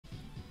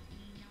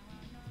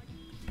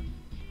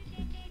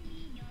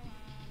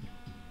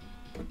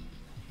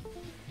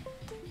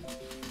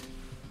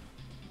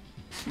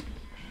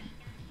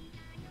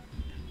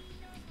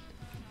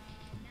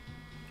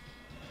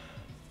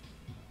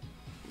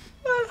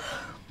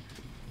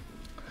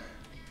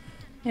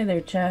Hey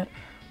there, chat.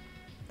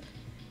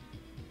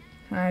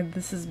 Hi,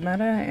 this is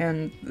Meta,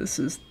 and this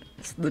is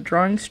the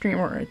drawing stream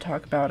where I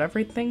talk about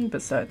everything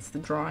besides the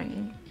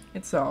drawing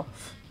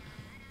itself.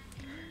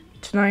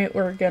 Tonight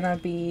we're gonna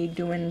be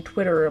doing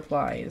Twitter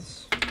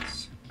replies.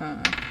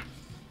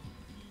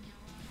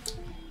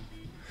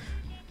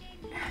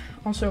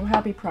 Also,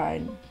 happy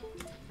Pride.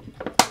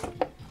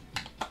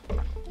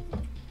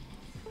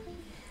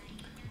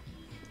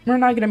 We're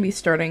not gonna be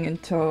starting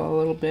until a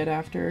little bit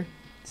after,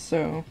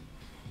 so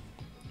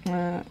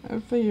I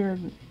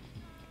figured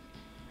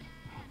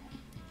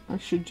I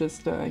should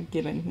just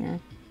get in here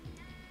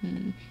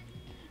and,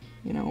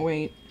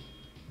 wait.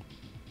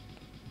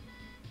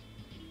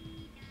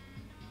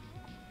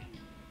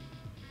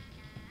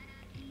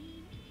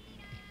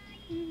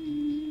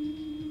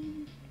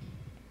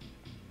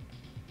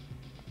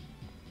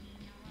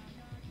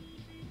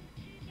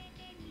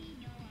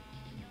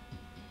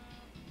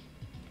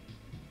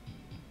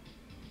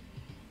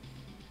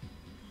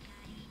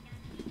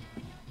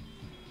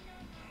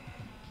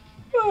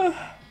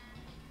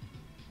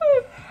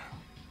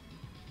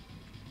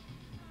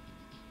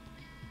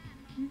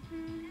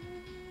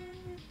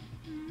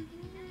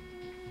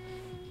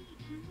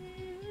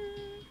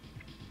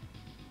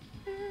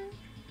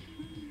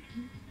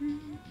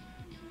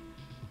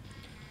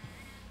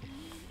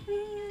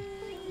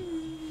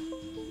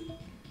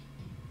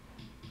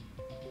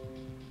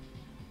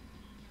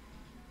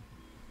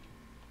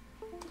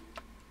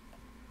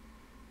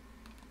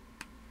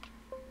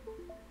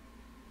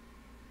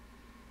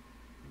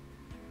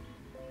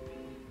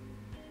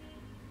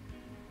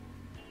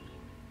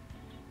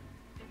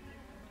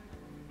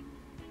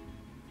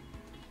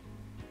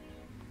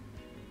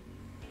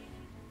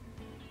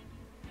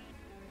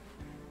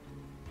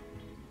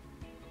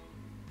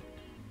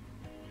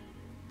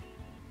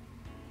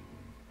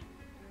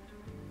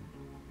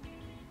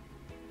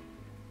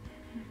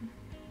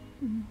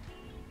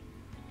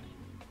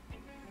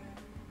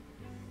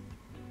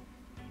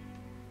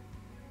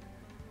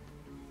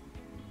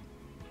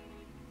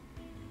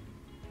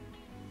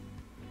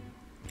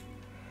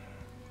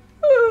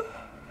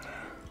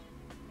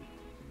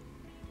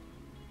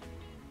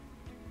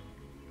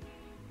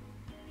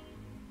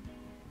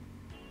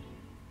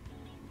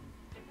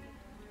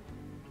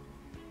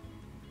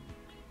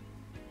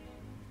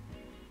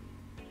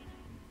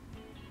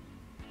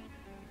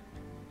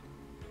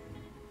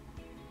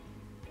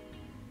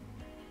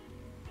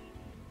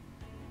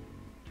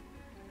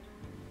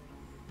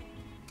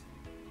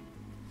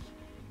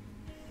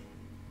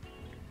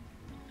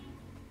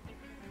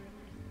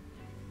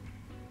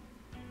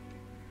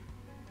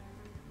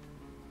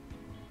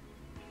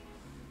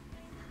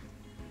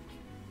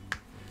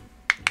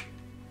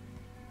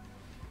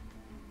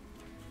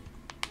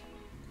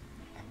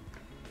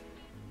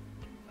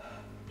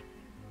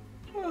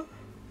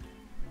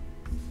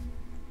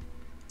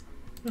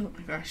 Oh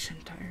my gosh,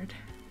 I'm tired.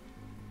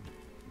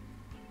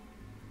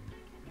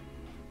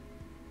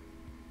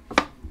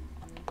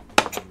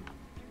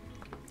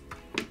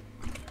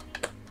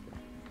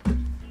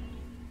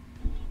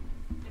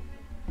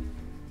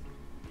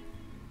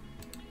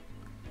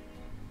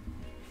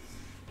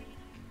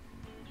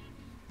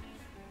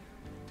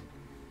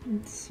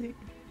 Let's see.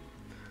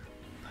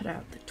 Put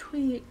out the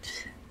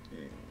tweet.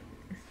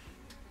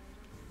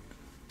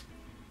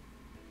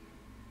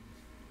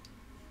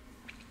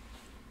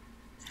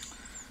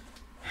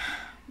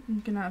 I'm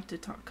gonna have to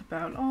talk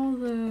about all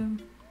the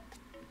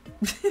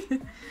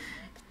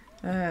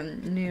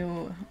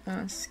new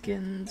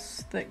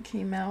skins that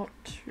came out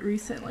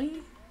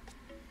recently.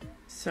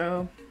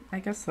 So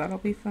I guess that'll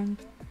be fun.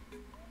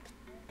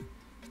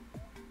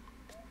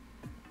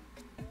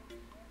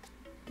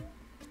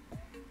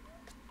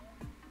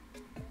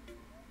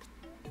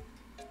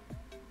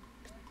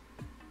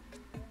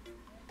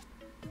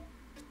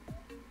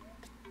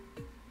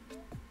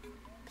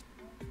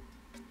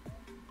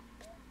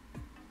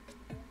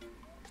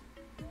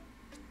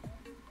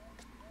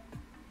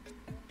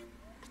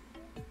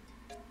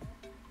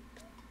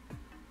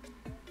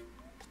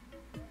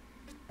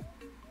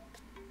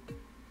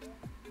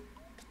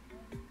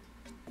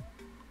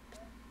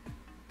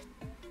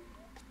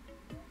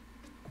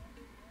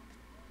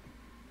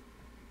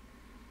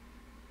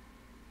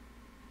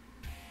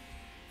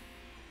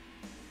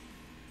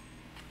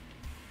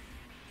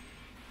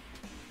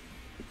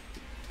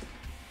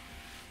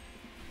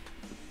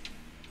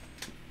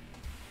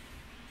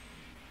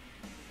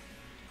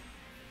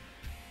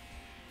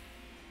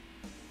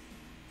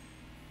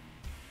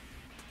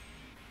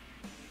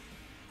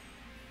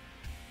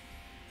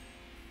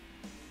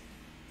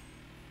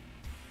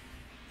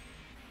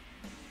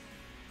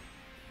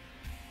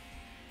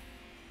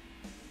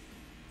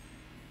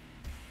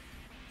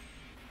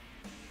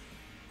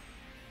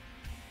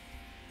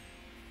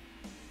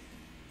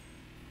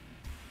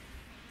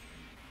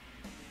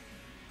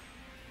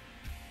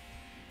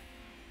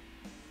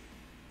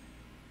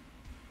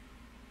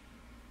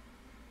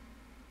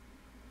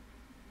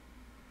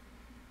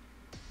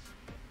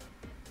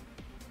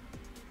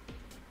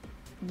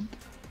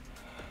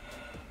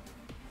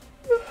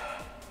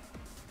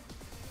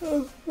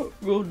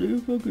 Well,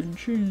 if I can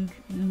change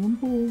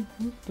number,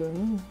 what the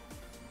hell?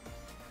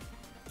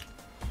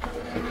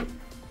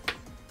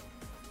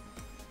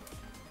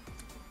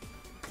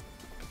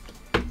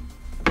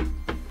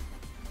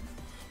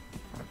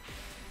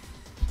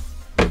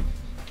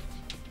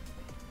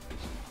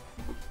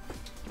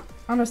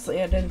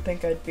 Honestly, I didn't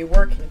think I'd be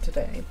working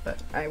today,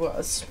 but I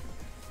was.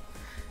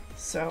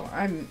 So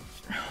I'm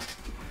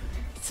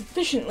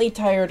sufficiently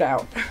tired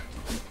out,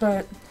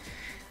 but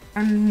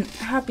I'm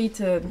happy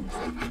to,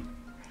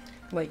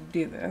 like,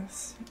 do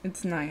this.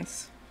 It's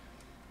nice.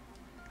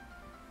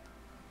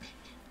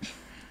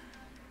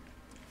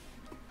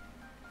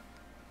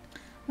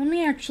 Let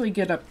me actually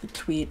get up the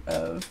tweet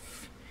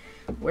of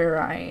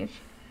where I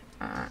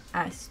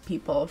asked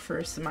people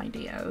for some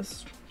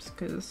ideas,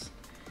 because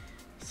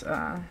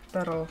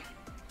that'll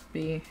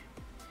be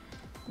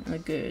a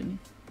good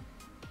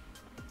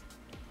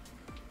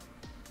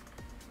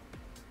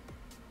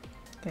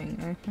thing,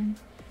 I think.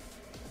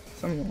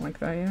 Something like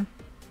that, yeah.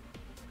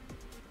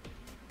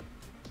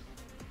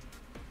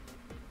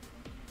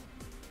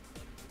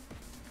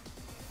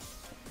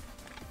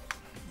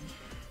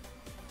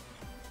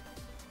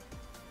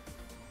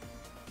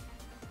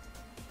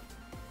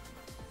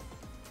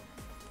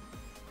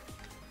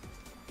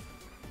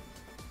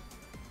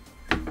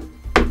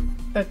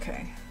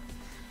 Okay,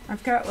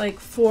 I've got like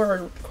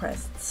 4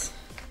 requests.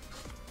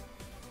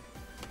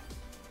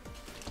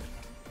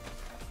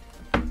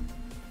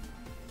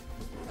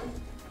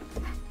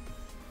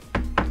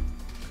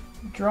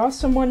 Draw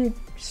someone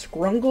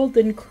scrungled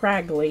and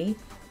craggy,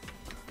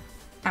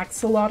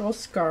 axolotl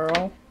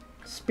scarl,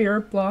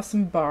 spirit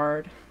blossom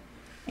bard,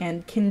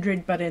 and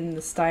kindred but in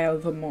the style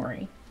of a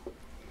Mori.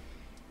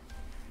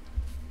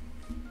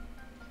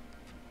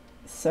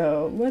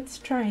 So let's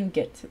try and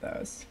get to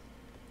those.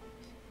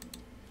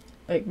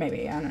 Like,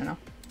 maybe, I don't know.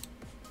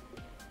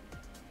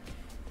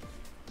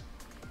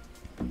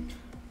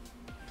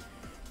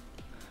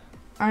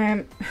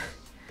 I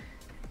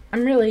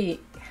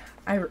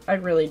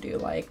really do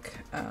like,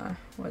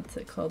 what's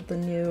it called? The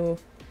new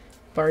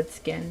Bard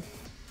skin.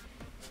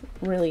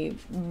 Really,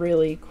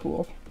 really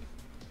cool.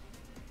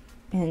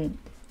 And,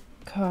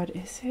 God,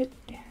 is it,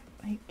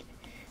 like,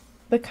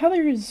 the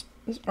colors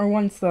are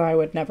ones that I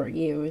would never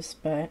use,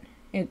 but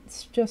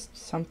it's just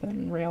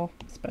something real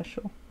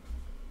special.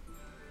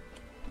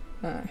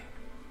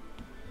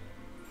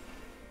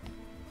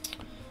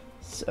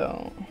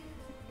 So,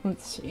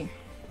 let's see.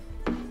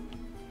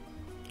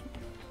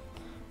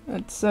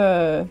 Let's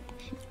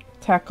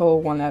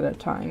tackle one at a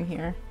time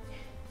here,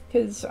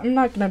 because I'm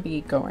not gonna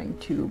be going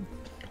too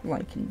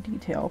like in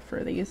detail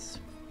for these,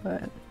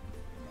 but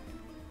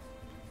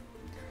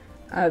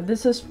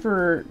this is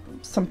for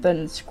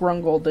something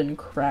scrungled and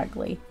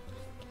craggy.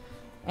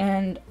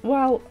 And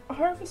while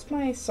harvest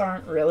mice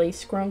aren't really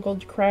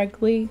scrungled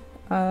craggy,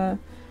 I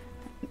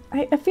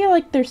feel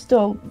like they're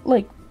still,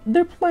 like,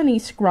 they're plenty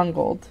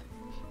scrungled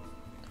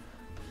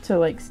to,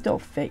 like, still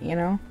fit, you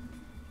know?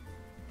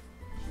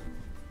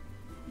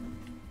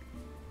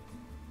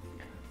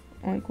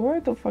 Like, why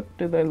the fuck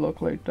do they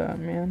look like that,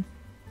 man?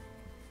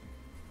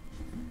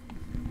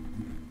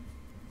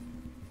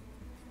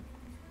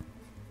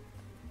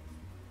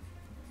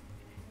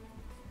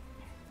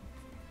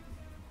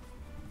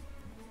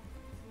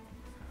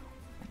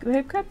 Like,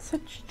 they've got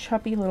such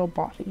chubby little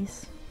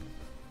bodies.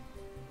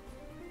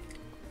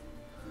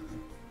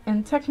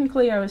 And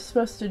technically I was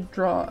supposed to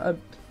draw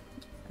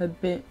a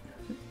bit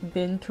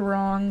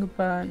Binturong,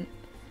 but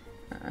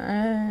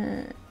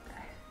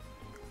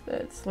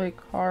that's like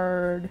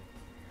hard.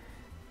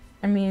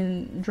 I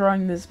mean,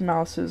 drawing this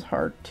mouse is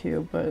hard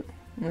too, but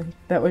like,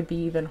 that would be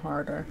even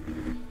harder.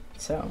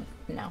 So,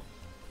 no.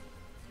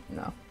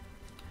 No.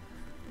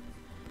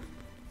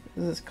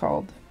 This is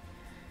called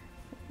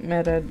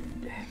Meta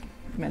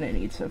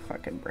needs a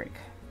fucking break.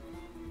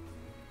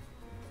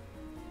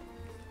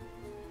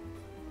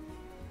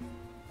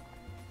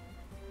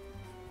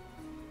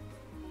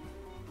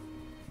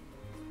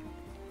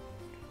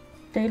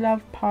 They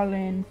love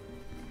pollen.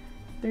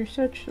 They're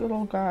such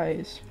little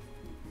guys.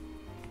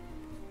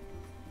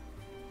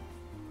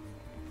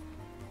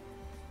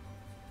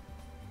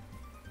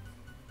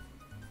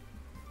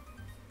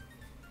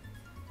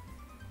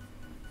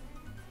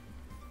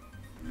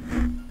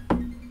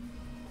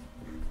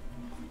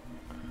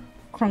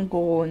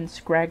 Crungle and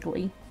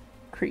scraggly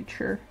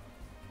creature.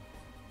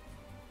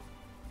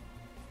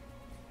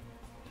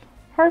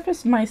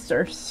 Harvest mice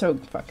are so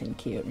fucking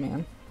cute,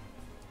 man.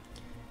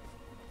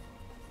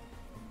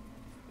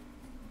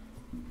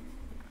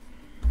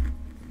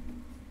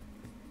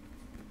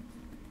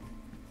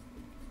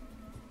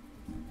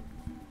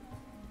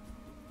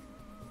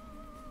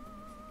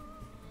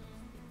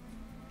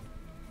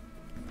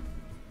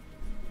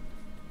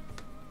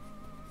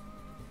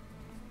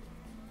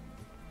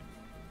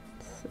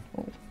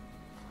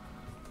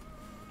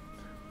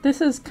 This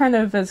is kind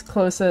of as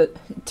close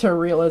to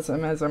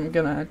realism as I'm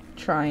gonna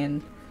try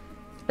and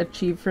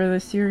achieve for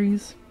this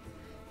series.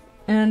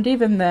 And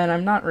even then,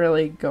 I'm not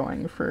really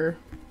going for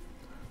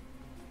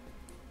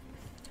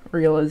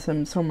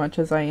realism so much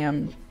as I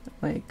am,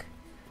 like,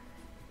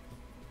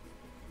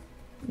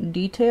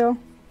 detail,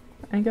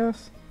 I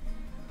guess.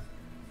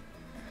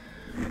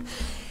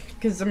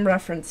 Because I'm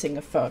referencing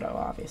a photo,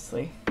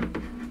 obviously.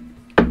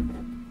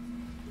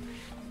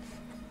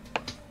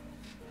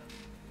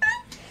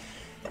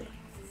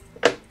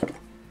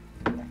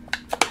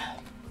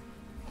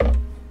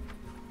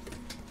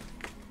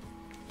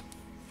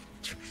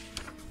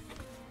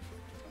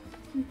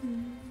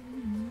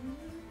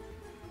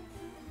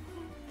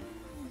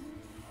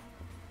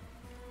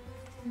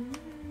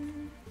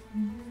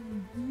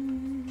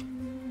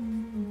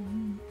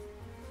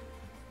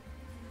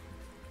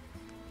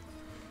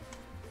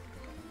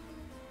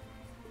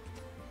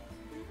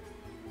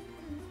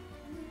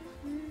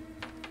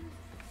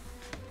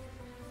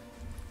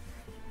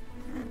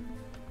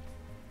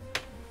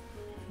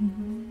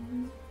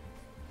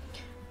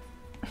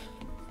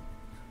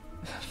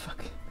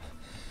 Fuck.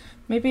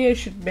 Maybe I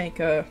should make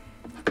a...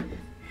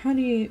 How do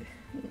you...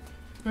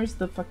 Where's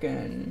the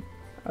fucking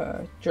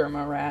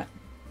Germa rat?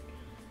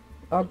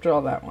 I'll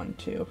draw that one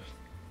too.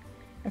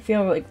 I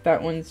feel like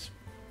that one's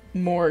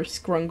more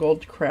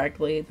scrungled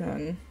craggly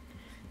than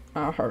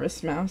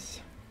Harvest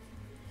Mouse.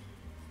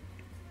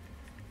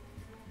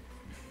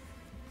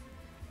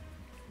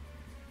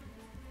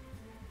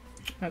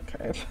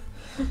 Okay.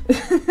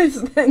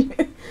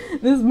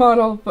 this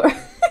model...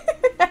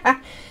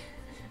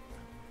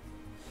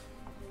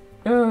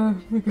 Oh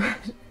my god.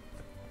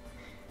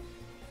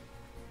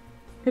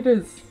 It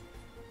is.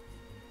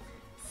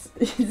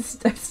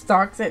 It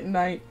stalks at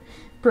night,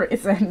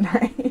 prays at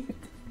night.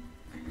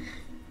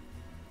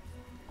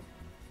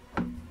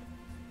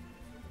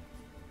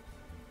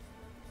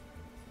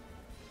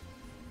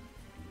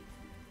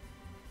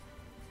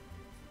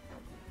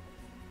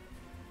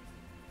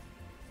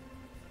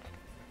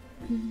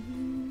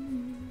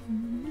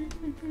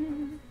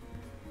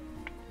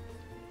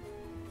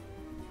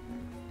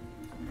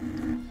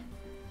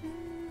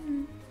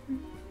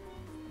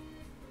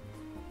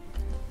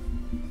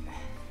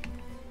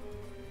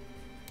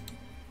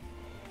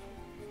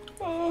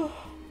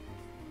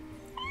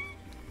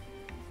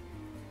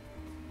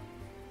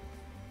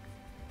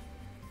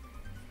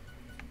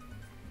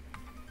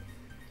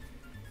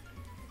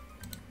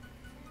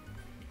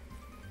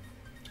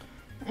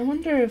 I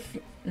wonder if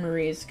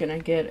Marie's gonna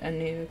get a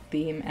new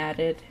theme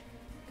added,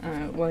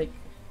 like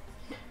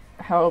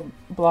how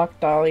Block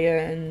Dahlia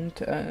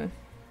and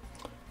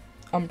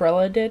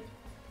Umbrella did.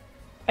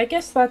 I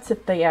guess that's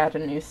if they add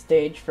a new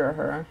stage for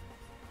her.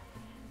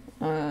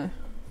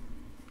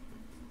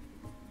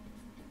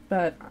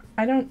 But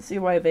I don't see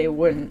why they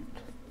wouldn't.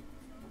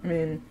 I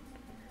mean,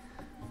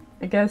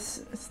 I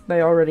guess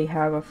they already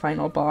have a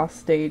final boss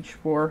stage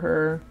for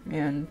her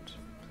and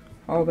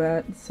all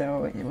that,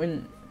 so it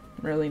wouldn't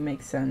really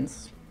make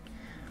sense.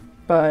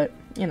 But,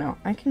 you know,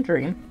 I can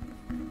dream.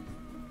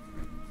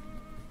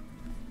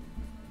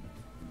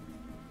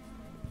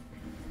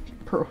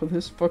 Bro,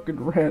 this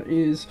fucking rat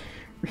is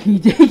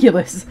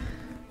ridiculous.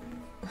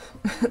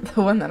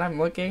 The one that I'm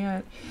looking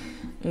at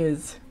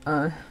is,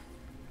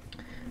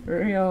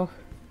 real,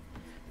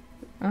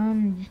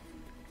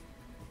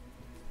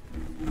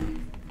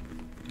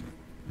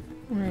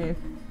 wait,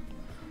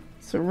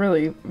 it's a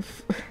really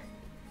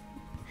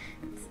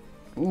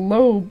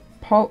low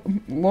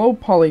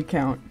poly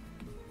count.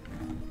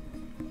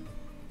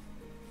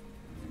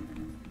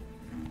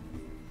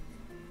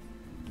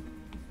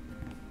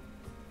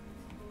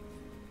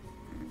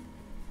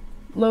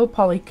 Low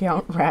poly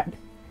count rat.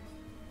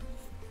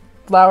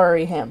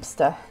 Flowery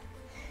hamster.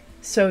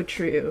 So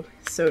true.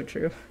 So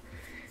true.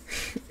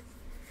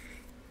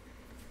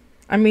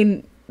 I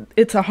mean,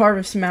 it's a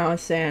Harvest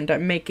Mouse and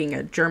I'm making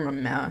a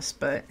German mouse,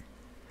 but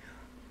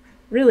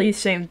really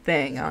same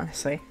thing,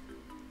 honestly.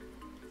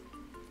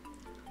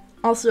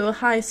 Also,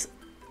 hi,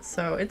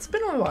 so it's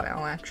been a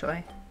while,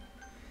 actually.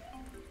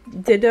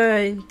 Did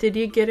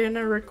you get in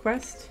a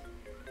request?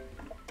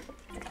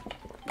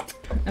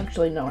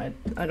 Actually, no,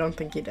 I don't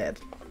think you did.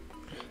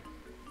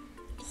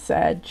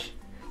 Sag.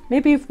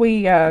 Maybe if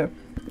we,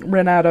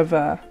 run out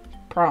of,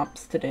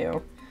 prompts to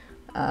do,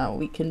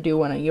 we can do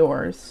one of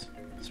yours,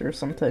 or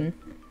something.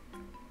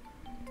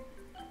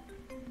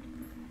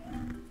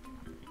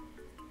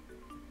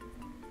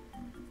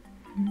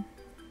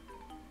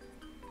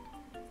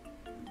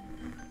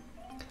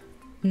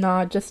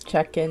 Nah, just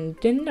checking.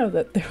 Didn't know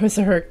that there was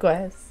a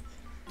request.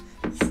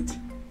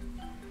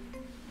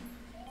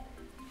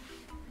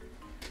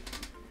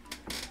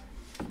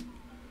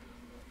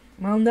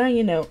 Well, now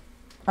you know.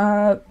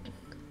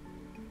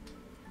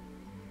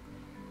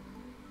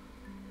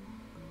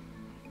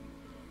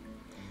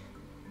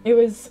 It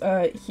was,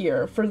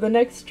 here. For the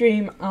next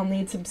stream, I'll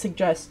need some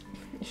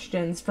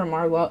suggestions from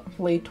our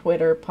lovely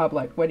Twitter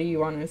public. What do you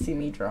want to see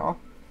me draw?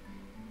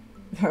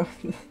 I'll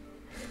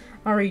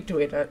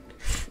retweet it.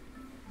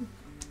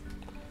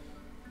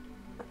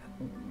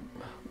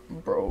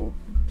 Bro.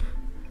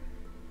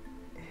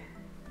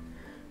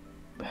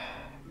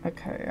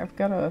 Okay, I've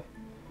got a...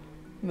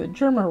 The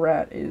German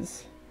rat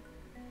is...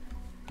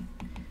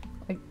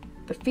 Like,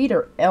 the feet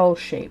are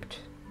L-shaped.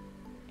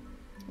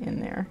 in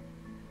there.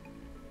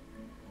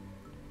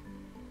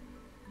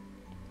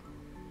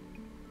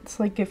 It's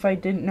like if I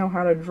didn't know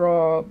how to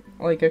draw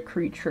like a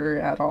creature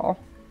at all.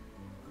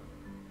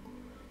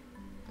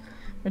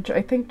 Which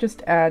I think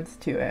just adds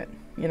to it,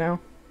 you know?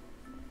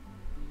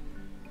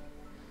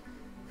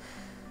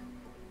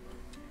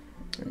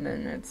 And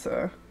then it's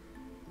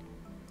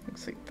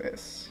looks like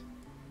this.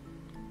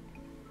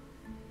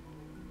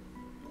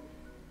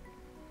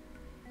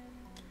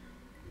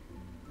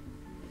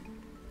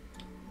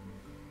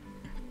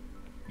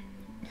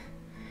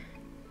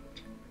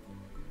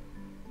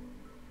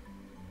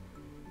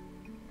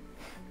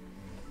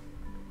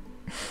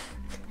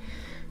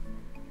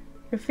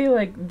 I feel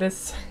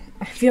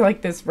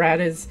like this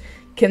rat is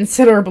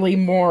considerably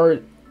more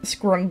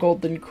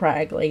scrungled and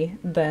craggly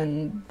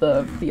than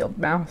the field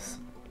mouse.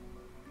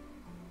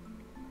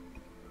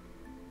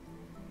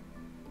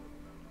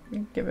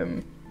 Give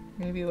him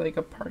maybe like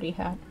a party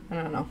hat. I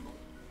don't know.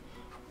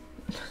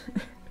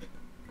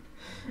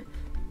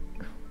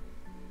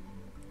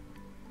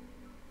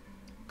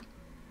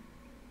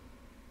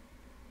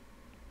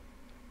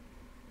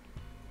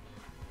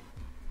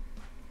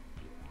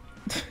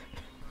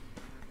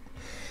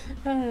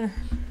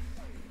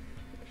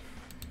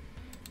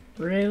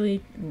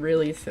 Really,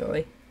 really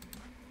silly.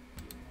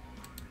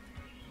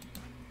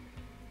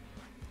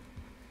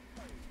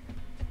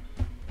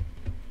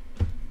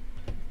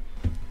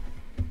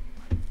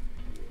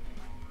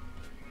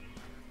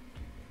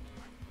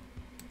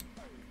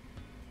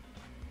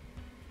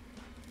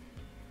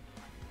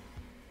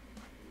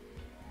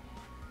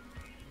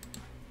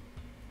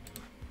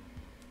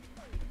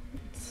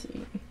 Let's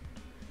see.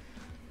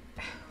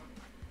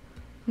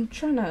 I'm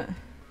trying to...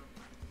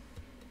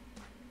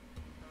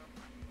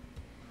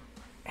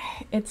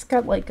 It's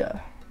got like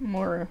a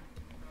more...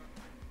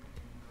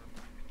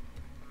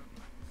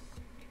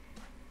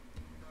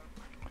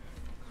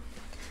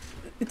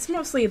 It's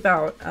mostly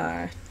about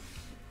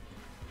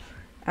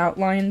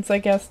outlines, I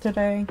guess,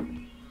 today.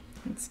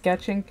 And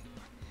sketching.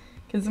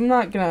 Because I'm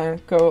not gonna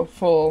go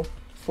full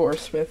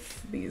force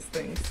with these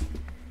things.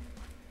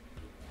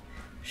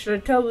 Should I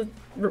tell the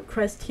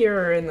request here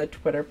or in the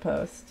Twitter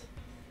post?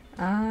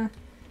 Let's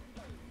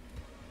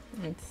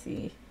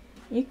see.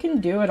 You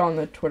can do it on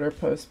the Twitter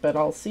post, but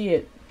I'll see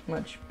it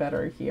much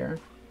better here.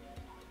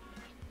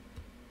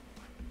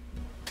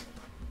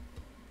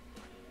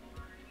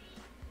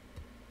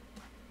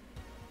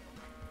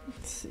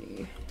 Let's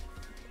see.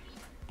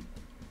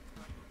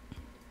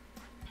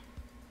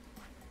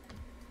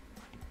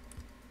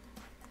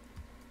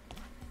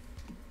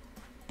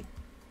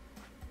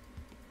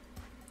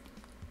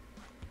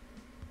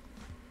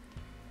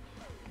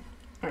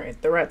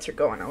 Alright, the rats are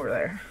going over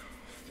there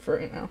for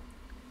right now.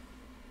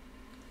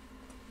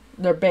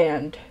 They're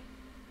banned.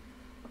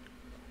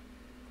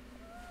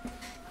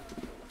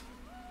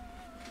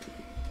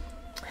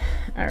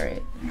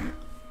 Alright.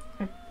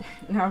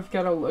 Now I've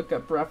got to look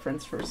up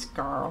reference for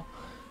Scarl.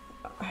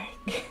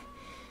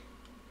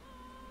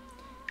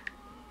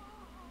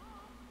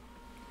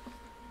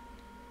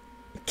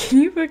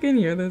 Can you fucking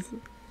hear this?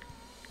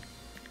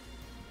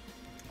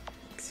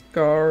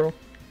 Scarl.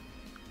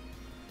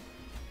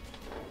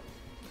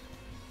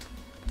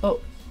 Oh,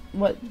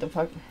 what the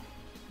fuck?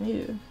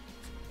 Ew.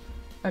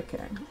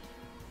 Okay.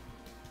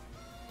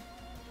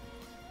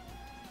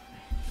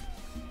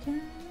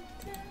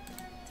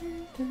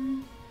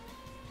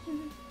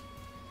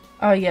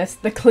 Oh yes,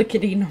 the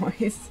clickety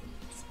noise.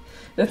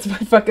 That's my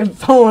fucking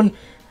phone.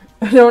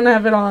 I don't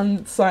have it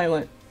on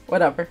silent.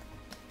 Whatever.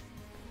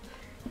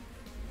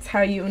 It's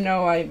how you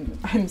know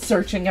I'm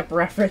searching up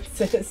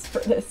references for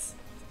this.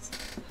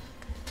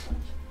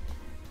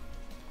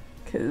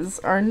 Cause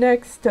our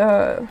next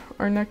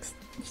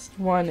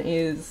one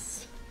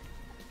is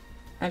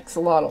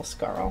Axolotl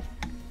Scarl.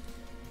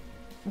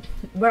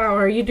 Wow,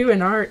 are you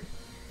doing art?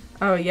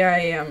 Oh yeah, I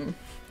am.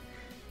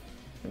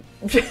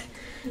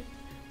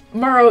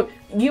 Morrow,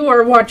 you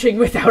are watching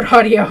without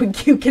audio.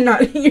 You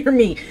cannot hear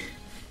me.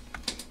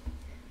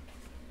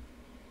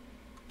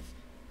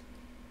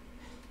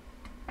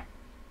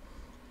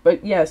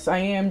 But yes, I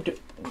am.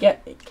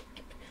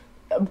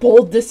 A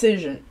bold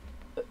decision.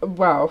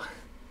 Wow.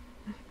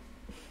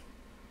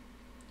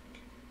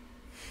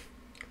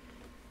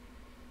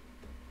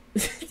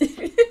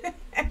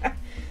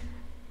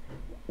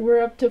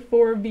 We're up to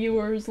 4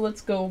 viewers. Let's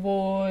go,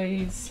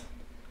 boys.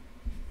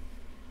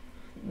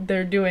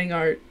 They're doing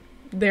art.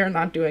 They're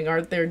not doing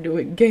art. They're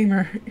doing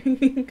gamer.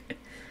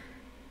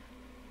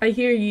 I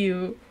hear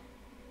you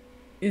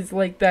is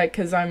like that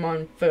because I'm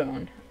on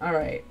phone.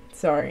 Alright,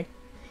 sorry.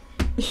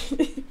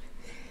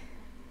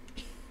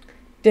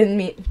 Didn't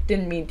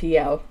mean to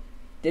yell.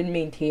 Didn't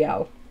mean to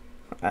yell.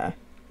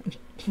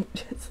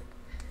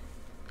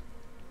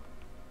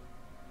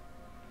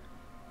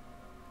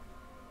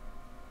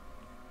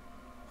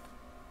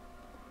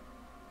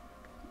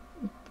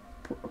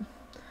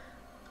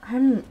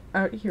 I'm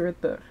out here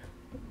at the...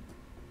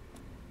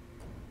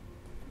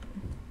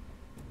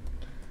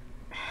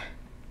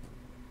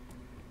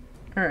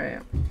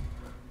 Alright.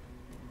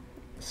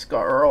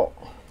 Scarl.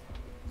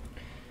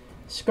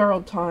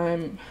 Scarl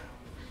time.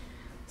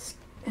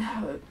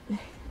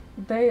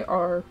 They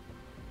are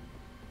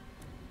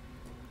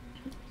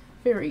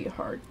very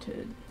hard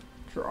to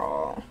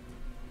draw.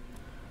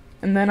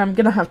 And then I'm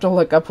gonna have to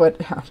look up what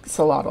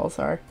axolotls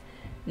are.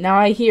 Now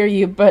I hear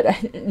you,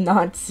 but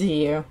not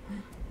see you.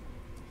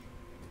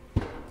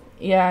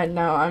 Yeah,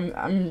 no,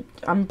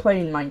 I'm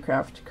playing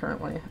Minecraft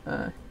currently.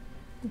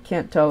 You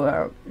can't tell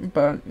that,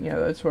 but yeah,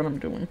 that's what I'm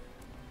doing.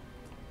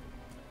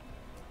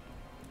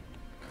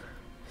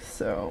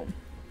 So,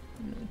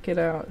 get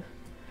out.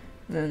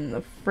 And then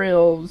the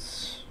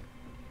frills.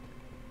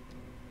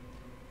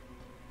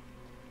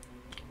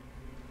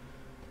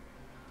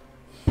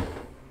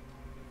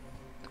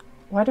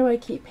 Why do I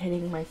keep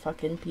hitting my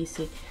fucking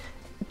PC?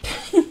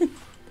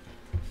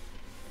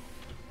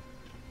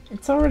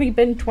 It's already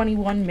been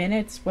 21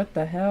 minutes. What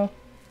the hell?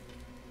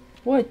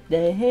 What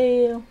the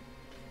hell?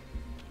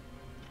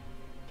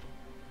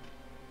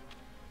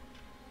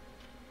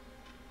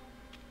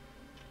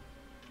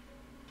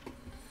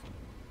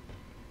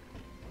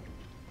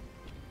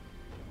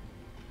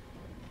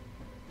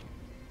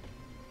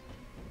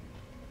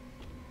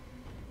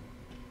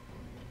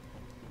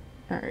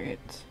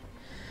 Alright.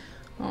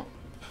 Oh.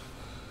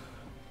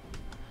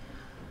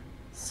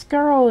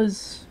 Scarl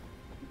is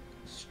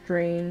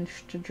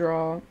strange to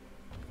draw,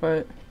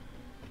 but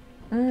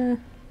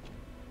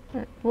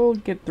we'll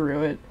get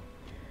through it.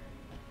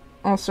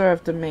 Also, I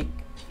have to make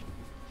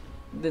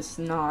this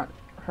not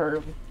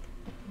her,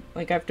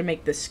 like I have to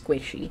make this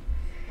squishy,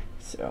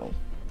 so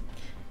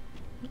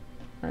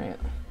alright.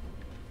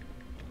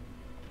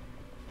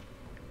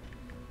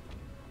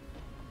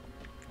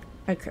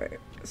 Okay,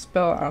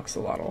 spell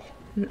axolotl.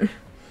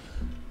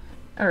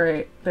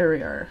 Alright, there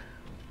we are.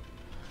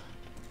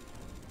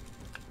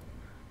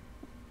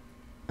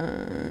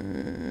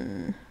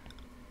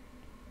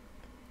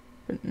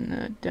 Putting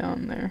that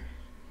down there.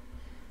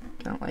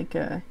 Got like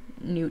a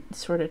newt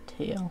sort of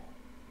tail.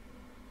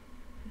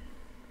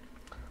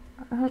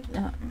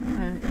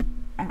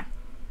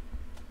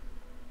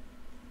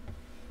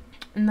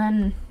 And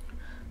then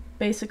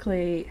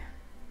basically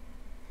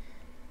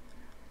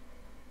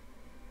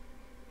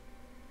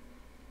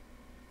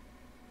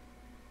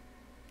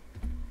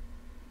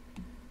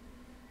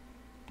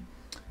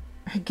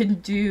I can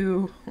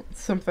do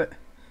something.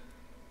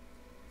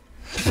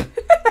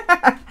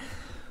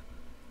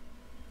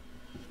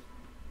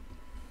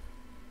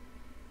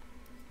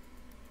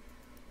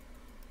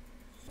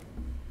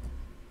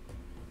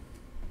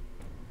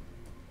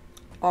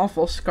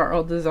 Awful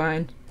Scarl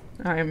design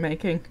I am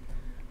making.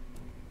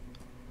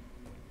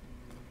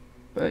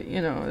 But you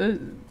know,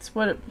 it's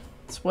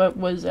what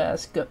was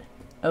asked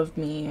of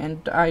me,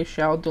 and I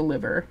shall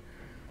deliver.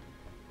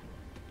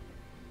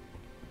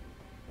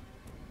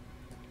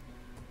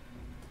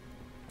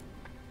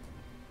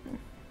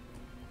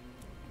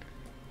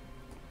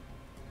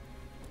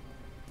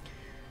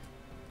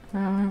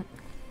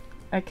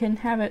 I can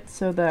have it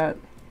so that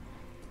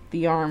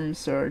the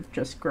arms are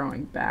just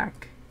growing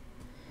back,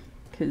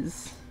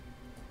 because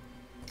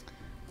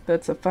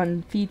that's a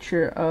fun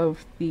feature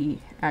of the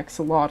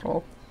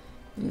axolotl,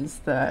 is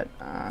that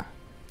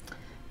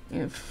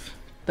if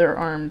their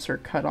arms are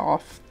cut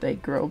off, they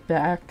grow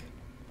back.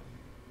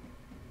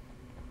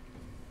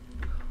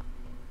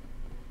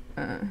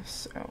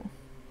 So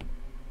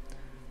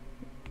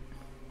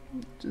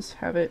just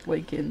have it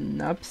like in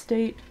nub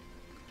state.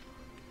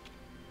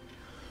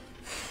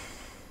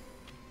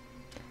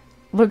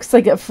 Looks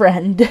like a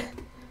friend.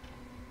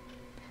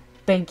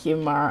 Thank you,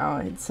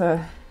 Maro. It's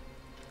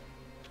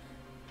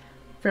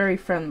very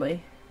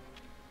friendly.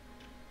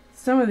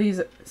 Some of these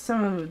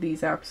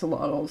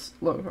axolotls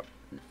look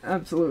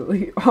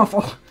absolutely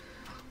awful.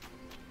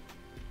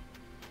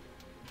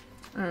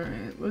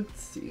 Alright, let's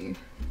see.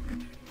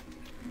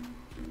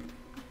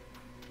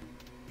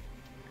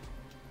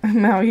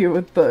 I'm out here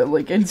with the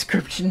like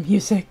inscription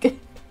music.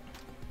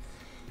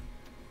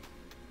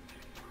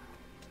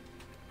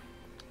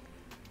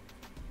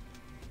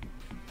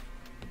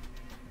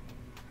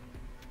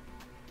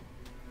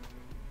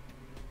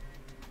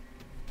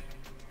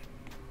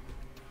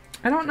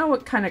 I don't know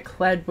what kind of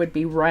Kled would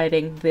be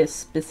riding this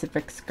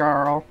specific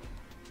Scarl.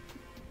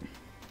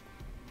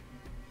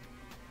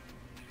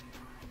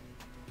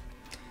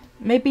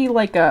 Maybe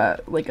like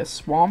a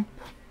swamp,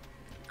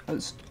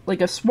 like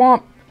a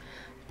swamp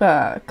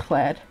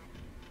Kled.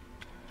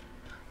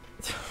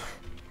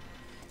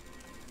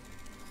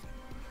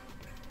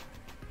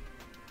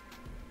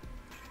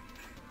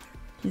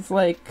 He's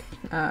like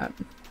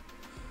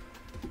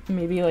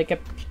maybe like a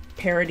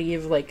parody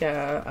of like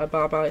a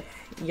Baba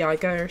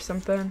Yaga or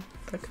something.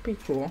 That could be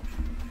cool.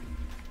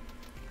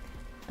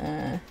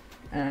 I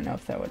don't know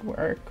if that would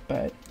work,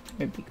 but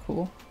it'd be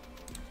cool.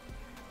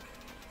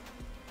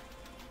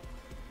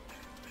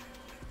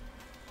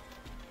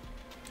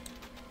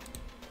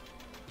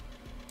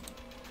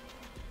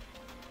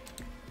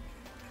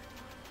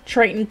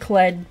 Triton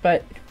Kled,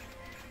 but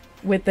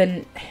with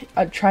a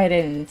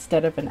trident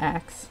instead of an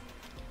axe.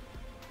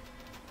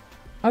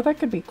 Oh, that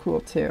could be cool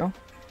too.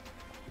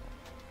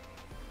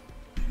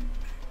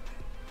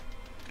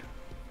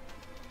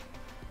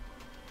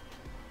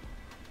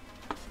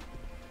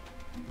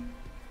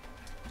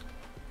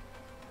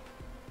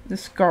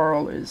 This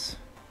girl is...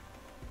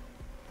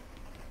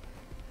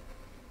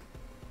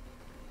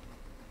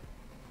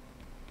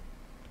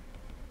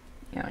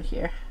 out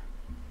here.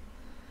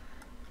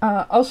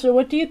 Also,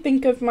 what do you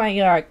think of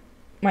my,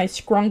 my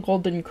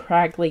scrungled and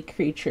craggly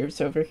creatures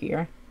over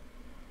here?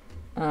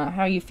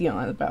 How you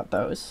feeling about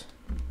those?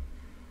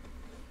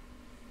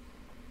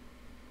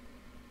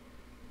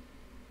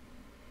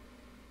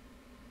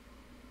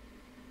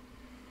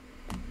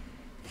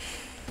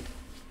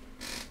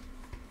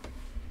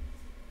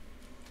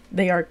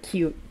 They are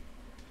cute.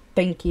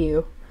 Thank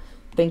you.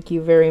 Thank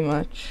you very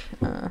much.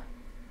 You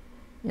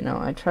know,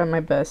 I try my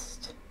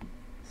best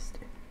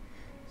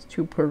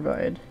to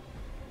provide.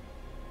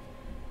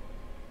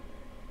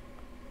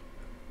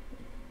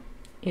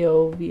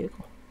 Ill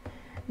vehicle.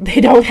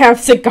 They don't have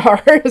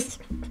cigars.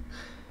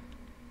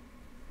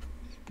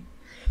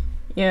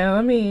 Yeah,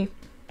 let me...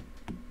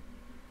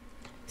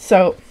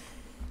 So,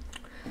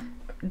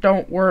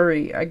 don't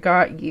worry, I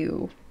got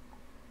you.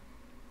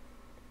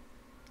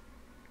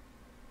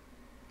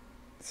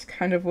 This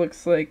kind of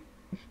looks like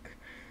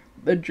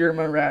the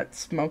German rat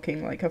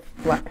smoking like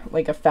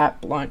a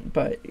fat blunt,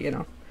 but you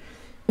know.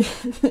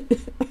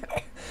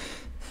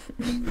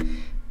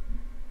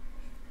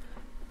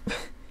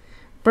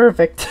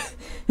 Perfect.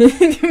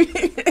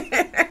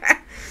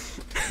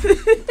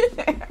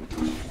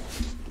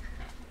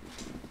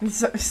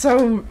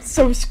 so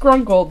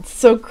scrungled,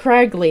 so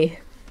craggly.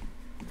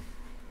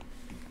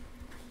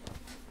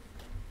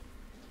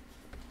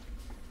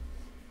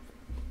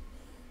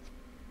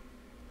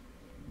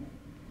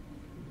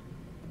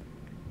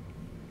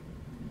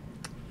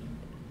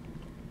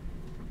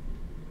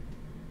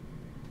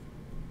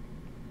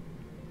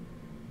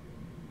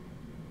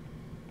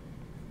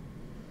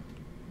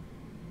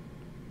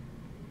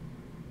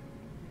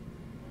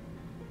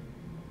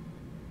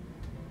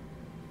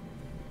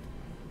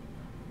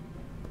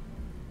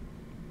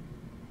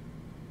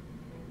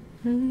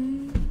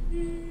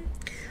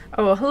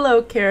 Oh,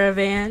 hello,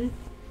 Caravan.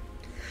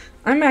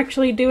 I'm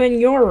actually doing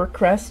your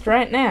request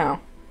right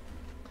now.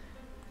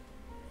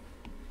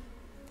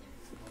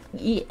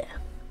 Yeah.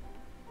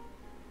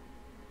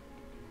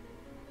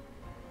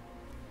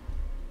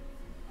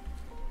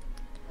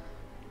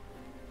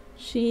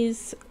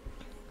 She's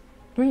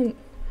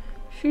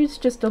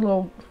just a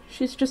little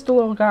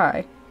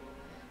guy.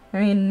 I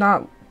mean,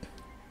 not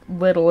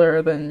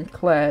littler than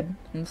Kled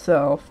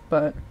himself,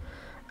 but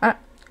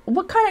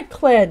what kind of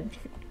Kled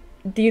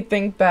do you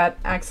think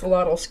that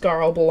axolotl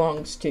Scarl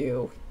belongs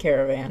to,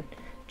 Caravan?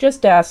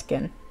 Just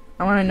asking.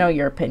 I want to know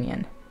your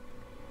opinion.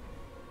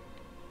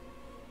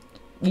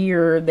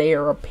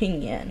 Their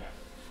opinion.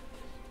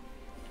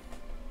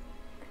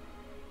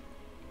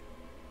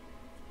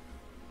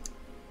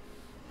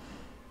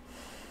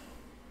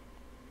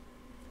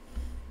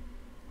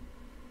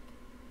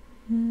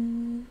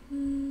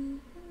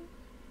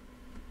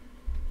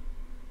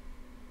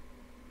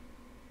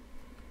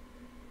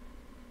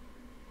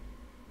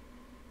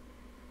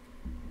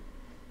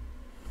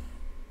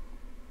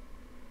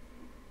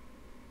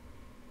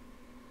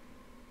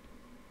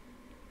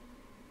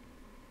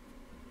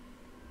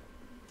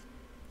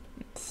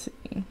 Let's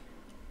see.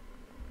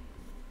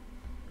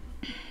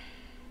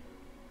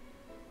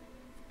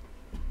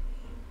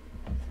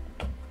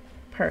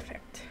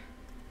 Perfect.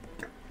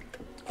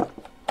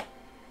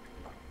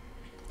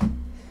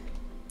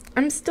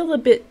 I'm still a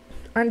bit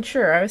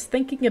unsure. I was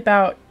thinking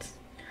about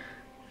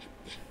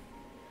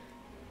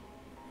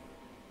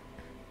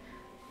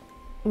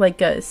like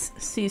a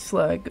sea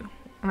slug.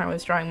 I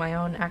was drawing my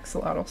own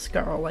axolotl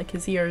Scarl, like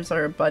his ears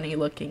are bunny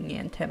looking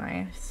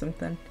antennae,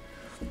 something.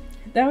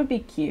 That would be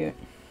cute.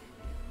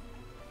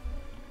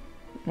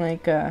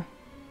 Like,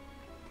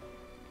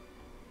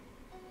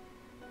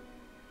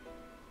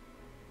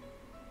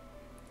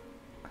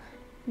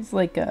 he's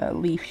like a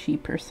leaf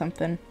sheep or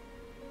something.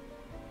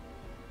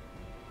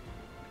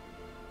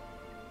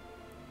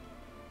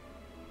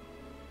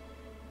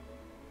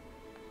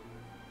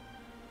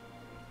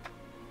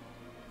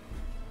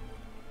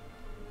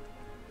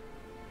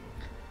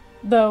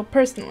 Though,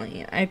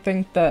 personally, I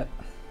think that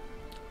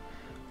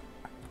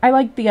I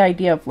like the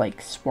idea of,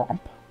 like,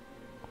 swamp.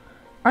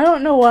 I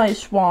don't know why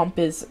swamp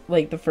is,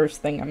 like, the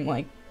first thing I'm,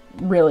 like,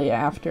 really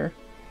after.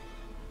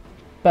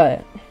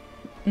 But,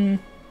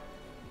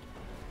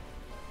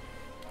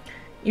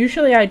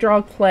 usually I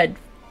draw Kled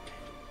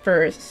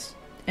first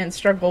and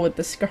struggle with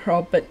the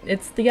Scarl, but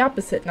it's the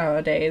opposite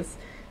nowadays.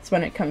 It's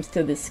when it comes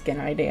to the skin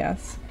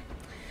ideas.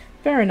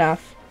 Fair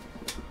enough.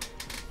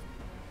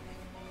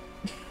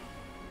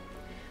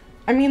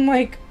 I mean,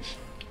 like,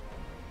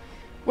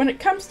 when it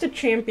comes to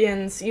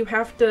champions, you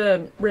have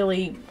to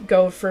really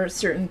go for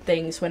certain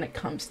things when it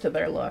comes to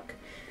their look.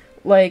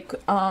 Like,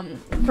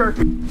 for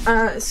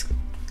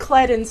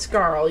Kled and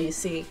Scarl, you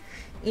see,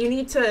 you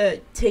need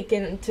to take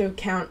into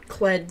account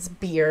Kled's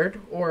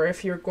beard, or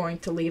if you're going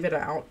to leave it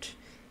out,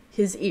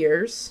 his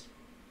ears,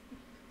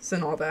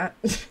 and all that.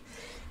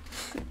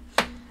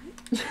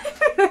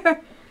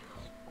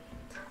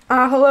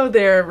 Hello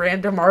there,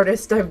 random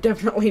artist I've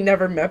definitely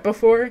never met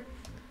before.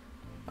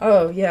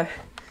 Oh, yeah.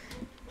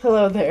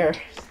 Hello there.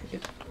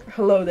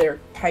 Hello there,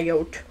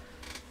 coyote.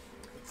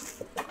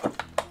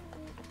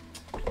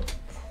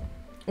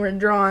 We're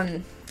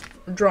drawing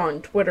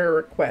Twitter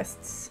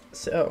requests,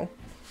 so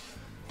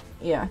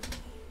yeah.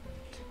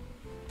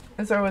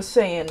 As I was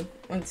saying,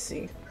 let's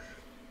see.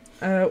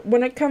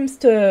 When it comes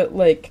to,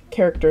 like,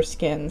 character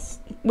skins,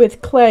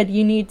 with Kled,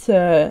 you need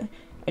to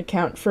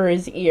account for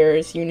his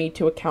ears, you need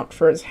to account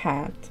for his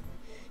hat,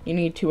 you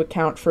need to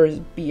account for his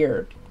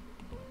beard,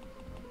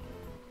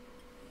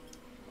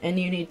 and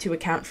you need to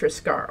account for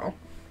Scarl.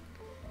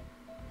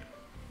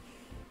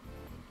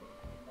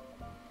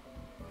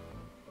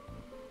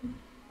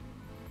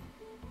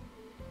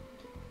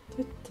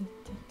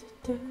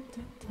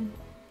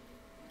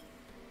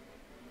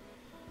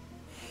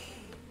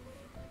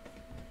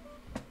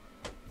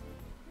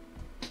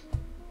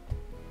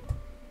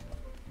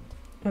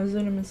 Was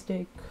it a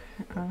mistake?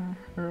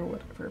 Or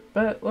whatever.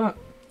 But, well,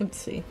 let's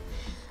see.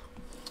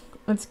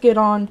 Let's get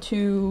on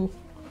to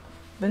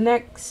the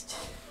next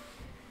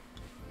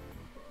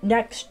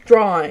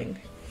drawing.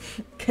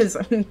 Because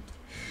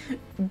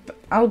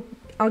I'll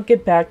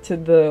get back to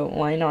the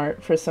line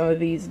art for some of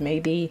these,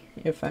 maybe,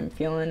 if I'm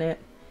feeling it.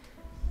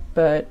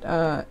 But,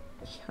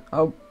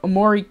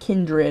 Omori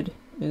Kindred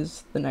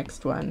is the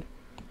next one.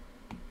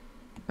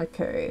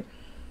 Okay.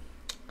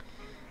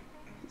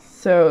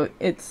 So,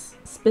 it's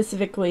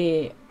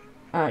specifically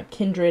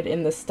Kindred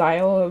in the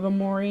style of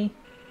Omori.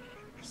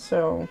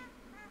 So,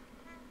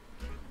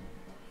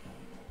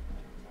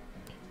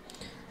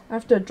 I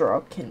have to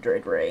draw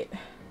Kindred right.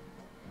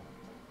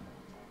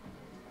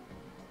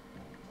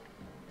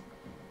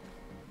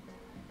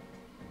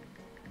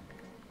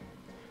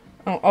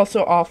 Oh,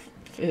 also off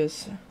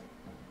is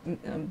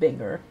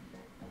bigger.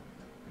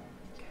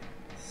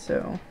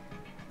 So...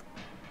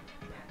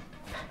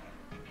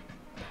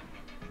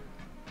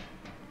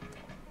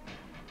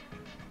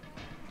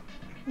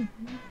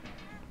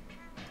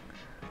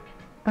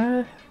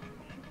 let's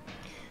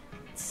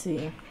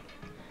see.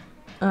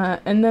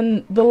 And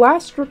then the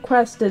last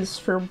request is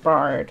for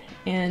Bard,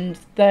 and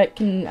that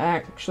can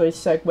actually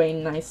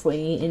segue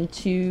nicely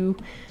into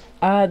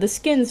the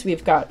skins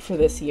we've got for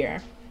this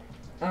year.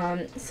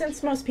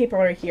 Since most people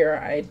are here,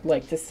 I'd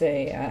like to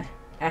say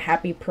a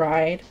happy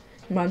Pride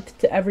Month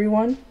to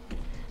everyone.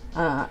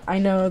 I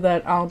know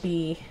that I'll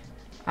be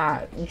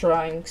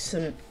drawing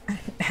some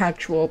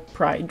actual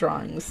Pride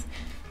drawings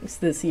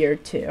this year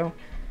too.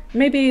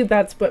 Maybe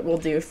that's what we'll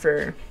do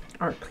for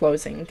our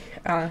closing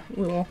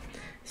little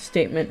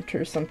statement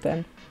or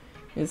something,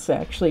 is to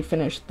actually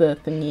finish the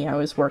thingy I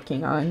was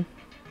working on.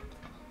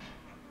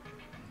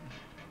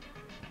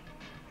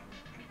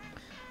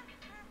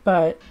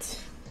 But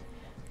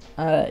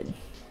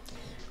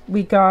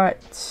we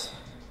got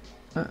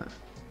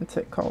what's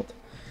it called?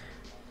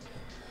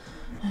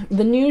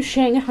 The new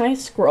Shanghai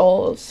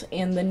Scrolls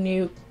and the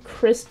new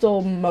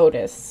Crystal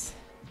Modus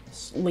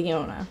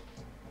Leona.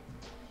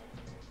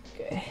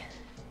 Okay.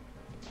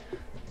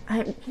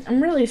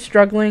 I'm really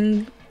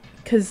struggling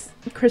because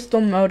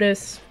Crystal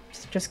Modus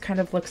just kind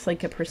of looks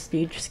like a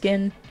prestige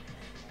skin.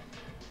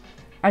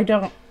 I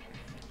don't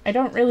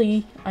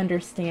really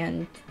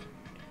understand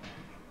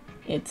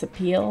its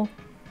appeal,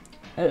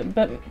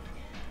 but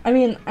I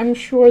mean, I'm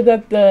sure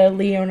that the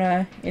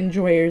Leona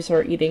enjoyers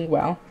are eating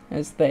well,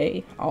 as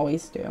they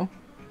always do.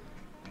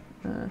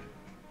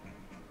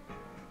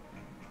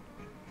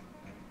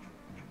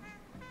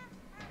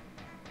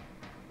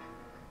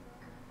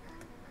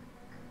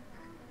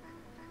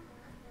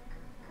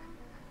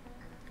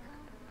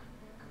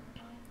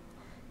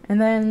 And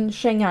then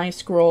Shanghai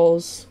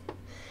Scrolls.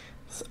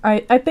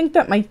 I think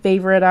that my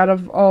favorite out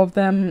of all of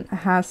them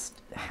has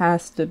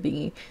to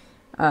be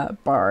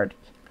Bard.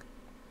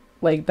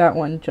 Like, that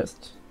one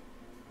just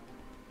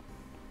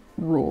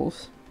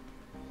rules.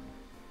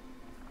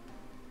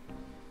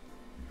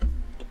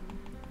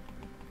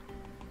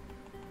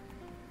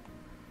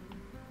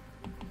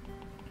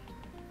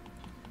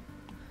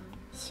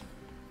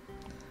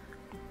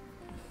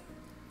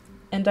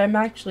 And I'm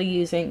actually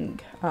using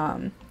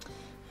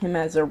him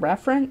as a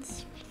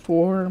reference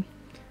for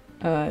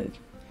the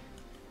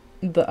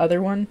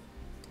other one,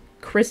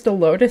 Crystal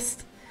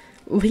Lotus.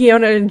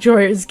 Leona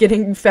enjoys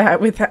getting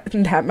fat with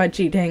that much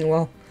eating.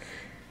 Well,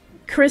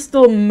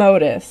 Crystal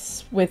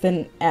Modus with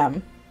an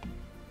M.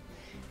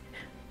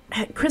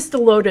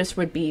 Crystal Lotus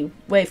would be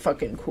way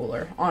fucking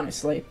cooler,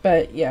 honestly.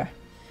 But yeah,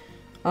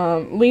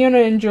 Leona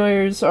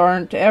enjoyers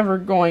aren't ever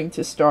going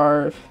to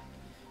starve.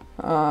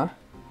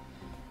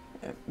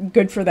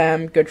 Good for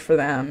them. Good for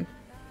them.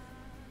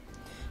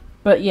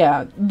 But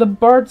yeah, the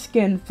Bard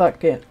skin,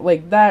 fucking,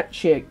 like, that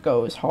shit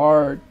goes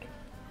hard.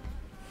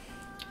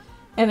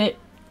 And it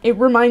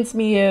reminds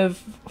me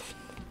of,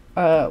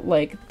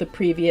 like, the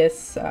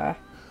previous,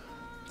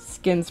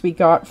 skins we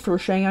got for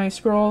Shanghai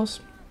Scrolls.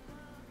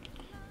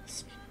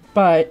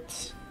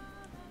 But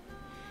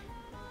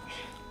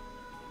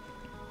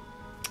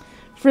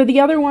for the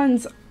other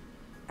ones,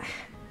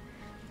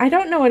 I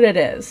don't know what it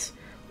is.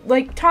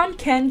 Like, Tahm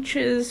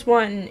Kench's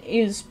one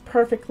is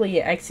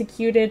perfectly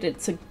executed.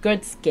 It's a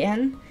good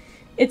skin.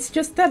 It's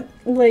just that,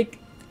 like,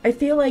 I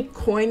feel like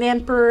Coin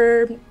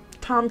Emperor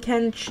Tahm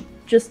Kench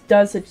just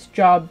does its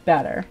job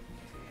better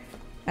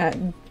at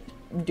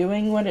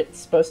doing what it's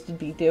supposed to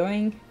be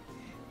doing.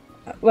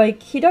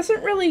 Like, he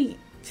doesn't really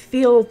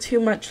feel too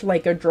much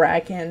like a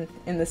dragon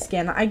in the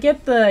skin. I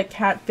get the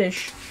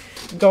catfish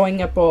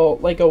going up a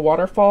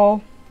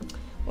waterfall,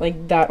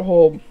 like that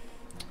whole,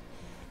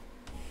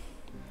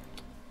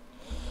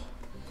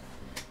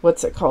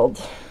 what's it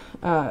called,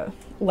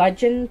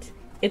 legend.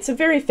 It's a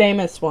very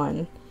famous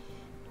one.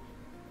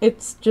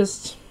 It's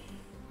just,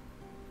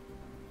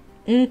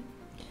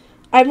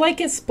 I like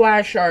his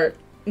splash art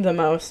the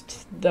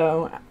most,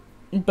 though,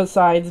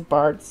 besides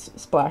Bart's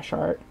splash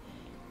art.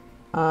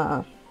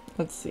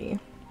 Let's see.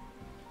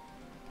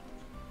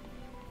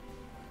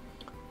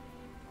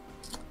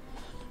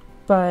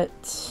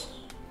 But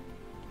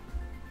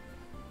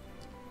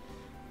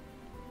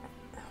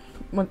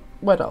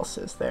what else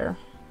is there?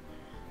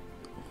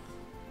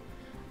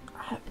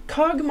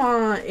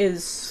 Kog'Maw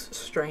is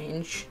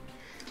strange.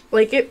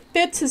 Like, it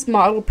fits his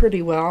model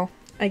pretty well,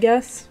 I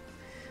guess.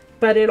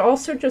 But it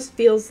also just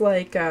feels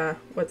like,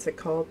 what's it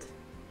called?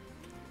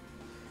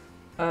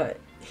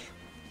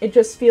 It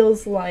just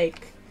feels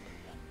like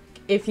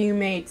if you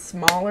made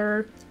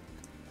smaller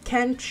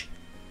Kench.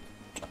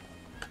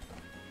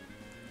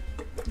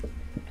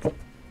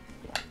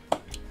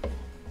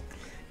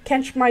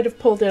 Kench might have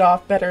pulled it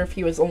off better if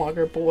he was a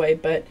longer boy,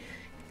 but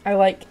I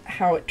like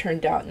how it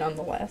turned out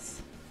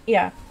nonetheless.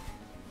 Yeah,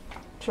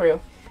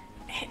 true.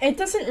 It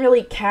doesn't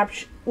really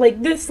capture,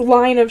 like, this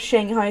line of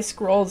Shanghai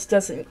Scrolls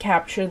doesn't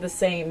capture the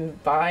same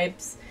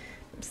vibes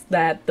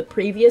that the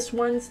previous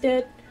ones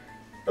did.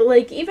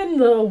 Like, even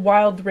the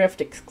Wild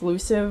Rift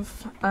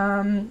exclusive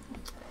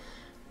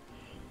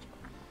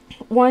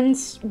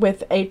ones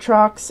with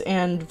Aatrox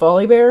and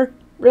Volibear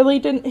really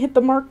didn't hit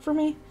the mark for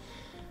me.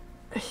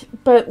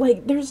 But,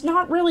 like, there's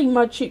not really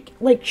much,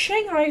 like,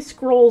 Shanghai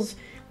Scrolls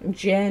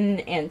Jin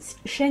and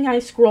Shanghai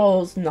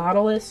Scrolls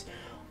Nautilus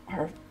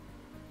are,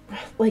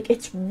 like,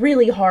 it's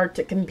really hard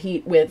to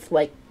compete with,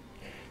 like,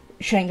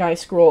 Shanghai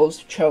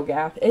Scrolls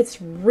Cho'Gath.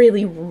 It's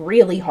really,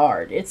 really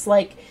hard. It's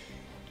like,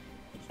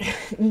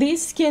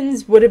 these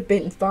skins would have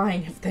been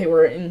fine if they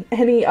were in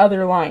any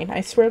other line,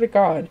 I swear to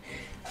God.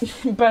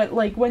 But,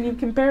 like, when you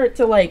compare it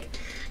to, like,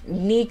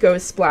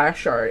 Nico's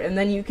splash art, and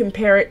then you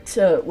compare it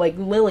to, like,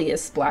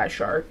 Lilia's splash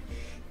art,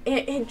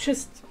 it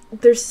just,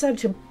 there's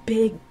such a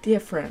big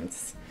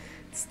difference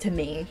to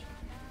me.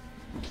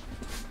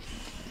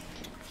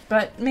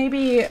 But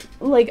maybe,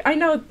 like, I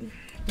know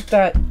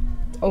that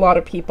a lot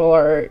of people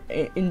are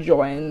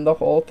enjoying the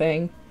whole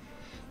thing.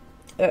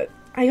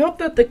 I hope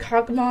that the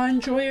Kog'Maw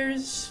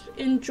enjoyers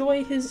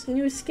enjoy his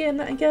new skin,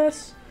 I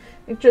guess.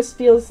 It just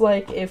feels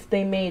like if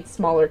they made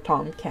smaller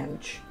Tahm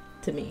Kench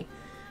to me.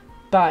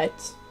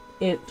 But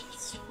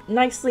it's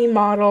nicely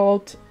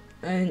modeled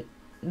and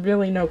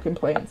really no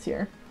complaints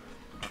here.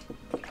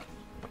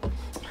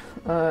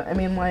 I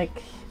mean,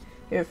 like,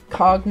 if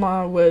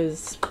Kog'Maw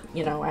was,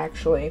 you know,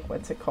 actually,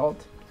 what's it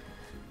called,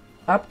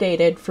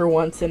 updated for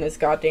once in his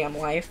goddamn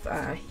life,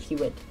 he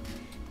would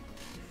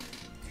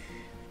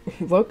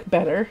look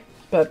better.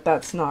 But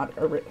that's not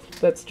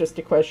that's just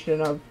a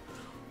question of,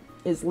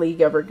 is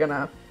League ever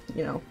gonna,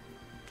 you know,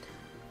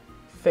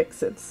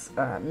 fix its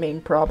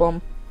main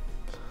problem?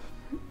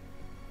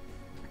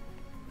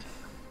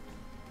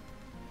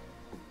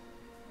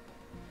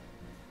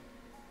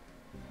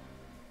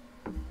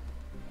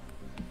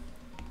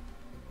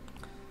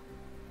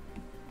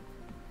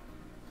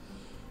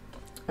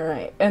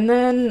 Alright, and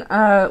then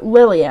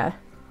Lilia.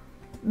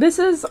 This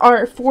is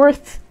our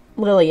 4th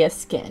Lilia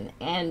skin,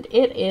 and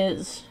it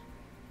is...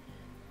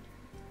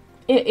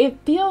 It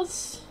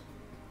feels...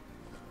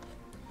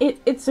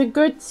 It's a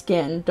good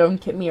skin,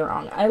 don't get me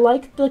wrong. I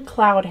like the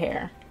cloud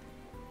hair.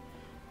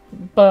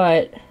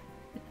 But...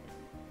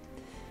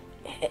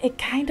 It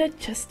kind of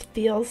just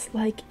feels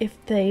like if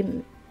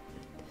they...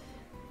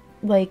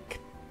 like...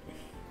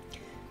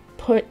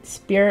 put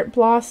Spirit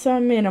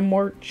Blossom in a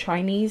more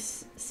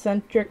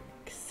Chinese-centric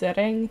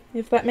setting,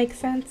 if that makes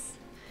sense.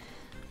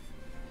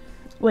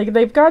 Like,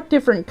 they've got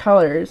different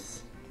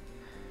colors.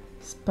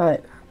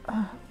 But...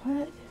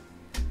 what?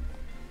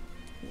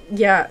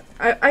 Yeah,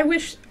 I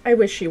wish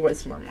she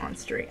was more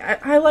monstery.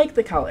 I like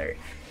the color.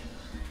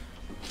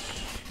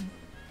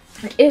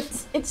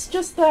 It's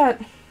just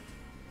that,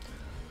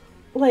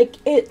 like,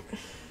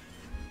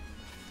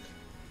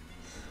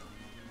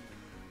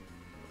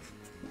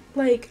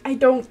 like, I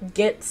don't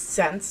get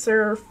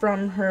Censor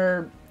from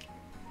her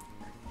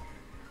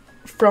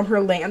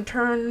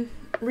Lantern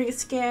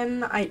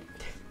reskin.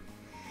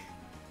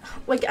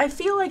 I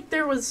feel like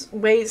there was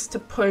ways to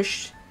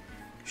push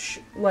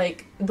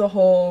like the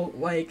whole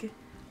like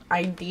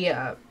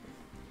idea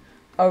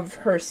of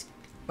her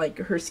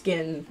her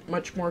skin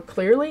much more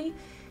clearly,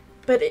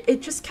 but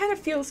it just kind of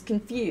feels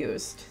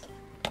confused,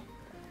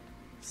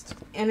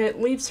 and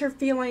it leaves her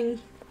feeling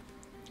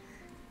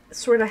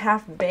sort of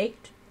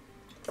half-baked,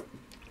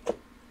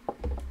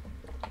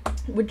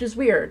 which is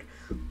weird.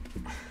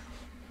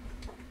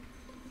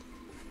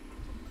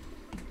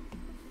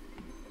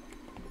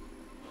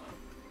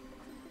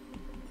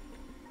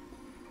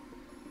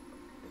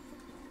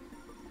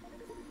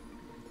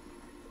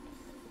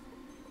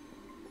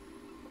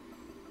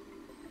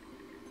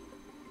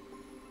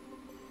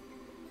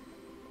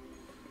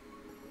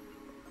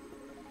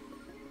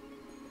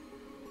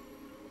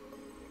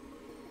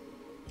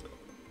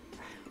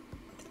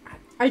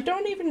 I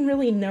don't even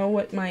really know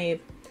what my,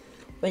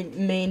 like,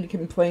 main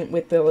complaint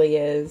with Lily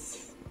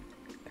is.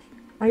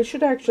 I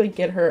should actually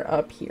get her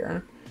up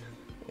here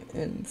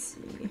and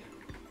see.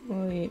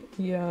 Lily,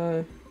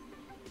 yeah.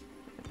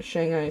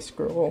 Shanghai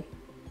Scroll.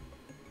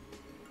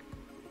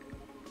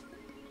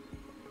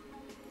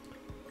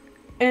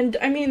 And,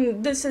 I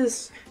mean, this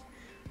is...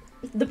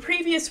 The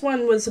previous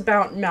one was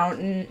about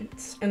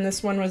mountains, and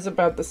this one was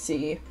about the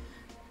sea.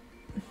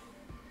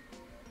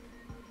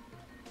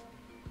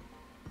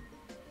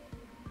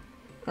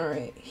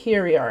 Alright,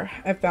 here we are.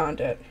 I found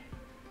it.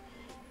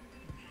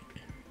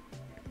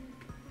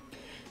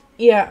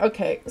 Yeah,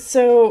 okay,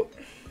 so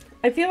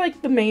I feel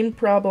like the main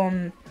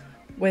problem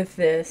with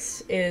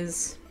this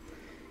is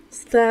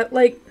that,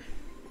 like,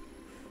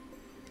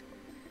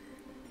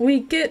 we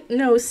get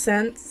no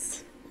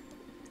sense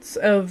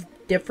of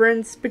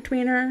difference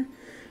between her.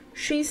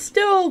 She's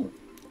still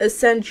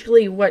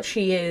essentially what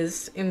she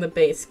is in the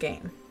base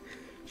game.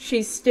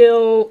 She's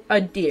still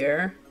a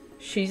deer.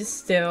 She's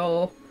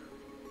still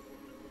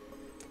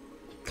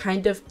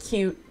kind of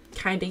cute,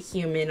 kind of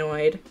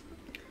humanoid,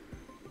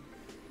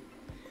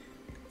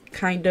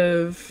 kind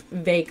of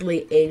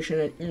vaguely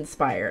Asian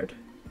inspired.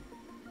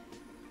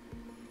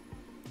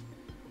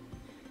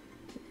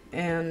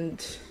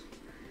 And,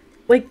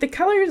 like, the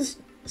colors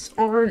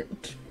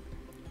aren't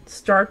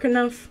stark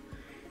enough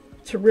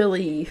to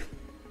really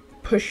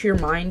push your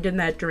mind in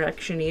that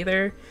direction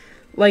either.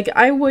 Like,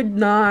 I would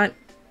not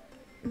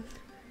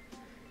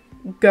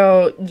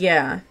go,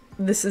 yeah,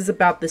 this is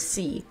about the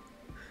sea.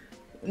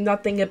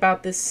 Nothing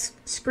about this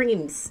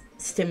screams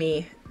to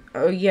me,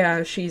 oh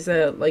yeah, she's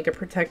a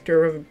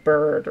protector of a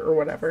bird or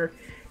whatever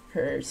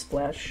her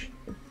splash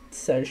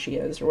says she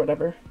is or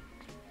whatever.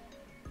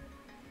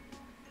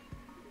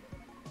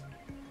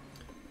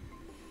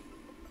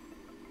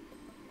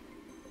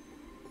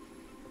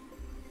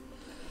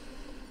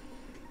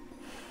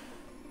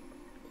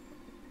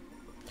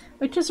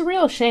 Which is a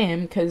real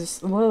shame,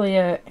 because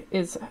Lilia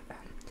is,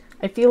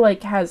 I feel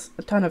like, has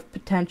a ton of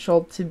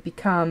potential to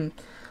become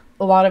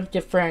a lot of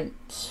different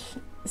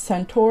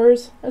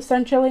centaurs,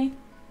 essentially.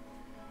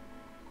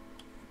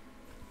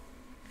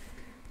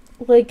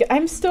 Like,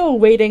 I'm still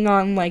waiting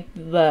on, like,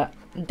 the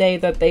day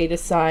that they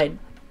decide,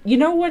 you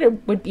know what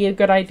it would be a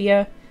good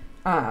idea?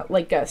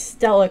 Like a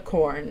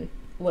Stellacorn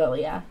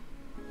Lilia.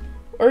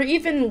 Or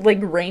even, like,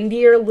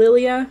 Reindeer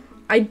Lilia.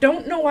 I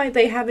don't know why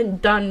they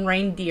haven't done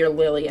Reindeer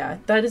Lilia.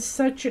 That is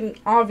such an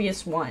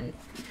obvious one.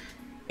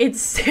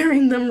 It's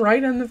staring them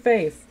right in the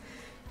face.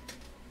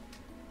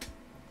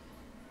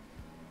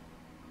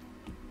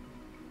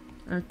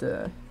 I have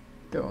to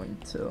go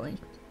into, like,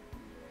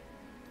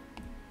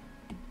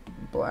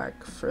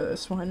 black for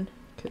this one,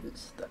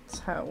 because that's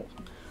how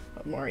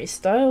Maury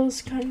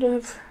Styles kind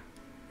of...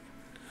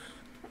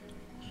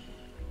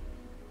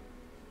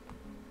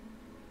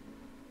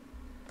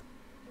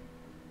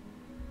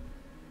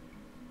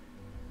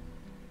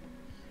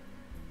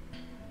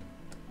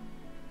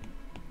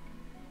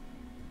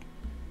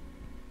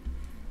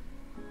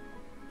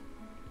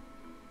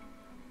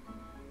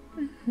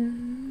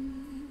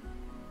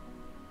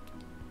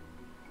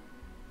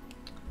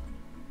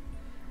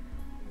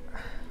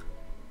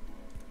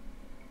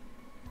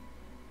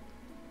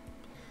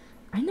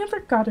 I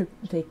never got a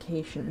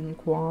vacation in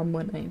Guam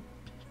when I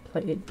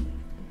played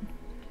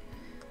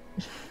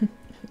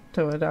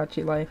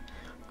Tomodachi Life.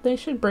 They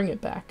should bring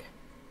it back.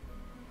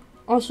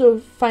 Also,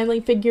 finally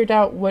figured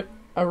out what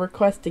a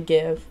request to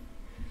give.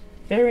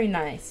 Very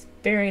nice.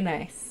 Very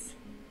nice.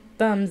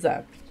 Thumbs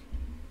up.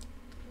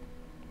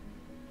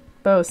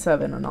 Bow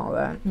 7 and all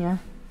that, yeah.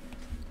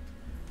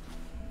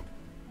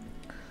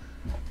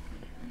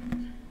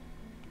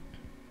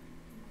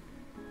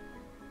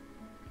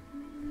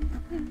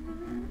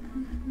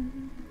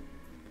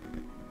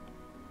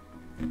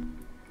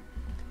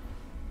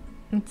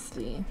 Let's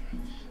see.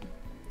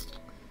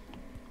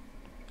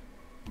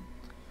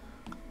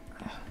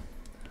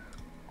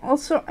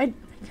 Also,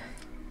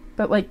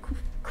 but like,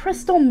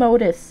 Crystal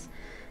Modus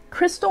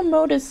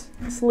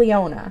is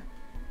Leona.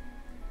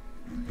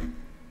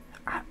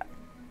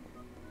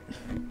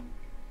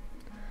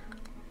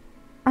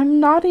 I'm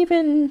not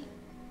even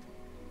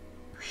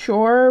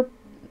sure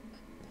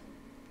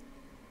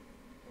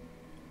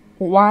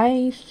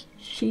why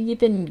she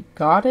even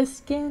got a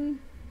skin.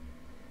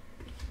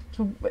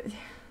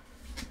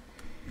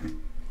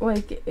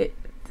 Like,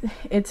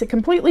 it's a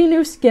completely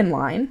new skin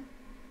line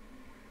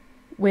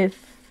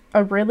with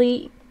a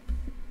really...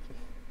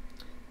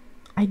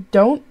 I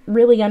don't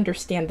really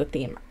understand the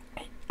theme.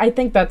 I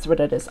think that's what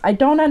it is. I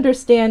don't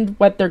understand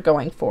what they're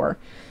going for.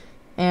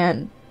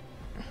 And,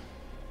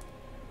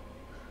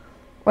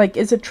 like,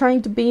 is it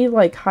trying to be,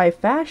 like, high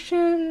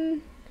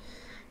fashion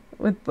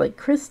with, like,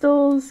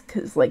 crystals?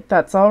 Because, like,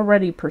 that's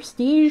already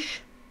prestige.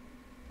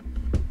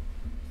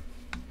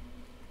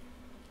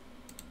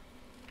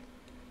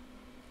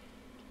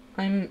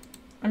 I'm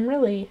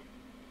really...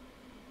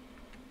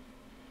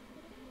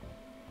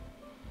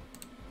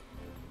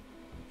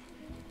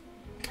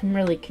 I'm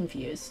really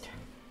confused.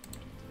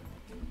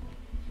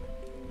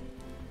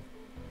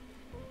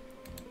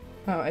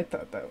 Oh, I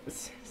thought that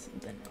was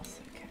something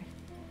else. Okay.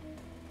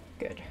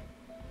 Good.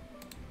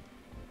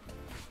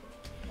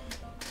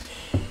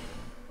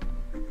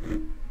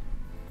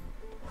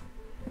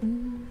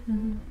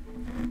 Mm-hmm.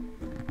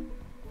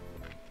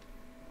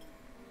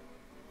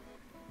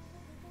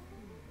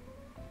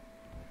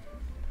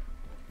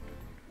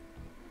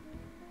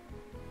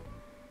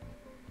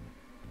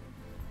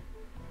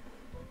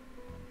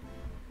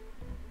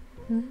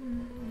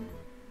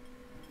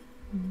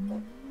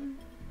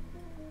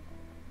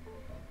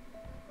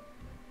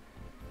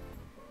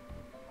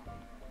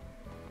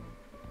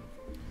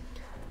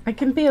 I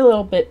can be a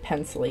little bit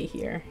pencily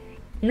here.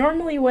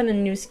 Normally when a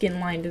new skin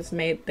line is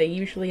made, they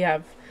usually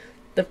have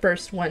the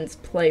first ones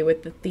play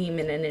with the theme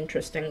in an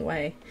interesting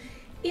way.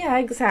 Yeah,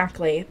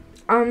 exactly.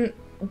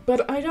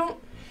 But I don't...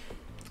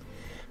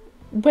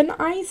 When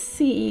I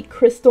see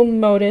Crystal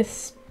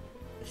Modus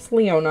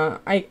Leona,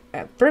 I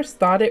at first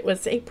thought it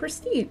was a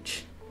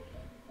prestige.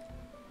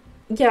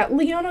 Yeah,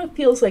 Leona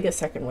feels like a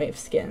second wave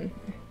skin.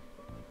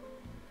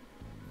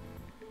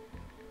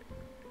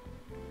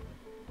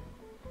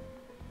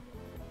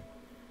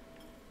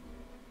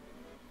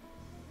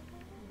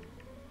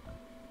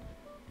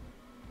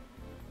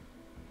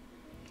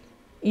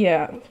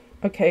 Yeah,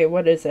 okay,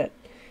 what is it?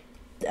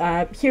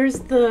 Here's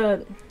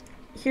the...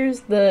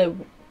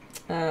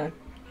 uh...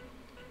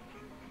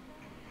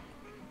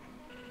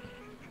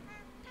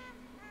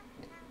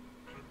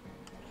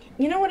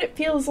 You know what it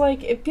feels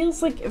like? It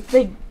feels like if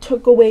they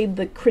took away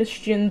the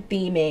Christian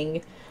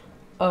theming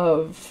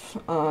of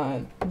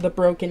the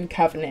Broken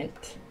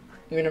Covenant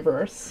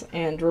universe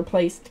and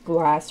replaced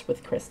glass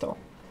with crystal.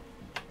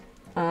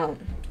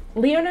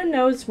 Leona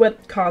knows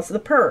what caused the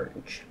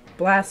purge.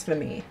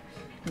 Blasphemy.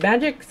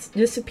 Magic's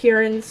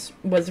disappearance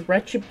was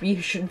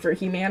retribution for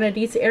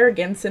humanity's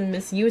arrogance and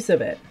misuse of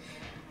it.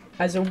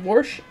 As a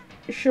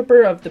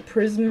worshipper of the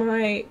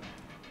Prismite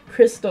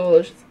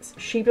crystal,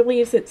 she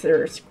believes it's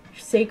her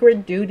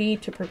sacred duty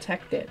to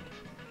protect it.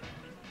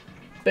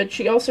 But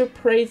she also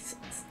prays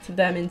to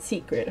them in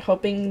secret,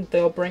 hoping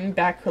they'll bring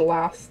back her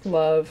last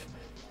love,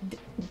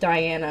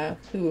 Diana,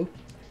 who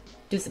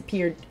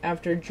disappeared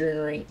after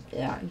journeying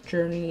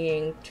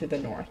to the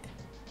north.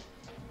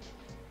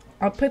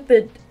 I'll put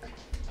the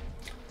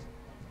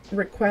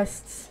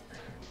requests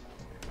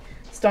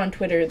on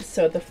Twitter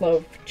so the flow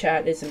of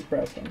chat isn't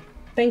broken.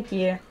 Thank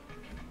you.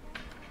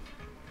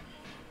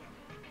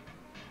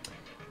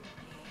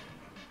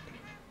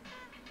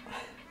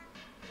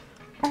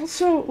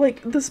 Also,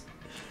 the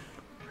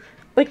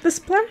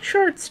splash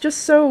art's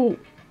just so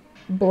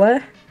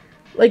bleh.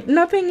 Like,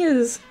 nothing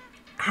is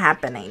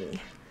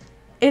happening.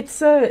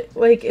 It's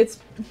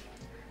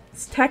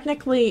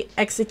technically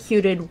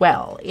executed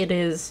well. It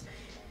is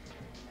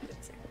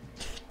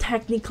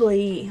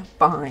technically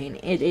fine.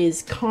 It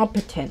is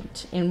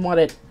competent in what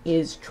it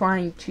is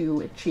trying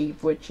to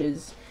achieve, which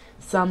is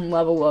some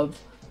level of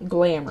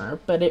glamour,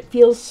 but it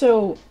feels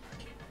so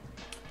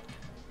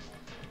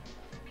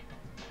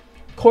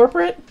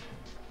corporate?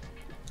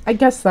 I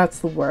guess that's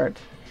the word.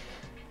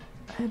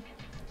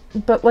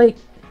 But, like,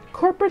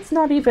 corporate's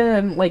not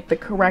even, like, the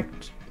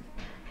correct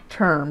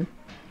term.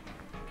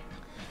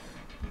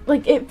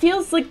 Like, it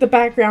feels like the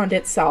background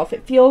itself.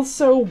 It feels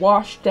so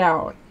washed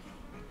out.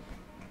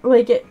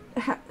 Like,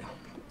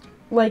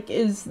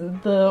 is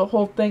the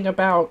whole thing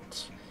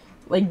about,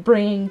 like,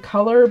 bringing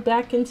color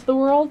back into the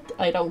world?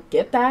 I don't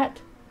get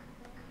that.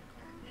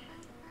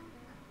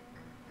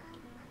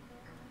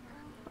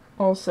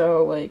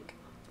 Also, like,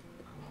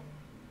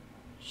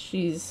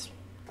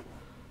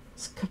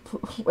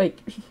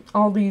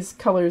 all these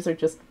colors are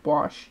just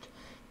washed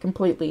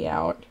completely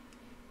out.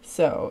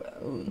 So,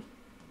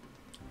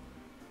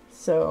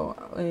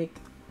 like,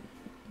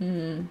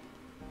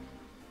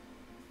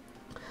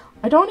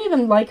 I don't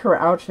even like her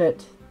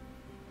outfit.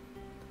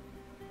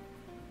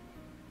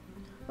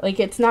 Like,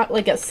 it's not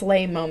like a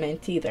slay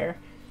moment either.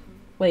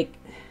 Like,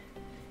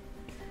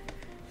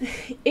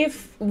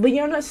 if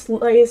Leona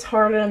slays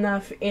hard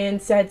enough in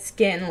said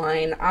skin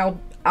line,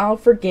 I'll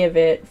forgive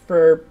it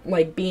for,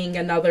 like, being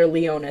another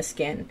Leona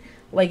skin.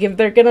 Like, if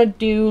they're gonna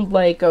do,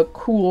 like, a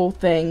cool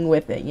thing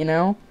with it, you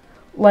know?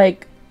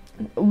 Like,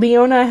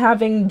 Leona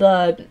having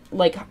the,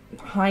 like,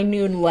 High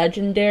Noon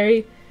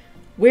Legendary,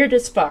 weird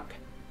as fuck.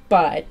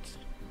 But,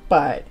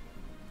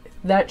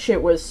 that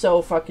shit was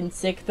so fucking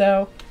sick,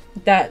 though.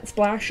 That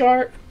splash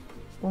art,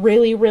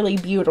 really, really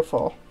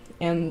beautiful.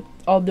 And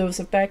all those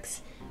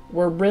effects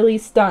were really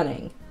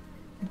stunning.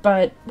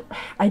 But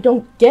I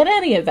don't get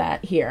any of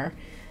that here.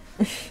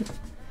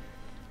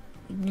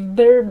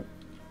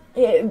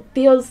 It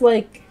feels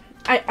like,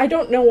 I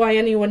don't know why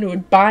anyone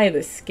would buy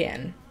this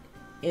skin,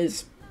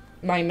 is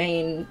my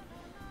main,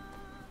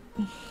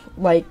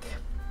 like,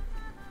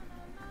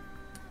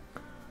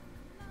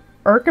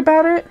 irk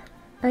about it,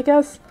 I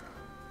guess.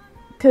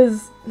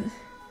 Because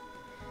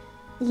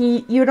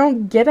you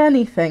don't get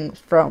anything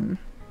from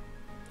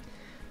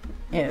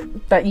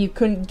it that you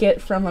couldn't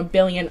get from a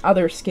billion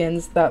other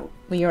skins that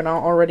Leona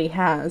already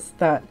has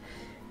that,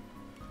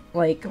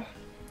 like,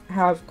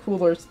 have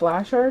cooler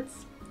splash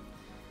arts.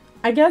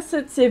 I guess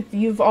it's if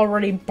you've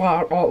already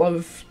bought all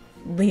of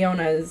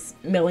Leona's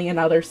million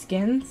other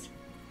skins.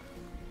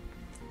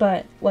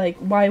 But, like,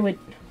 why would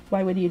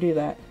you do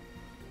that?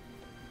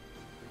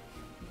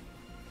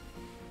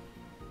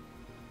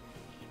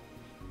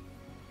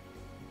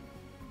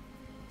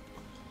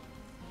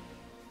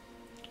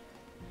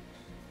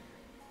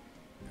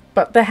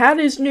 But the hat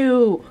is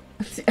new.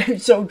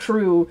 It's so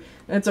true.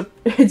 It's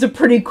a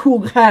pretty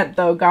cool hat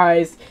though,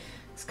 guys.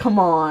 Come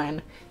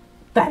on.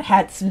 That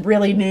hat's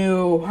really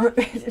new.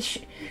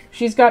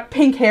 She's got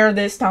pink hair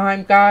this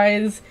time,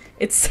 guys.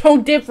 It's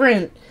so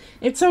different.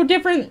 It's so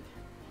different.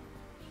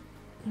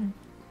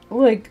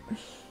 Like,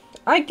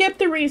 I get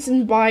the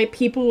reason why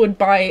people would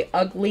buy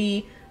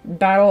ugly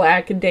Battle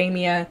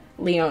Academia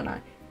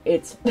Leona.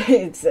 It's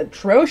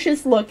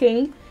atrocious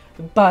looking,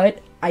 but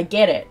I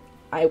get it.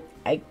 I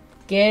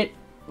get,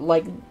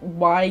 like,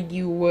 why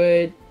you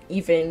would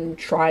even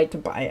try to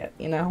buy it,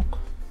 you know?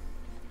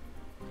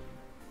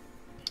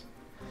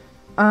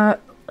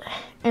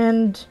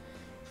 And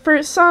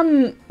for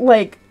some,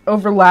 like,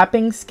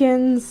 overlapping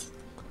skins,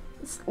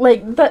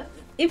 like,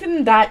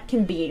 even that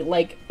can be,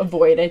 like,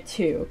 avoided,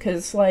 too.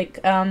 Because,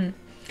 like, Heartthrob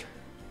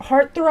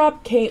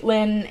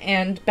Caitlyn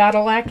and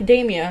Battle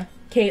Academia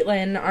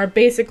Caitlyn are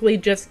basically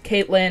just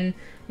Caitlyn,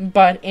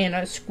 but in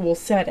a school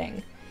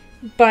setting.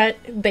 But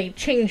they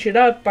change it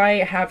up by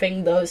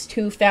having those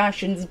two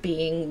fashions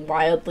being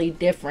wildly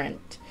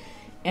different.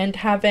 And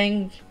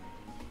having,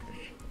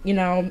 you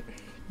know,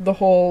 the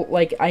whole,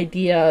 like,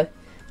 idea,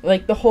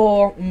 like, the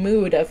whole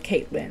mood of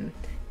Caitlyn.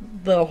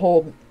 The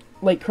whole,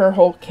 like, her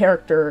whole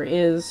character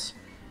is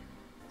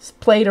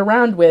played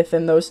around with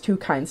in those two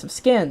kinds of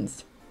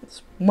skins.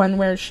 It's one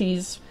where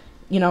she's,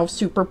 you know,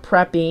 super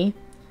preppy,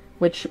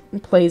 which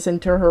plays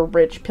into her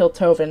rich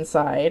Piltover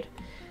side,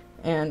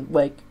 and,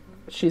 like,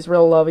 she's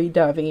real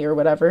lovey-dovey or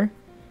whatever.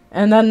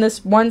 And then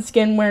this one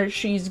skin where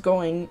she's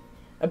going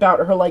about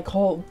her, like,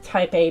 whole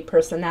type A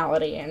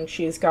personality, and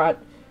she's got,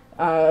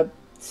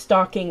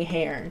 stalking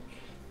hair.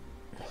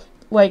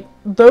 Like,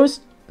 those,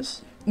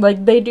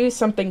 like, they do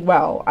something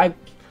well. I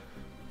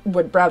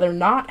would rather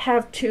not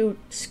have two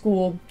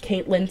school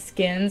Caitlyn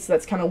skins.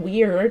 That's kind of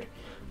weird.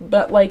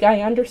 But, like,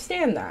 I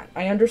understand that.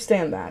 I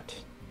understand that.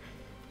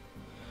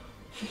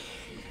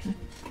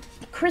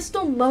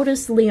 Crystal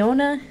Lotus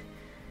Leona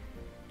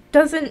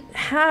doesn't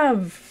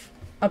have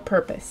a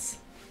purpose.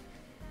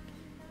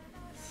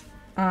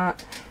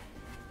 But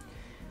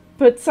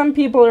some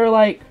people are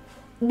like,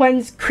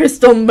 when's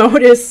Crystal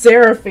Lotus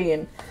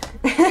Seraphine?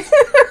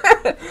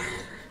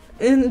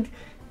 And,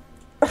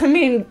 I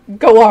mean,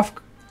 go off,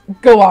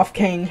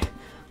 king.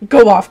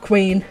 Go off,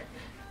 queen.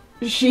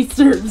 She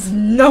serves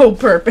no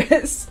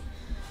purpose.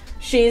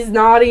 She's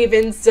not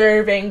even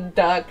serving,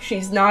 Duck.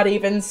 She's not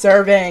even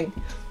serving.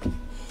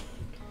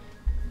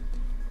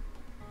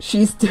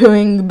 She's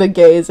doing the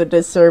gays a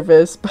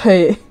disservice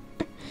by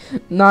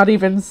not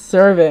even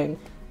serving.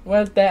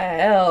 What the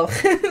hell?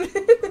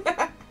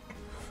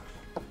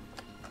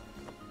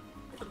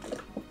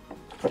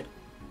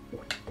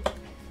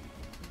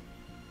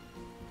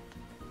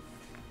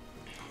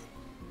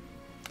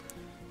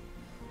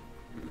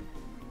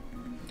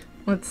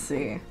 Let's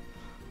see.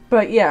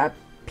 But yeah,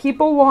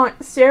 people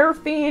want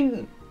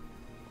Seraphine,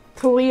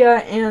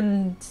 Talia,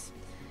 and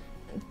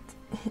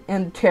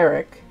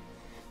Tarek.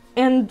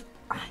 And,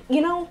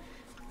 you know,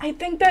 I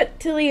think that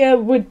Talia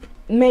would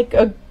make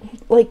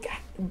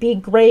be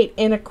great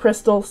in a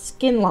Crystal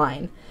skin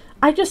line.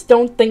 I just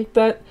don't think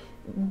that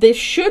this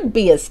should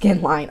be a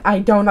skin line. I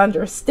don't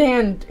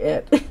understand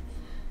it.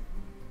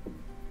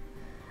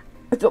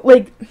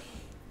 Like,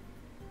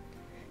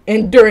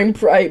 and during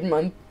Pride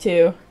Month,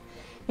 too.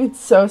 It's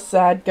so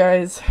sad,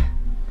 guys.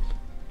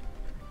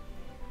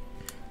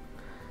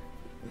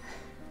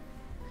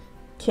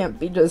 Can't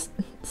be just,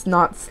 it's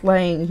not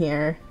slaying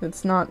here.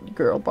 It's not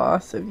girl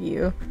boss of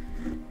you.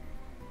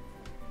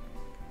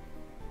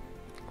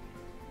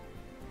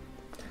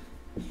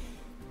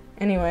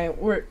 Anyway,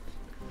 let's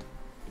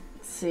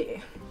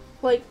see.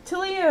 Like,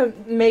 Talia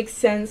makes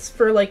sense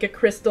for, like, a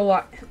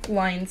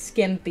crystalline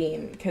skin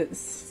theme,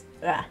 because,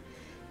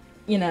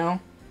 you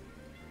know,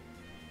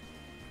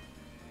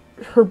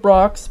 her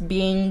Brock's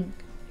being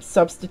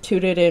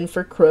substituted in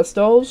for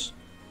crystals.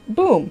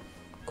 Boom.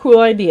 Cool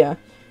idea.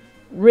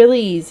 Really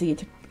easy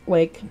to,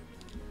 like,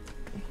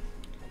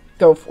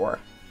 go for.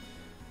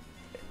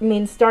 I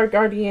mean, Star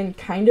Guardian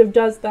kind of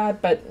does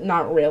that, but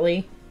not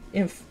really,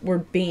 if we're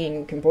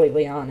being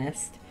completely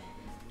honest.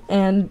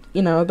 And,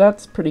 you know,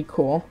 that's pretty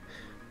cool.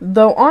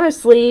 Though,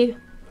 honestly,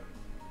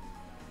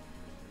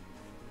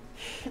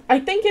 I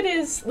think it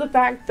is the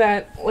fact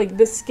that, like,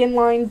 the skin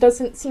line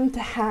doesn't seem to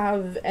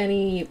have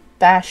any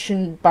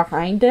fashion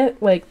behind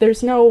it. Like,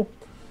 there's no...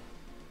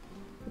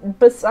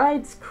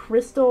 Besides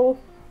Crystal...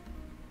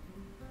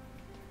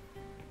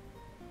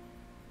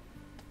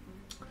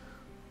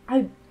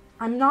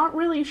 I'm not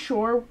really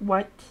sure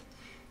what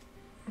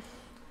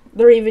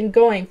they're even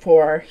going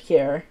for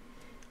here.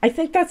 I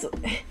think that's...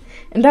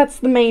 And that's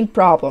the main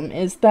problem,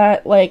 is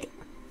that, like...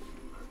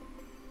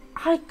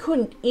 I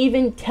couldn't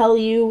even tell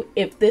you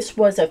if this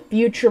was a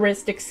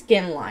futuristic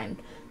skin line.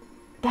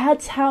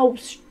 That's how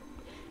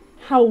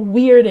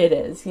weird it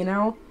is, you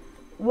know?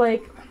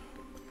 Like,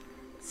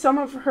 some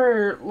of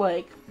her,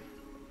 like,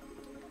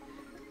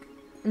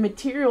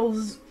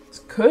 materials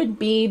could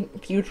be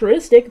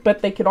futuristic,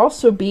 but they could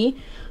also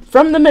be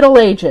from the Middle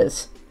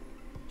Ages.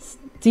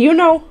 Do you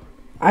know?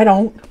 I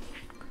don't.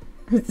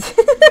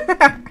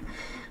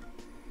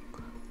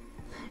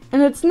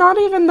 And it's not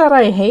even that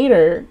I hate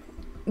her.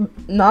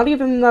 Not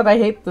even that I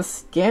hate the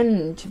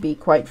skin, to be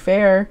quite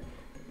fair.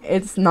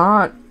 It's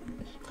not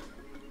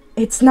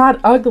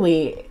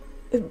ugly.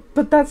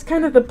 But that's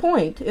kind of the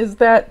point, is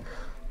that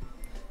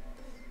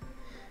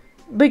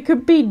they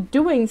could be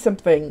doing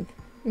something.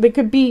 They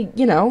could be,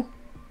 you know,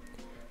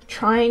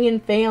 trying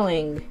and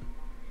failing.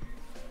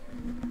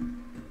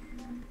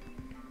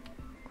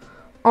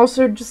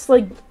 Also, just,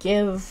 like,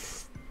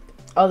 give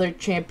other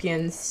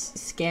champions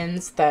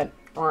skins that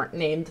aren't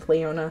named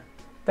Leona.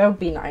 That would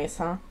be nice,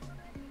 huh?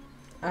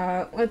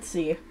 Let's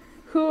see.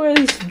 Who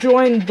has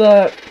joined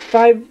the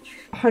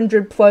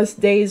 500 plus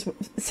days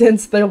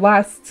since their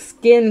last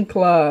skin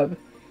club?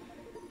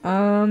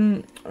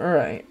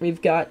 Alright.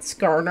 We've got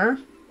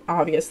Skarner,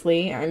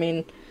 obviously. I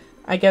mean,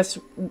 I guess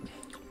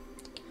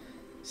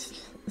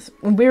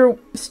we're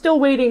still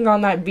waiting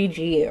on that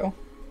VGU.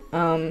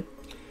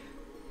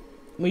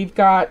 We've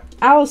got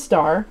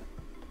Alistar.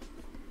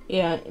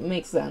 Yeah, it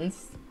makes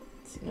sense.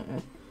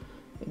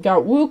 We've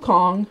got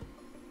Wukong.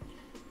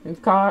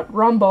 We've got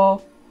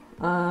Rumble.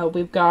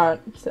 We've got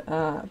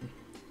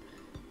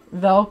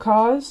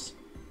Vel'Koz.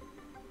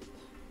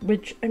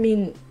 Which, I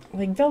mean,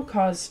 like,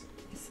 Vel'Koz,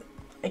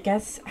 I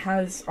guess,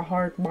 has a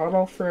hard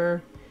model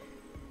for,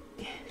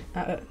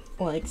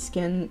 like,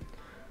 skin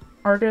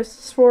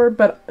artists for.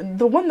 But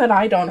the one that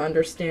I don't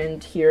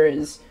understand here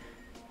is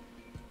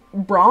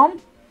Braum.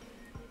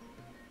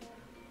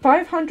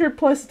 500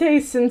 plus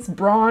days since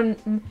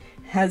Braun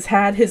has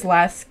had his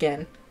last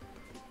skin.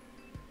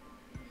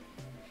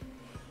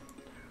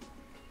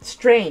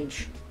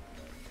 Strange.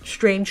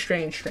 Strange.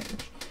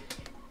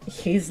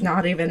 He's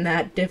not even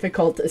that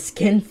difficult to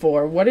skin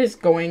for. What is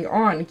going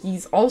on?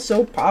 He's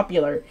also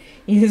popular.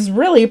 He's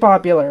really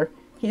popular.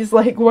 He's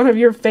like one of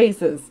your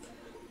faces.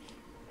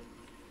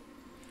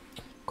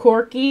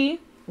 Corki,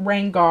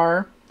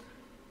 Rengar,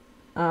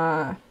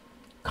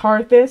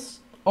 Karthus,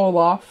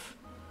 Olaf,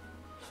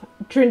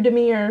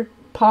 Tryndamere,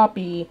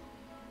 Poppy,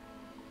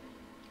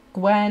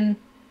 Gwen,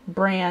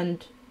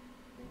 Brand,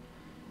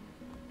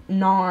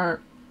 Gnar,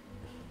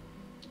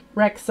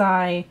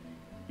 Rek'Sai,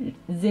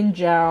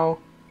 Xin,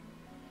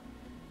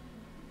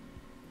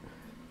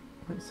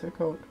 what's it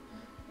called?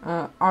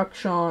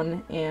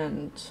 Akshan,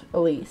 and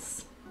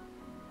Elise.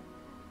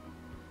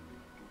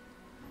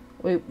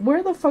 Wait,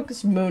 where the fuck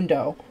is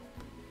Mundo?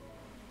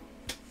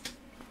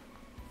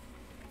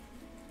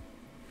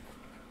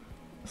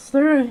 Is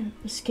there a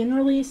skin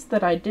release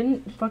that I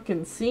didn't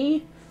fucking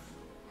see?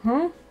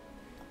 Huh?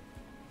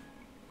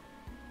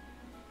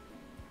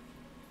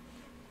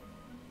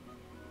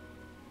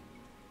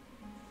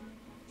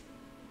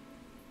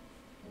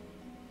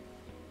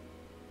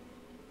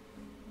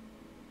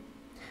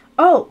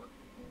 Oh!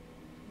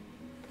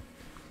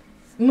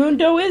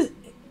 Mundo is...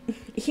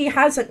 He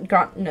hasn't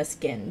gotten a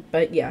skin,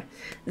 but yeah.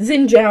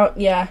 Xin,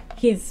 yeah,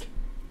 he's...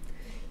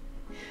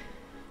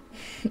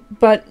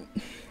 But,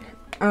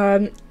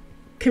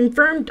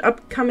 confirmed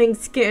upcoming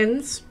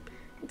skins,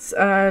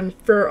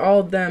 for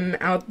all of them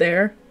out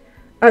there.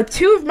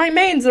 2 of my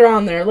mains are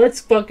on there. Let's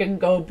fucking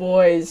go,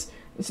 boys.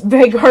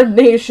 Veigar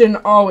Nation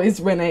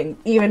always winning,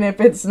 even if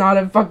it's not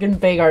a fucking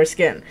Veigar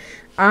skin.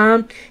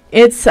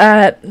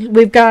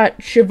 We've got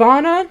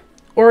Shyvana,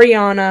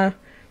 Orianna,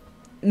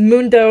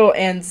 Mundo,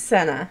 and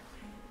Senna.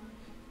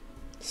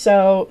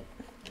 So,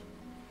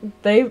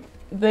 they've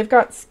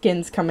got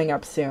skins coming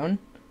up soon.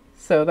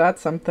 So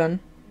that's something.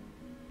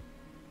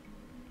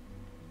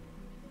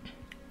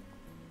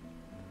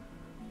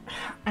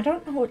 I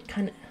don't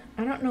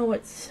know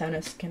what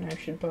Senna skin I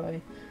should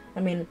buy. I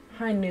mean,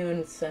 High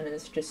Noon Senna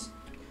is just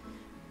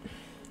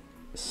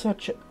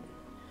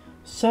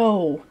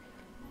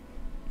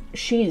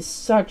she is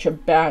such a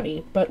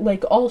baddie, but,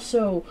 like,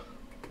 also,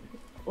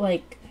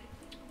 like,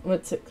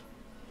 what's it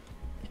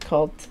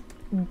called?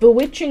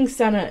 Bewitching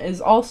Senna is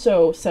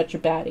also such a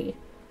baddie.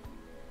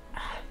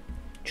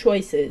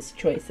 Choices.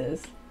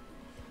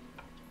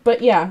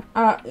 But yeah,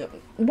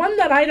 one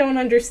that I don't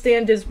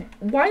understand is,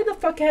 why the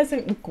fuck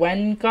hasn't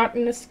Gwen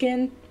gotten a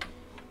skin?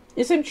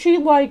 Isn't she,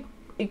 like,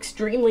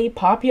 extremely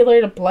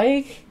popular to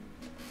play?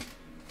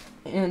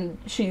 And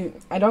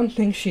I don't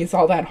think she's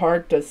all that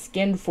hard to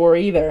skin for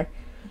either.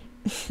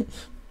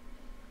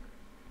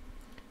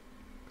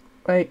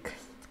 Like,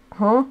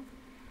 huh?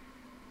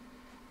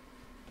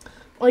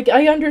 Like,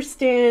 I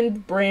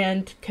understand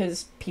Brand,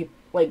 because people,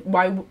 like,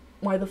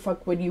 why the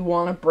fuck would you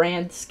want a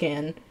Brand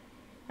skin?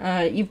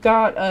 You've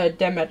got,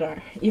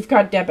 Demeter. You've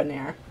got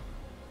Debonair.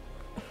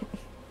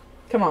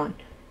 Come on.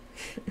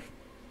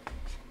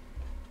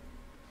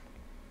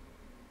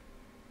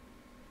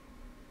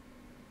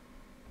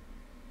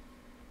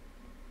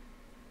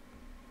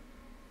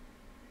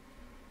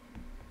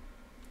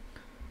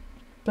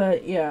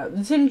 But yeah,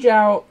 Xin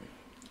Zhao,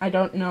 I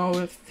don't know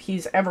if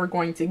he's ever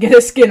going to get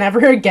a skin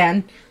ever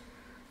again.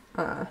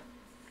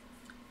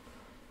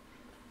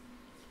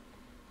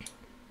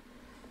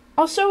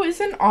 Also,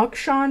 isn't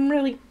Akshan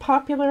really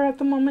popular at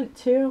the moment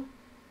too?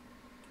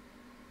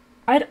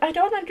 I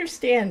don't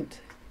understand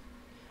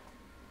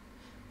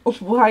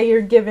why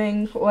you're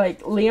giving,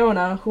 like,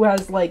 Leona, who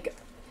has, like,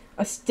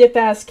 a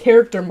stiff-ass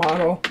character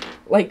model,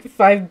 like,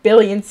 5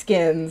 billion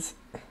skins.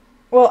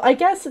 Well, I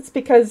guess it's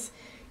because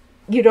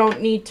you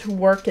don't need to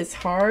work as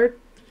hard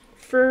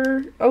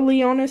for a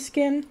Leona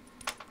skin.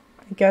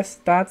 I guess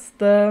that's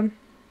the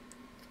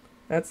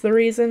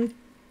reason.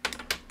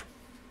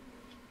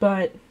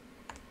 But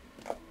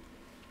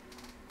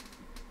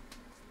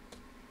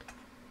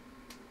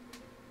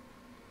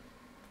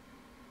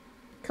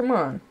come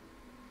on.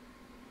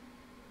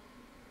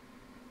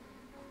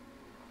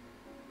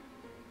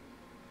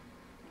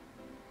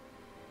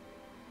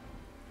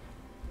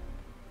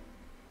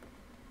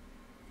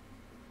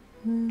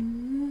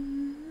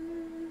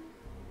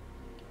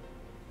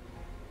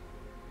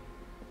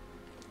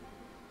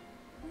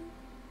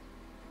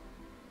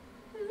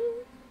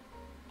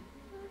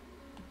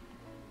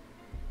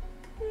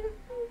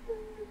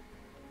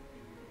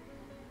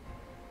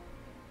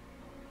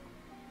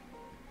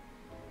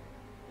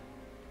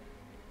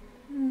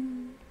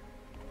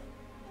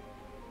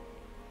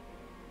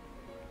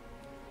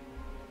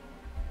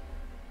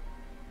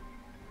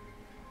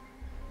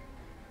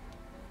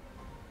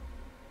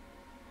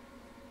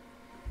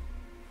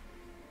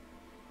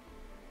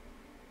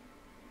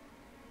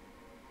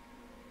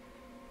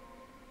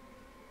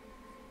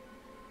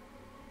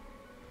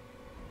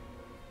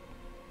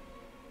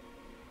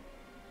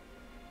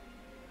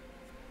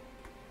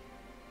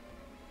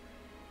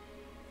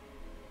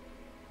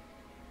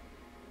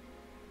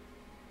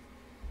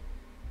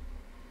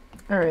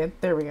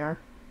 Alright, there we are.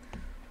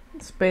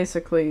 It's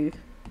basically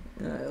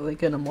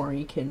like an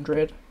Amori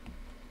Kindred.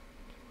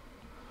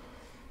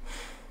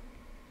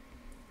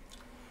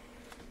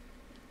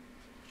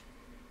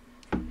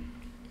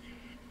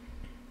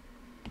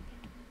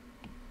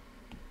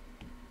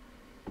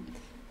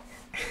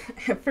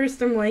 At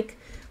first I'm like,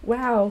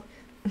 wow,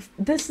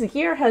 this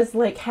year has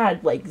like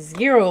had like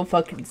 0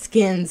 fucking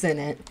skins in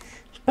it.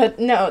 But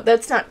no,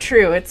 that's not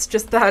true. It's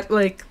just that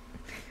like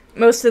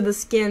most of the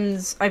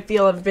skins I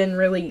feel have been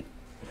really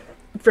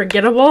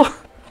forgettable,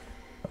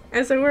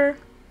 as it were.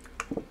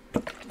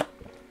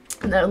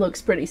 That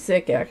looks pretty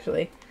sick,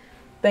 actually.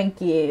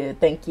 Thank you,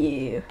 thank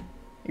you.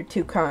 You're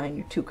too kind,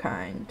 you're too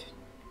kind.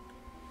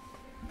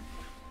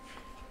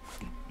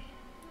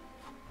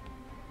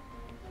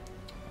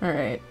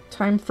 Alright,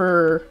 time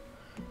for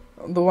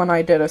the one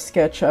I did a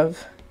sketch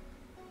of,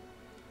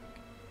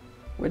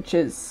 which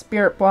is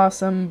Spirit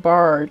Blossom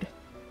Bard.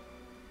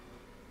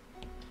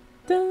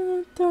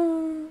 Dun,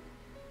 dun.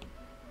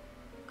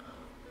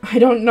 I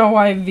don't know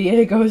why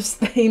Viego's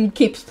theme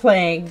keeps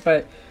playing,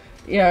 but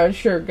yeah,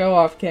 sure, go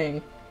off,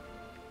 King.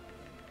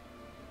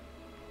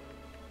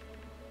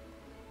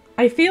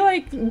 I feel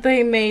like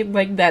they made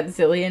like that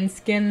Zillion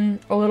skin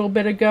a little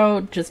bit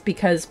ago just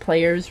because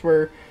players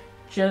were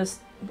just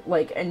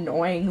like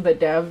annoying the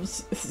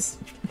devs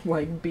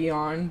like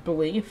beyond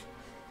belief.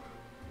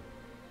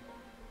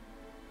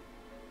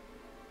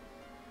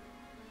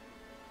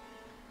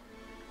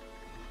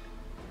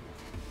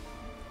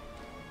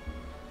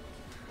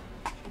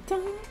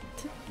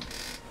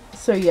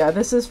 So yeah,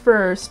 this is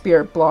for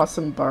Spirit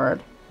Blossom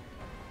Bard.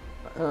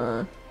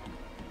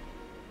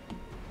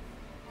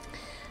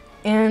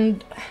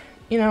 And,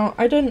 you know,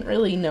 I didn't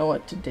really know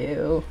what to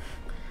do.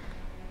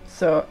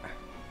 So,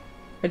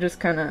 I just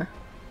kinda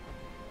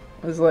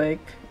was like,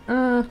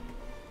 but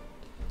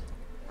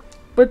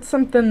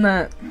something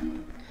that...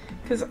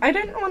 Because I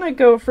didn't want to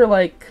go for,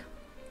 like,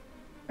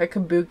 a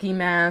Kabuki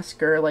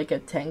mask or, like, a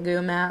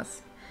Tengu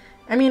mask.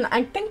 I mean,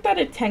 I think that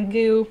a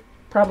Tengu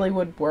probably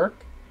would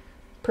work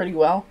pretty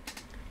well.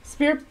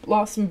 Spirit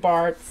Blossom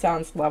Bard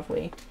sounds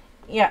lovely.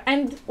 Yeah,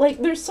 and,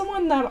 like, there's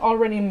someone that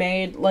already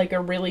made, like, a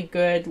really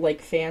good,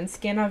 like, fan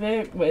skin of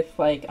it with,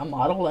 like, a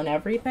model and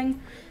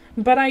everything.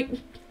 But I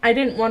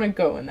didn't want to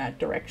go in that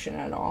direction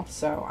at all,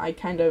 so I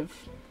kind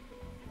of...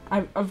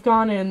 I've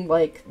gone in,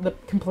 like, the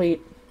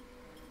complete,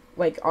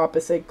 like,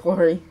 opposite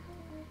glory.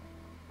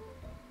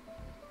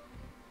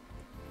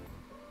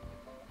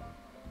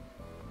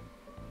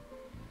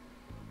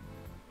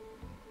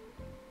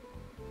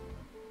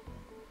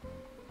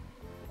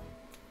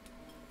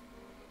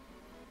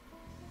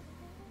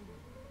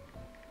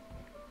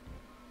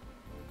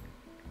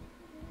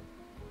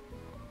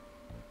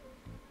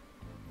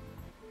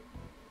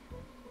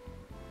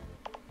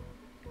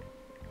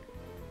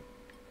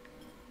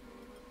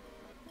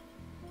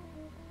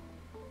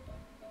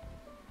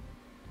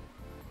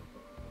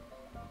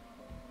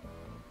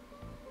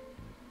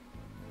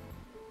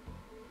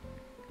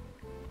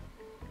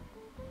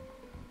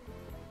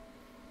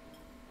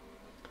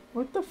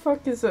 What the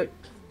fuck is a...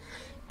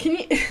 Can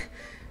you...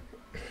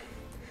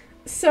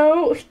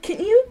 So, can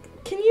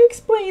you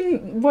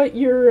explain what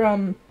your,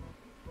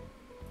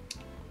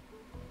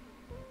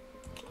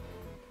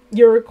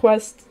 your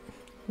request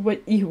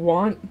what you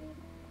want.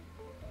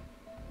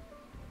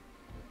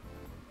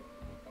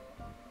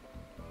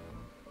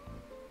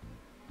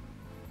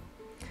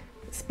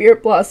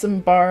 Spirit Blossom,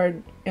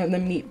 Bard, and the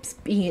Meeps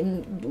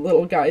being the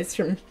little guys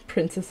from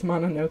Princess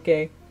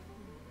Mononoke.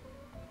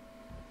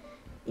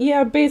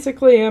 Yeah,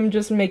 basically I'm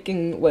just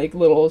making, like,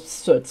 little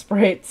soot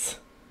sprites.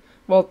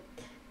 Well,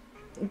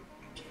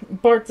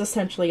 Bart's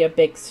essentially a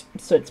big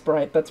soot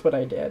sprite, that's what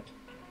I did.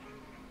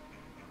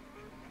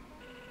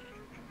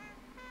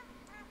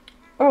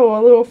 Oh,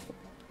 a little...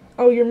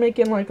 Oh, you're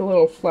making, like, a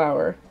little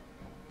flower.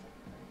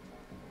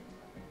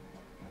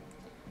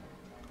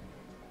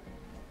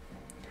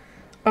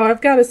 Oh,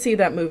 I've got to see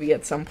that movie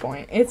at some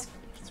point. It's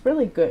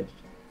really good.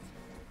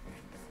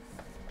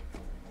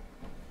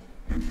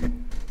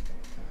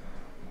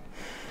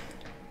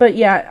 But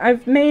yeah,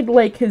 I've made,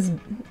 like, his...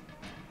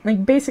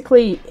 Like,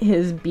 basically,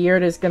 his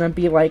beard is gonna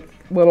be, like,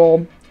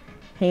 little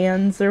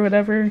hands or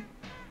whatever.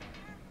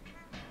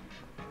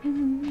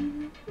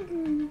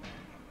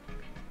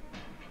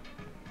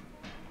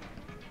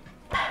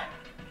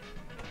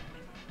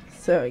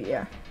 So,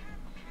 yeah.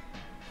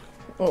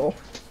 Oh.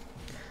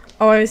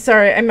 Oh, I'm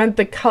sorry. I meant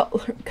the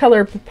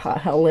color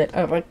palette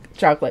of a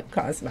chocolate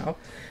Cosmo.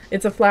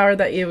 It's a flower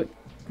that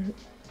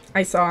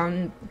I saw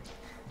and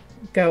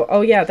go,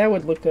 oh yeah, that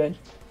would look good.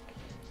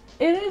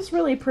 It is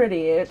really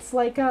pretty. It's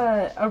like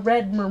a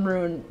red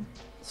maroon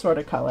sort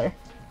of color.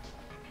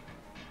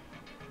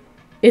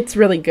 It's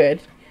really good.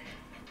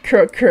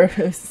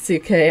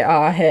 Kurosuke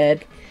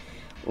Ahead.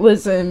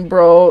 Listen,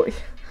 bro.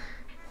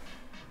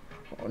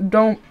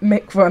 Don't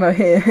make fun of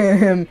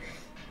him.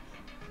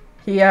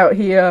 He out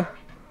here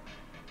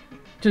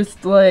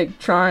just like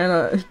trying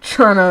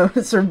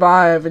to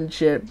survive and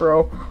shit,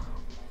 bro.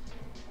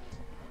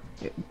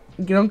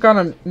 You don't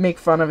gotta make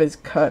fun of his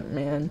cut,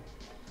 man.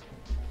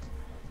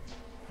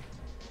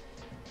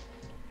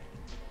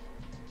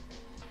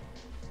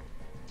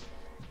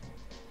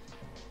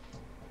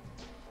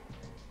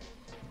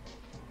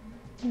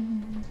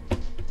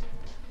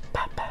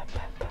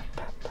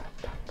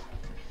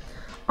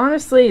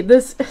 Honestly,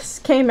 this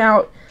came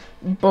out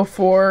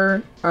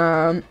before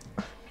the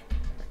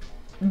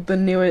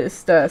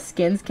newest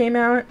skins came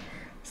out,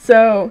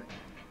 so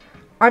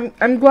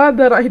I'm glad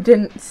that I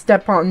didn't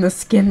step on the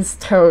skins'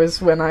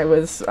 toes when I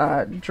was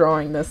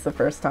drawing this the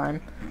first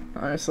time,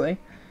 honestly.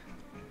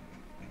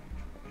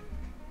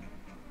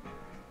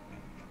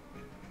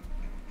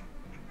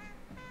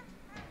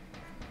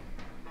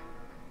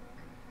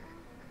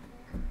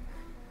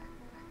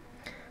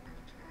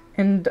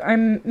 And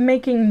I'm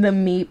making the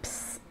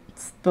Meeps,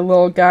 the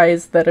little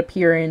guys that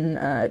appear in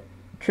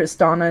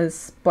Tristana's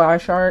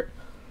splash art.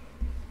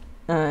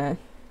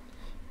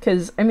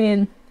 Because, I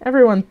mean,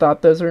 everyone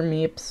thought those were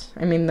Meeps.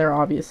 I mean, they're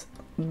obvious.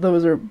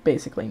 Those are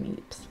basically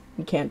Meeps.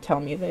 You can't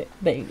tell me that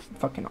they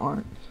fucking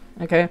aren't.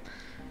 Okay?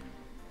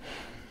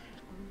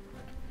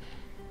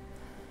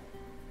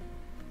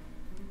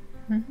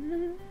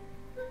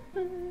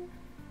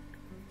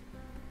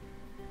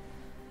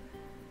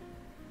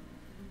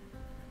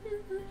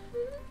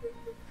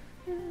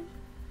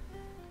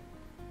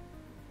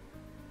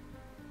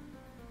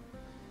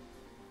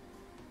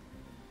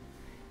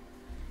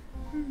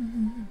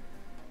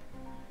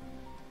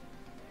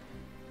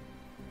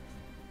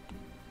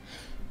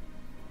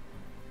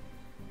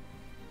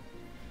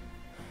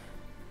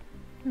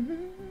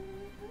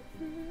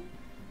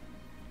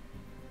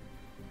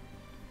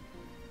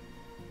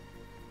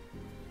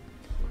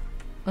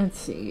 Let's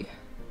see.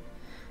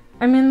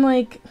 I mean,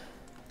 like,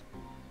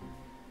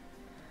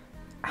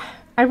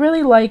 I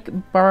really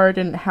like Bard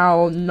and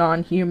how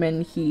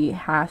non-human he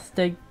has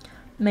to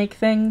make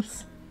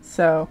things.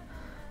 So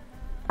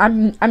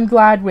I'm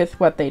glad with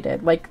what they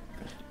did. Like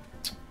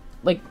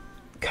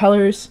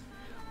colors.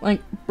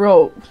 Like,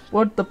 bro,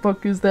 what the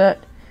fuck is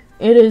that?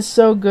 It is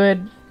so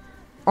good.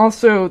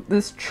 Also,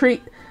 this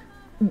tree,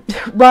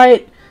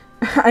 right?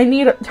 I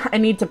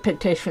need to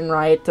petition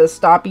Riot to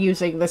stop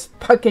using this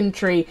fucking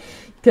tree,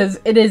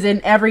 because it is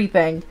in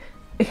everything,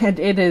 and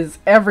it is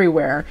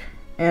everywhere,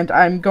 and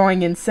I'm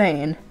going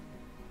insane.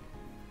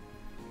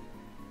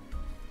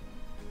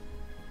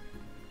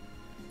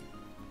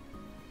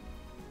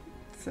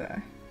 It's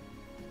a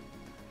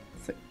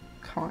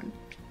con.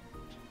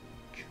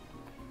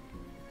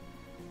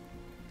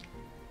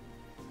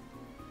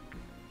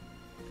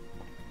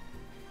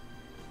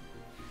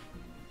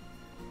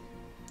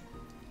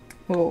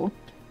 Little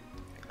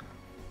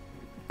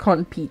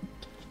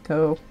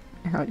Conpito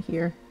out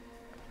here.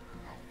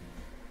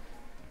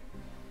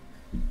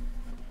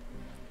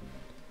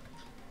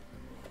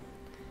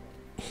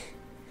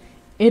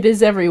 It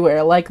is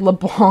everywhere, like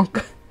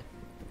LeBlanc.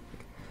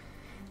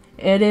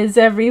 It is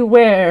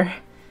everywhere.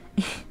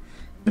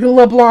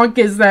 LeBlanc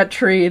is that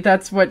tree,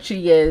 that's what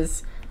she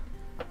is.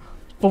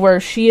 For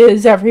she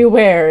is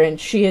everywhere, and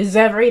she is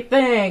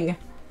everything.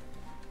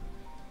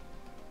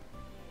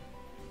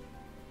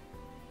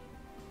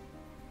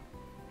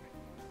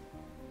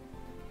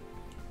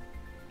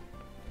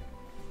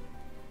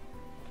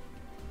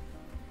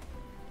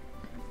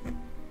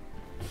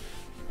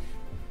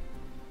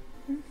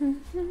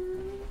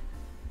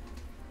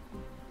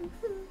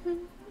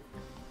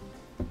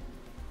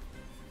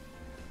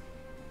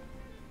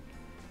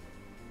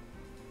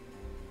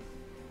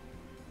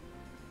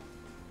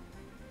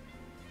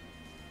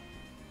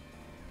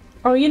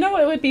 Oh, you know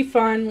what would be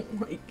fun?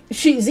 Like,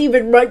 she's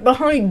even right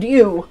behind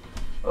you!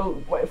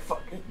 Oh my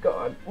fucking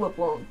god,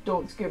 LeBlanc,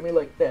 don't scare me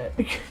like that.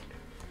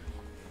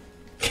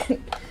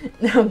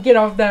 Now get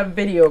off that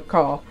video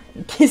call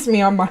and kiss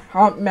me on my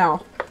hot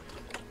mouth.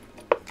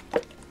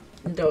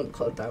 Don't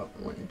clip out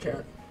one,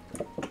 chat.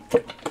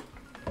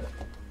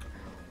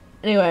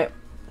 Anyway,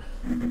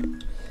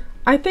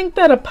 I think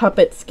that a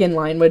puppet skin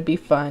line would be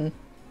fun.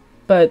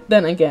 But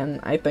then again,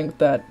 I think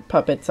that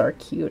puppets are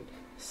cute.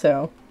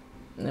 So,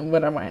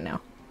 what am I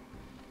now?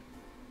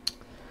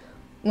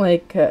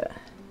 Like,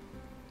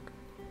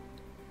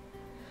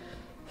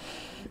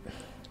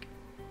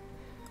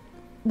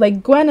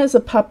 Gwen as a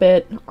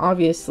puppet,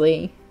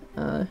 obviously,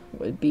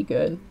 would be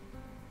good.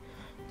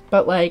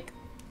 But like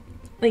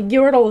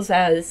Yordles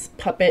as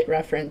puppet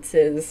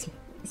references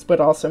would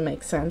also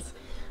make sense.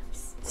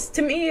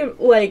 To me,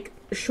 like,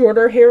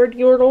 shorter-haired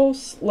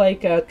Yordles,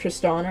 like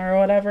Tristana or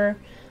whatever,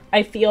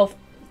 I feel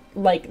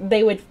like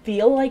they would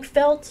feel like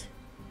felt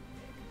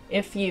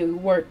if you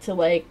were to,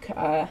 like,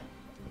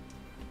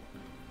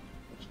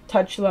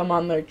 touch them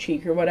on their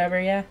cheek or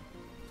whatever, yeah?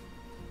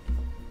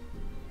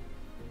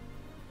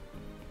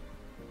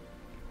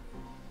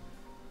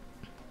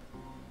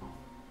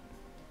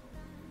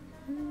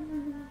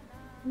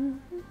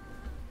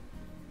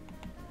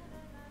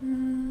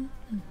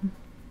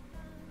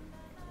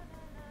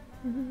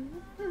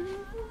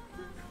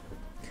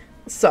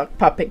 Suck,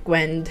 Puppet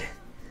Gwend.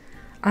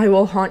 I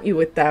will haunt you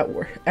with that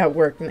at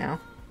work now.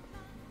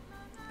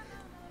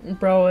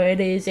 Bro, it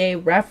is a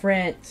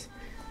reference.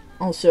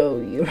 Also,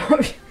 you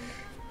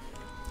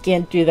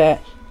can't do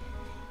that.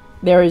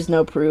 There is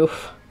no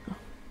proof.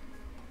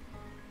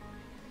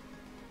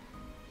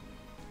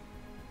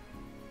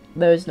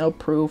 There's no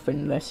proof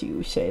unless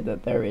you say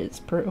that there is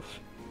proof.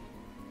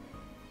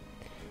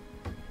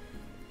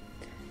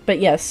 But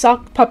yeah,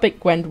 Sock Puppet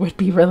Gwend would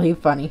be really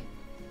funny.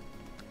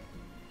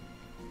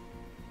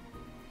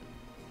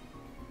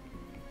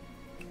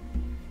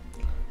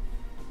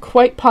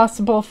 Quite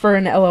possible for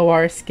an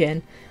LOR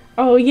skin.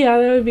 Oh yeah,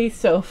 that would be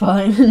so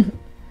fun.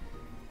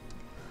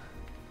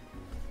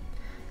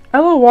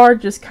 LOR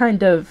just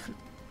kind of...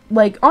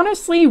 Like,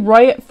 honestly,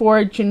 Riot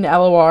Forge and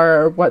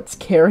LOR are what's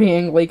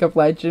carrying League of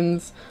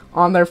Legends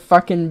on their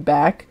fucking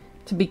back.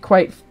 To be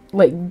quite...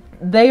 Like,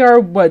 they are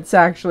what's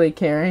actually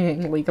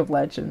carrying League of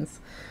Legends.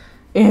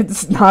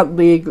 It's not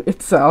League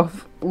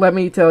itself. Let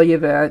me tell you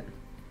that.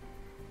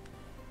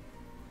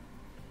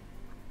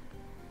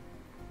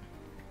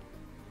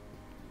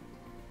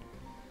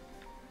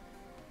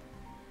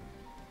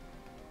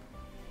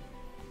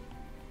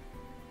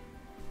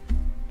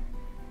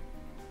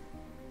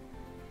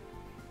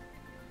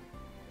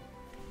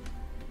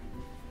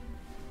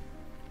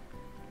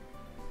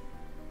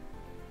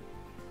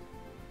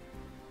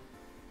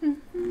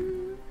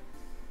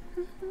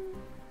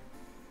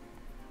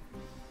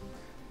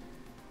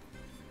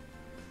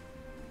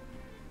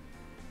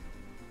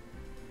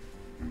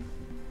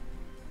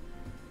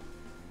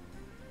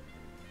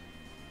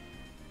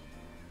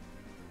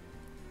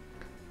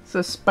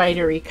 It's a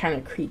spidery kind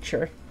of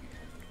creature.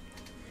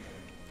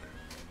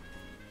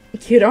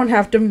 You don't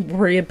have to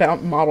worry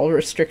about model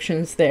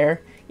restrictions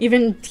there.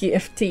 Even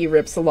TFT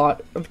rips a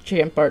lot of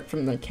champ art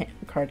from the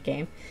card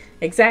game.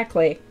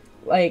 Exactly.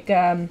 Like,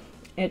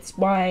 it's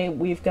why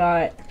we've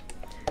got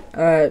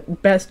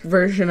best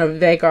version of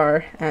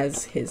Veigar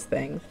as his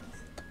thing.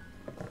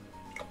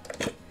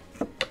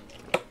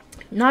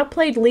 Not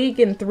played League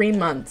in 3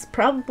 months.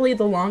 Probably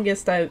the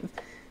longest I've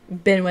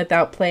been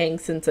without playing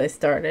since I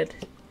started.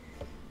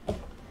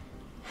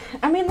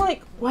 I mean,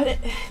 like, what?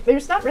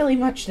 There's not really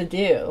much to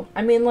do.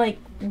 I mean, like,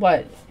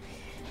 what?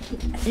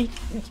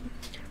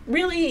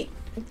 Really,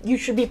 you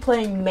should be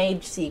playing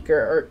Mage Seeker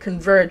or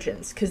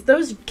Convergence, because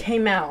those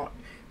came out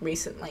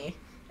recently.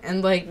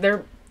 And, like,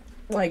 they're,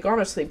 like,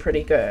 honestly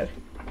pretty good.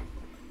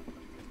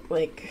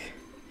 Like,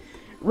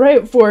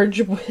 Riot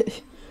Forge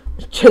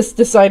just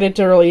decided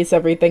to release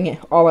everything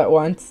all at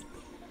once.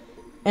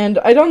 And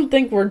I don't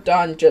think we're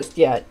done just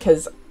yet,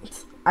 because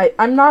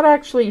I'm not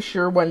actually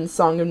sure when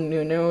Song of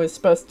Nunu is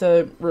supposed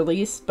to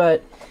release,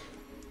 but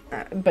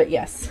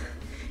yes,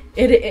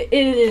 it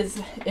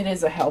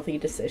is a healthy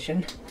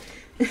decision.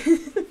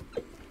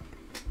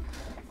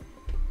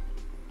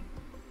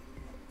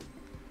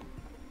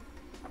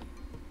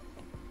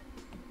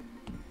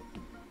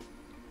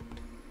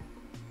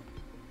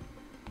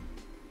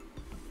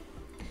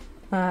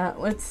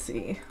 Let's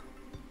see.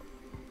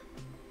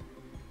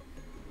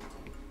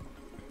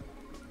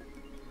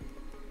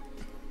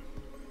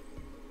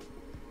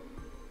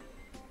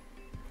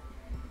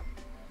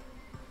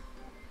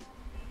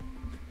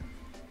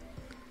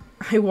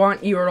 I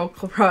want Yordle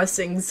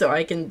Crossing so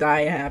I can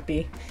die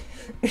happy.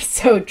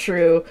 So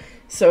true.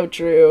 So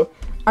true.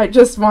 I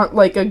just want,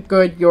 like, a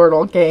good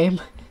Yordle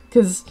game.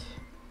 Because,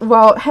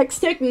 while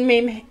Hextech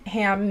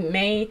Mayhem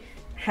may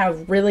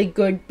have really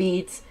good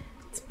beats,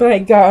 by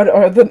God,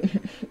 are the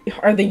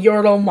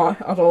Yordle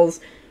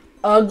models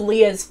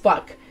ugly as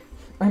fuck.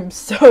 I'm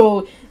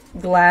so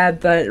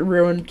glad that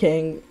Ruined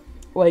King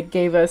like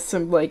gave us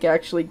some like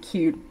actually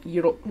cute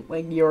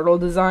Yordle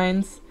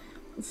designs.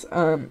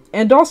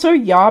 And also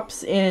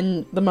Yops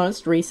in the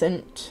most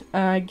recent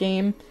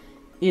game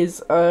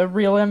is a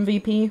real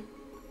MVP.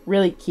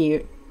 Really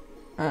cute.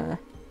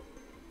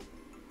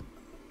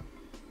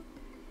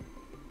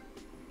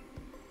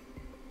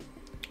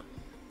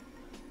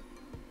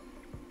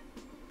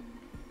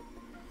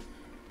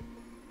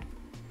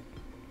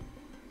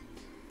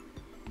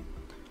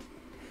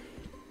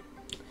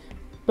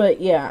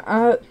 But yeah,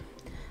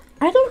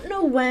 I don't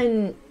know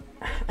when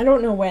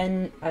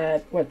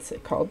what's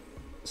it called?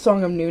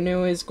 Song of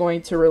Nunu is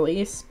going to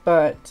release,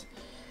 but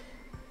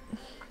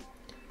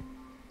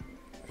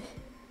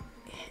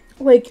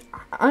like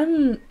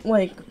I'm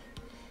like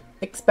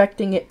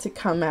expecting it to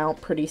come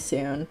out pretty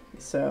soon.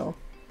 So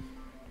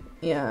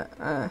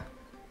yeah,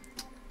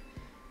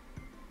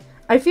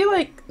 I feel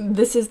like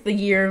this is the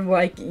year of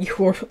like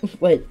your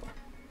like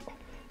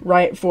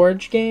Riot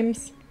Forge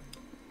games.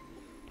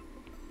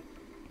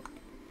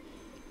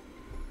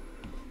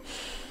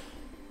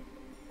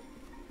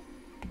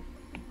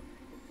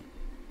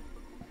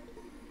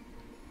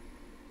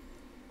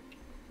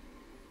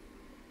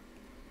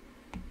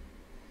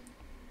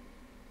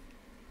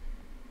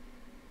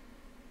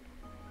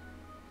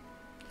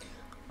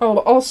 Oh,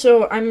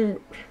 also,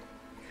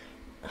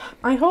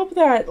 I hope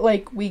that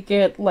like we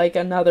get like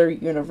another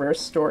universe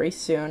story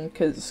soon,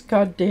 cause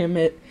god damn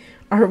it,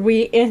 are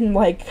we in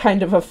like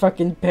kind of a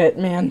fucking pit,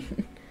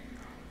 man?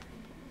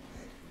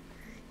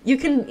 You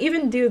can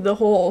even do the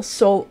whole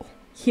soul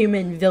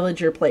human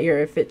villager player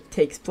if it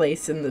takes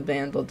place in the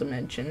Vandal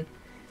dimension.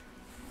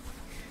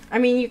 I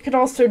mean, you could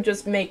also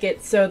just make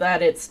it so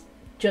that it's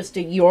just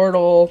a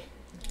Yordle,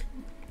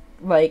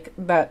 like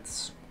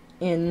that's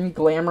in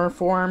glamour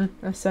form,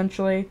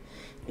 essentially.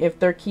 If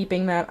they're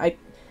keeping that,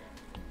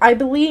 I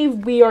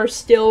believe we are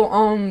still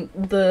on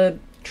the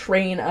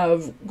train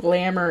of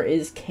glamour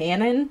is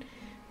canon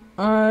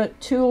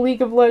to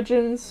League of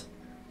Legends,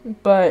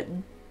 but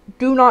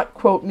do not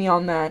quote me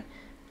on that.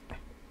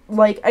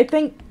 Like, I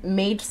think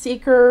Mage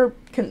Seeker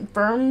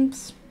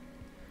confirms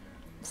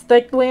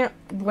that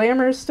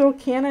glamour is still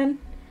canon,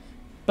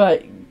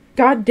 but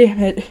god damn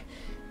it,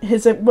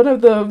 is it one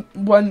of the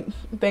one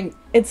thing,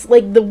 it's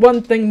like the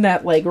one thing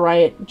that like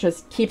Riot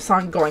just keeps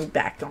on going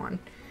back on.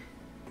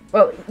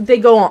 Well, they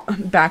go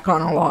on, back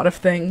on a lot of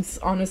things,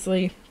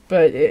 honestly,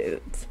 but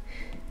it's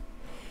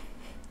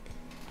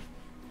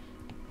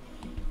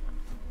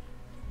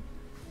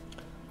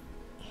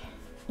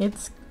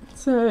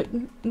a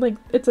like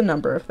it's a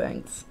number of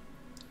things.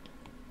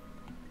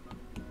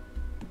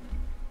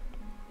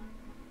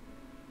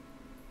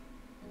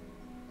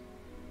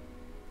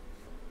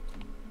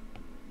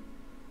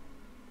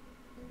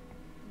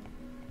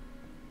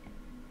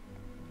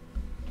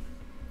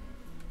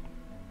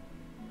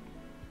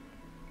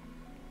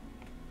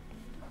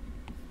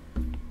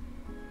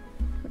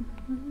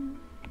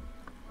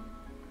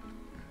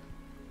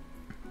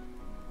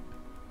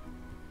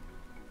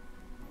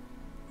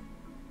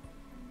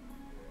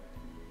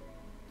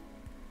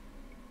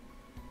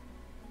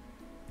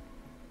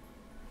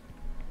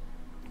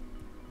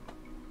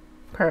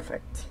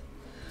 Perfect.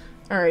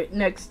 Alright,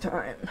 next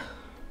time.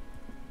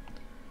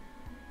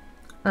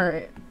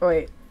 Alright,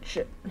 wait,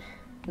 shit.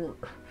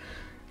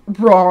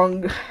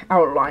 Wrong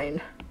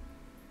outline.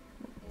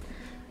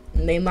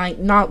 They might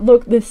not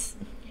look this.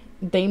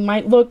 They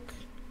might look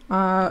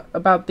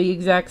about the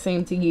exact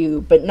same to you,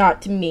 but not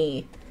to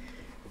me.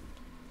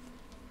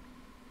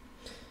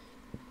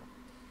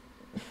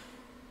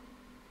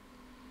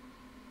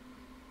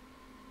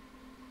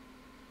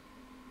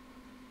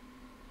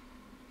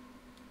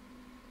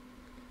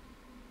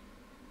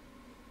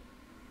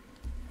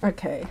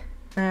 Okay,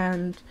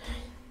 and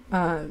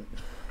the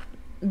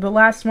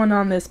last one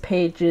on this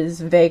page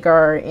is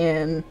Veigar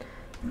in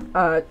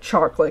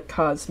chocolate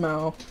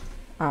Cosmo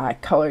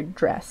colored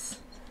dress.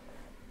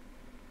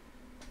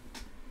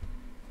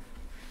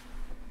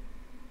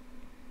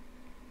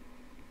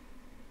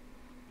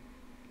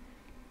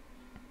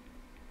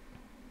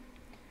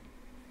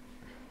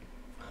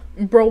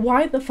 Bro,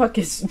 why the fuck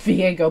is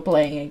Viego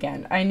playing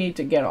again? I need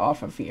to get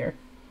off of here.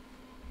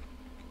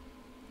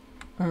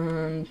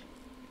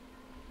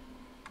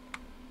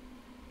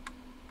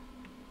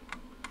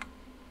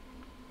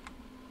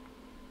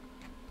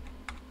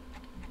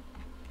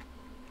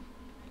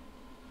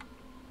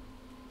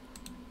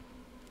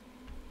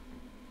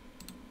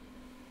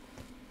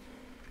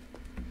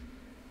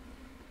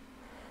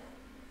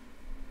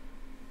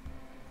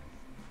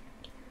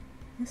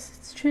 Yes,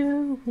 it's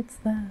true. It's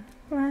the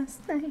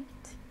last night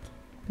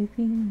with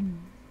you.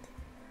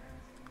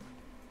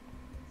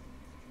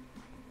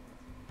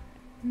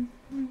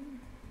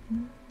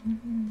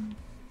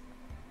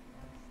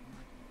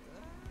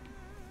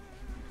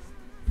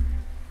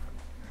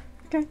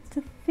 Got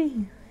to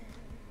feel.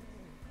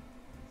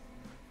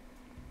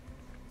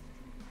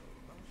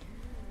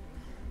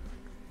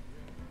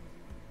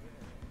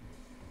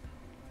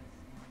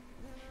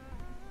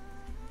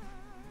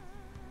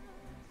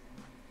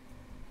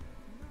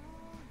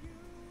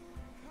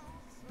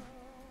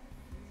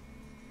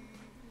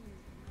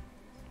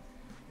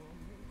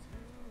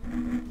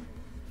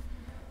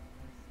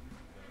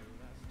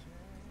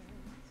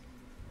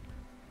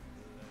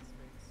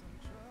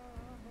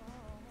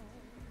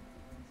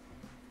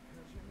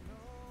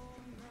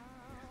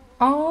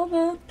 All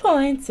the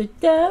points are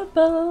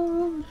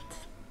doubled.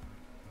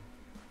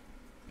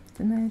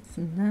 Tonight's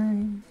the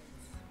night.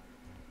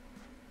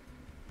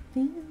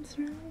 Feels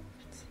right.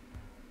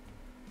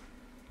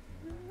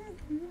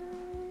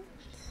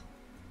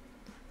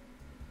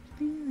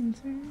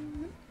 Feels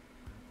right.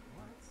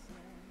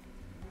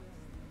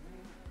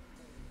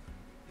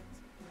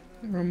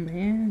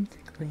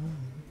 Romantically.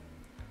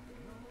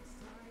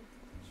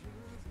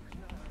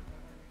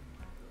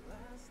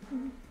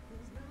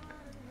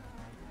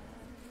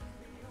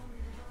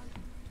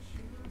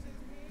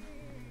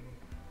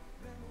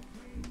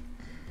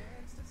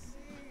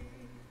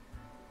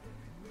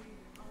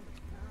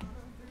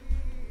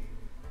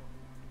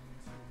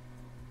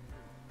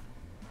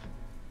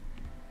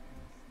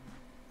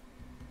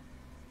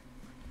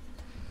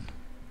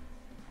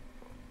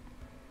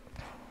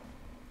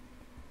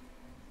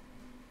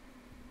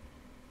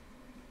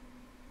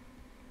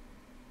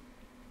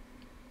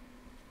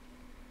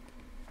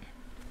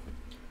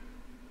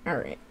 All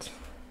right.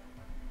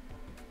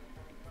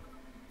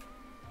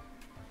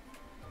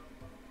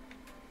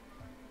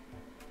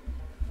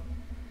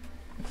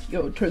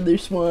 Yo, turn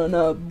this one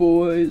up,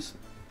 boys.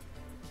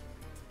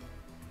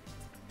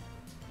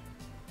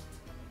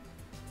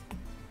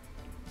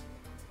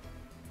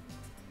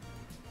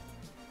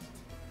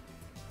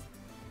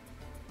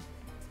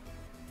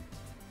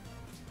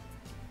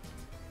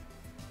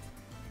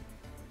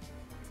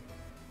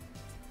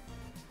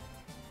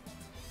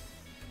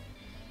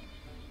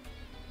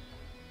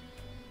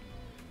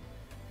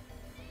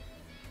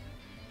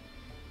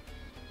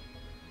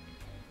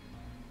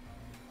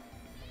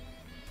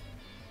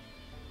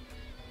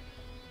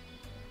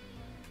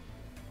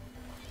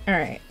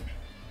 Alright.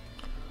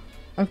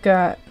 I've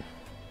got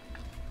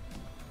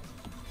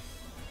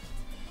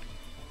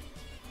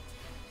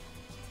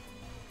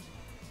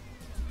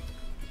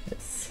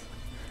this.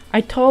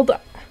 I told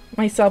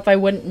myself I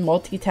wouldn't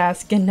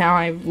multitask, and now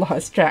I've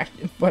lost track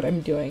of what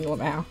I'm doing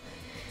now.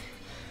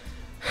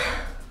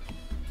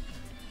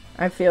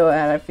 I feel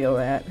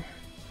that.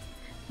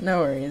 No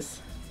worries.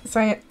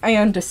 So I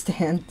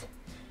understand.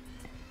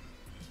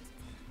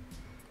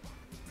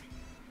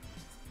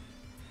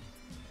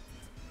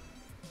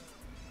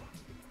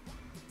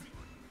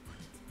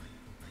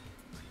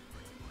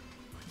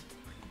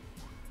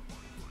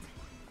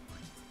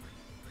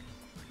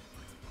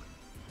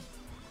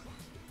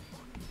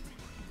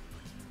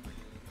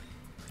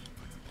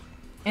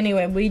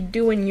 Anyway, we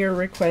doing your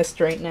request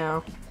right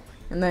now,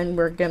 and then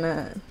we're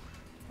gonna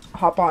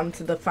hop on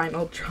to the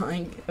final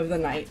drawing of the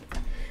night.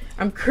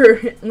 I'm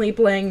currently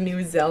playing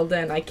New Zelda,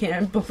 and I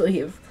can't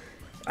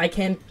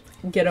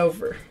get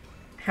over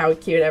how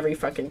cute every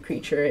fucking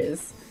creature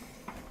is.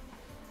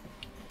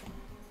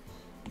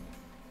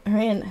 I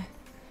mean,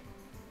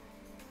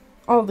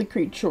 all the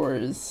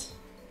creatures,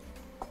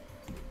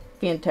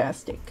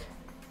 fantastic.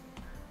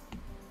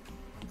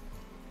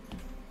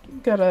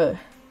 Gotta,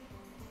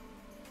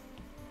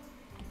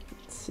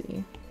 let's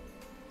see.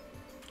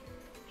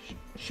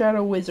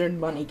 Shadow Wizard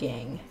Money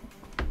Gang.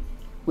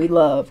 We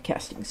love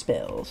casting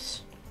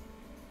spells.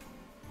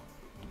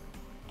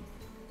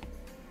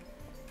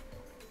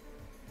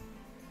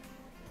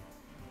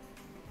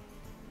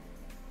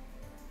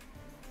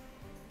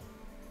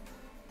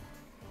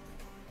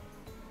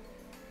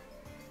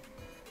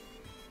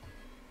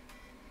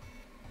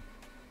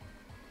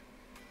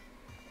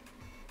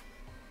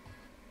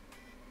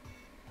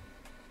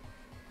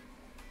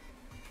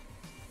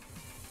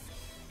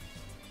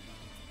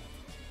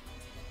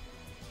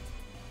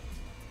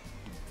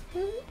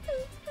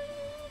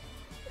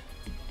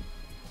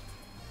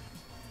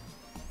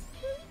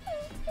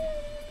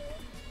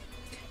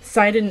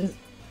 Sidon,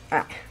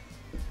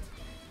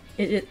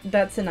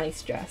 that's a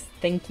nice dress.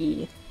 Thank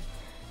you.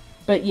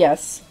 But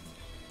yes,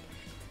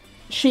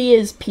 she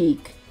is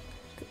peak,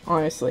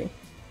 honestly.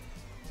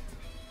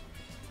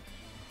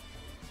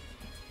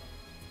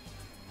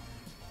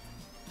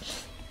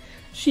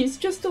 She's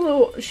just a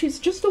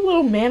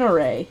little manta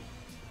ray.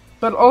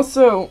 But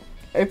also,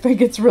 I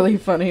think it's really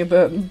funny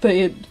that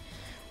they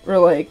were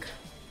like,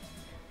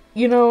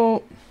 you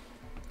know,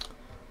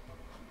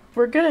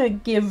 we're gonna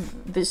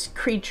give this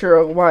creature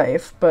a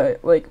life,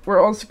 but, like,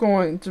 we're also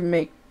going to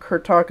make her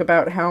talk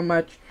about how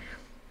much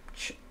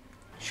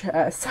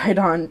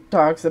Sidon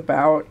talks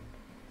about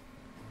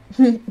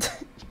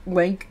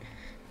Link.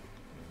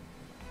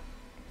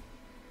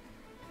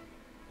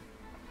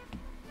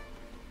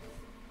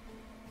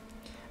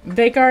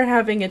 Vhagar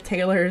having a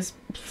tailor is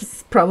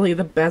probably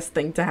the best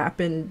thing to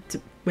happen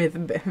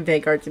with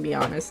Vhagar, to be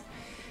honest.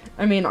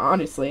 I mean,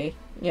 honestly,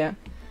 yeah.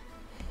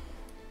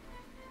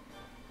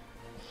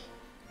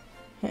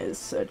 Has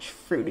such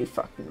fruity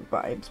fucking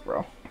vibes,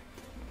 bro.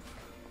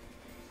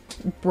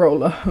 Bro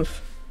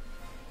love.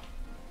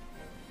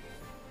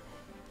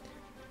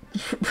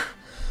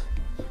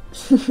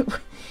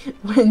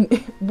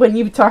 when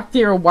you talk to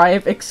your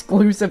wife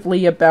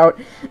exclusively about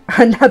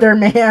another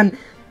man.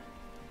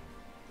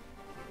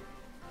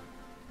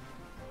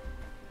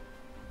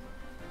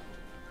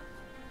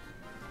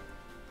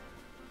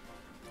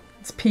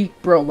 It's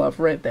peak bro love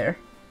right there.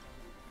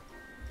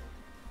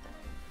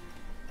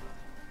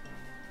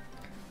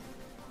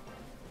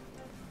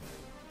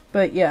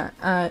 But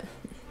yeah,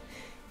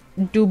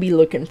 do be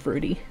looking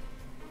fruity.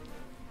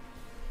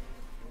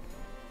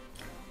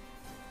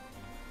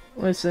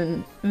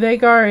 Listen,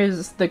 Vhagar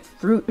is the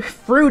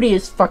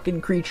fruitiest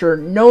fucking creature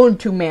known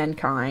to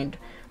mankind.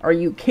 Are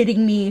you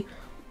kidding me?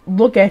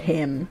 Look at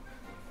him.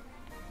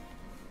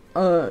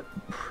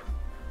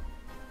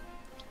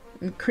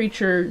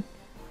 Creature,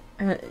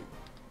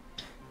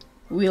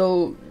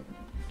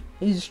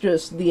 he's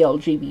just the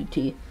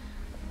LGBT.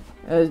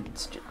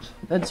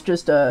 That's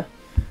just a...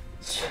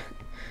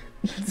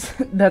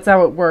 That's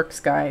how it works,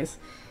 guys.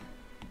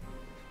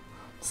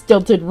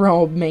 Stilted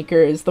Robe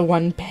Maker is the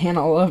one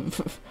panel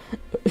of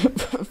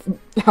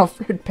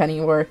Alfred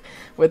Pennyworth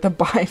with a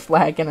bi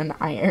flag and an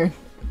iron.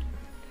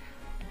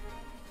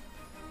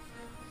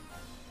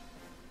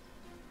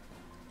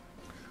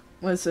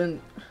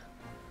 Listen,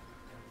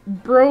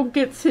 bro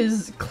gets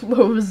his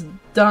clothes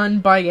done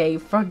by a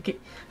fucking...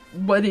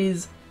 what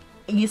is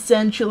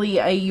essentially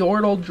a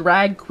Yordle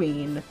drag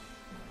queen.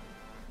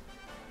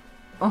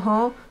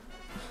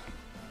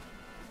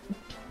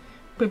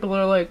 People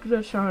are like,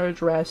 that's not a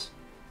dress.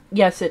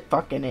 Yes, it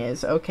fucking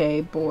is,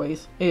 okay,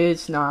 boys?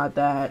 It's not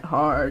that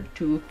hard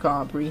to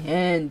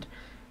comprehend.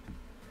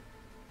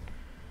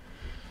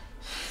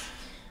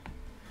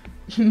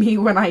 Me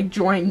when I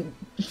joined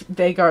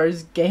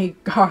Vhagar's gay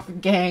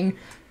goth gang.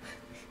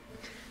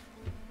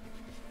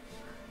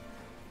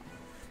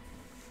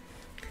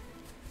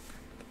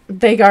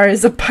 Vhagar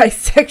is a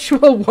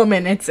bisexual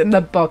woman, it's in the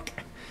book.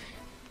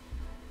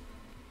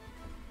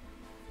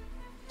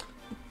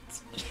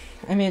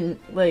 I mean,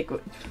 like...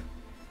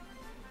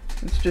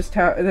 It's just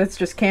how, that's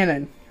just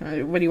canon.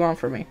 What do you want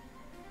from me?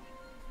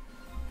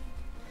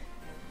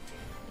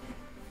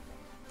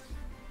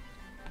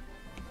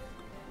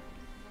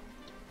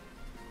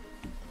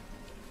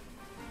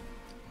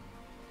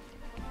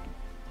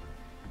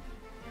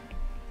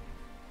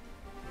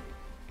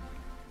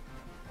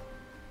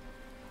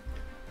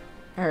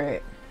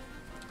 Alright.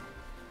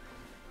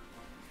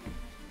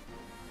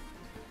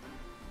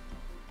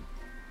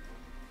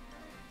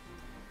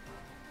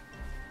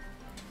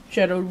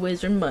 Shadowed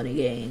Wizard Money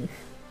Gang.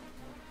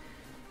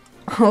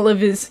 All of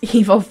his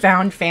evil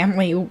found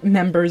family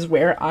members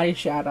wear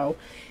eyeshadow.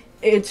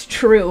 It's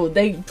true.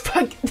 They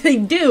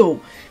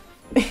do.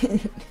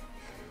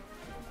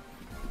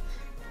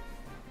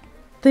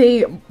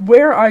 They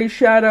wear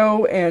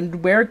eyeshadow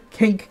and wear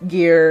kink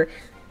gear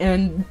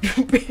and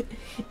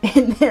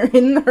and they're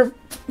in their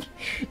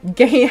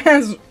gay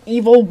ass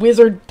evil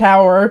wizard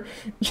tower.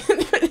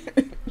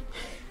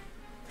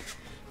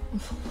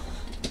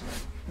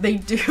 They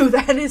do.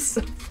 That is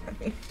so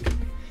funny.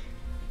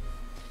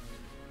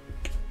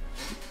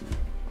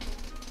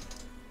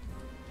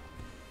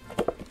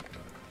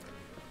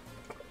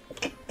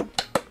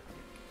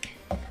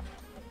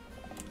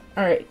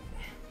 Alright.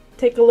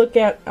 Take a look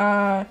at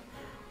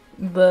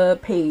the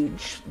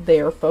page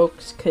there,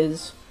 folks,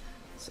 because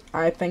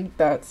I think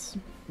that's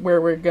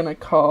where we're gonna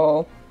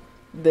call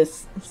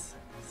this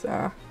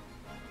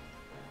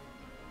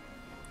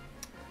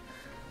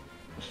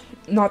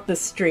not the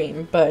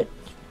stream, but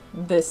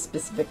this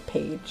specific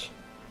page.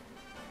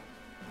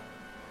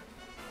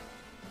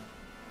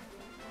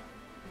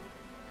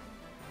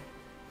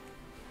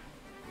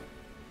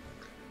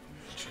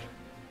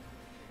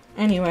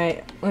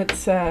 Anyway,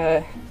 let's do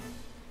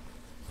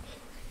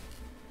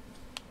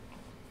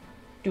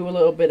a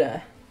little bit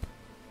of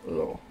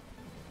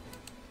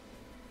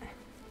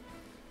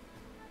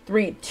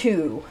 3,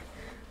 2,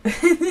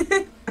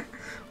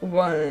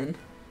 1.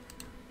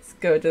 Let's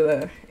go to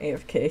the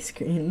AFK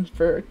screen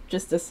for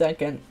just a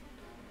second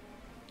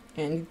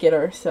and get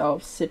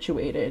ourselves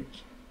situated.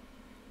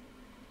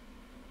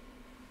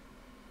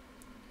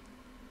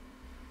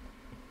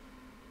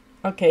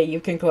 Okay, you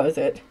can close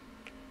it.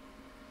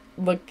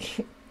 Look,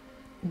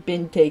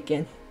 been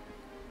taken.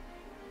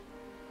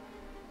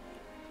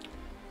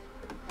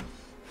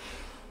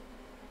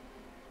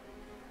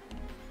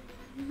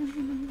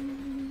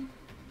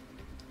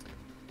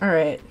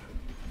 Alright.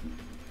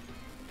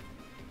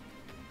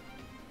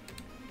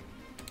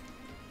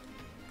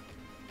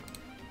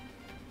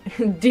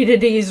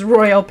 Dedede's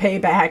royal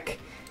payback.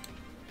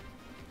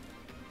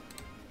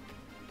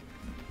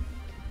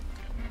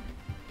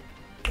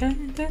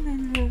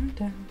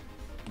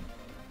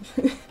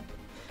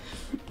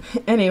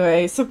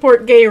 Anyway,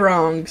 support gay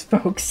wrongs,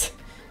 folks.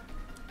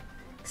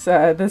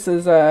 So, this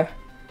is a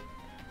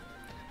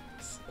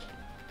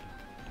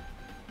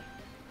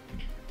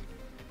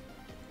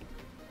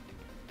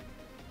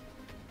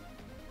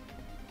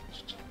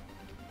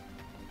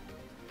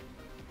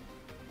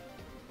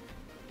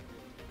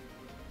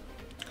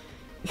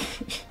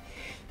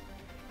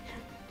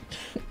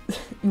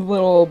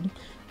little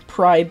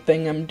pride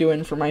thing I'm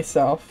doing for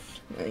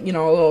myself. You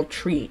know, a little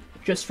treat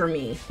just for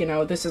me. You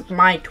know, this is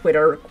my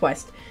Twitter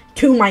request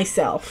to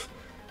myself.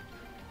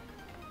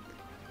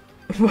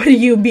 What do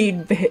you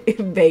mean,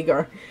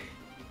 Vhagar?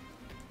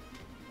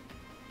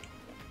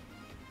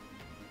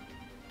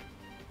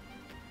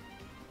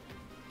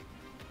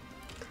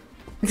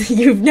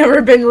 You've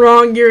never been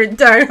wrong your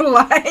entire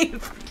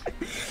life.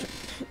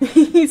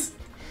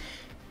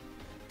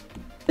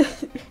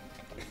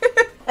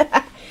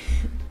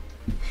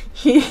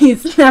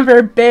 He's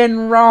never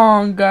been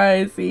wrong,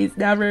 guys. He's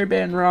never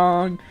been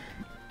wrong.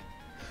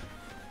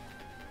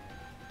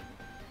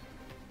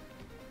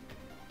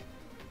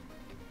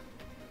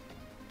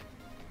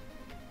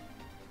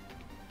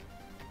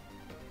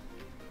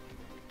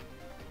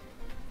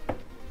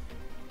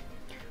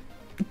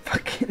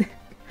 Fucking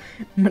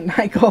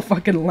maniacal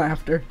fucking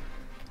laughter.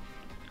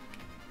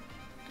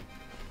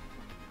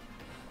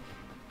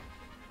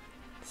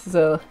 This is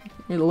a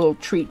little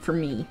treat for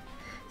me.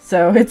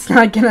 So it's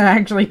not gonna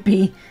actually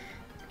be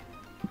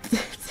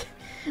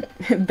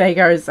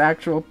Vhagar's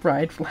actual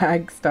pride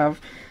flag stuff.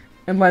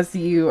 Unless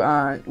you,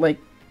 like,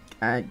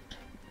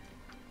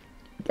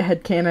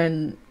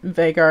 headcanon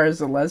Vhagar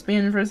is a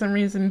lesbian for some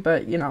reason.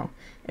 But, you know,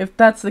 if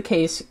that's the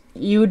case,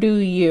 you do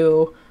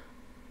you.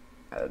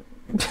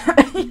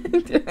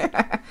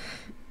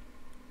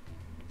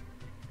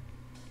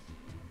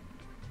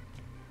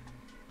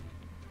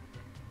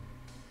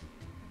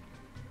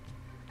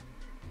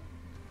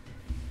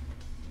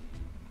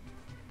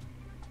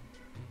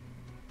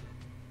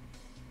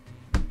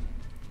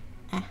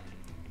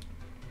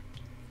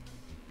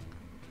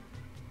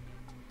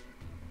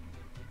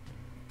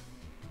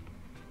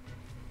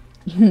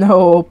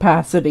 No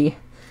opacity.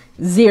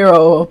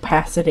 Zero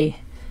opacity.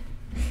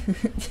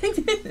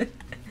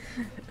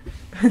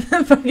 What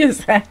the fuck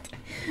is that?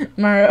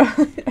 Mario.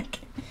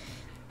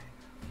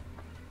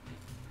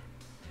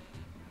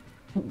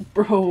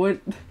 Bro,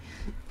 what?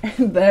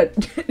 That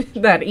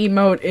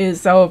emote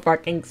is so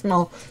fucking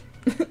small.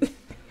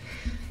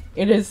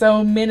 It is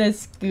so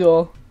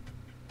minuscule.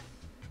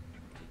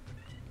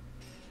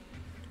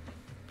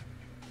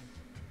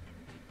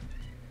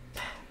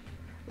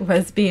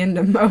 Lesbian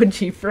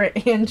emoji for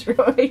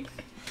Android.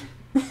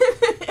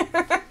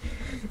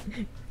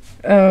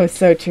 Oh,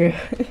 so true.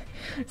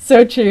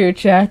 So true,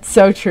 chat.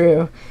 So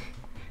true.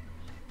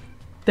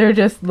 They're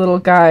just little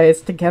guys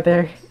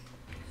together.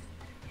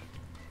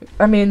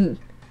 I mean,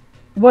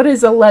 what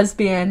is a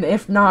lesbian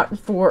if not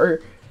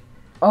for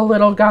a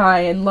little guy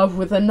in love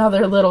with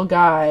another little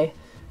guy?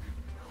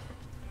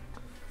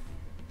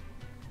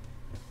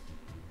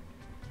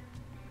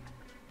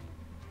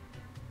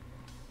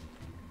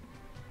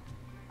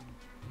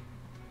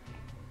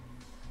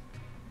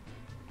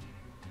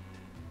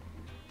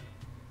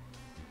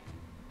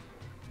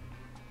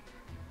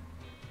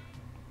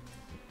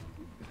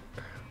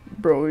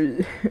 Bro,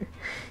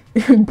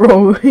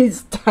 bro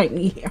is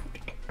tiny out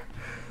here.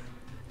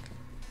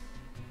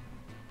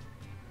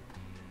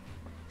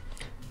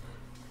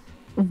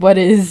 What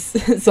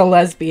is a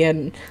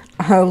lesbian?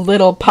 A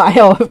little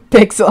pile of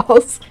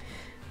pixels.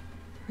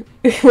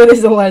 What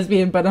is a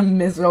lesbian but a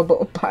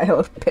miserable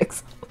pile of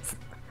pixels?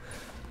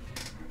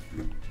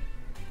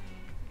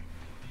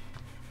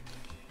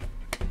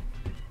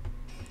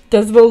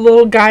 Does the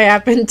little guy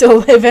happen to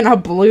live in a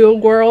blue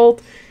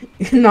world?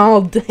 And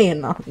all day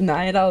and all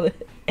night,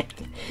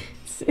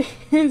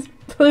 it's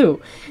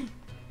blue.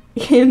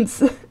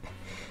 Inside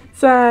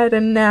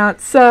and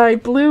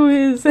outside, blue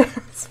is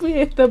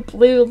with a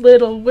blue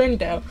little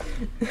window.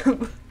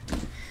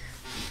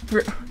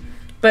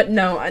 But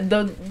no,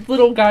 the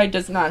little guy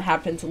does not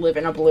happen to live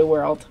in a blue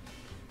world.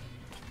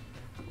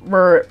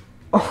 Where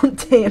all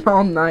day and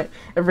all night,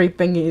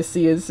 everything you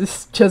see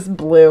is just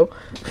blue.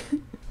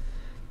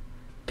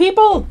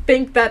 People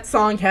think that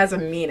song has a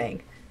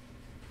meaning.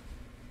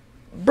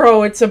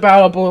 Bro, it's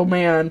about a blue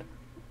man.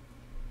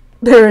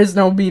 There is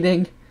no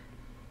meaning.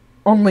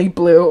 Only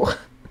blue.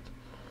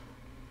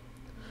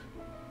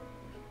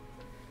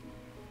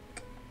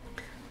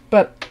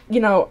 But, you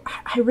know,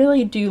 I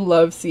really do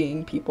love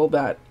seeing people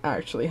that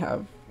actually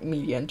have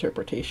media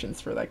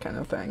interpretations for that kind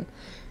of thing.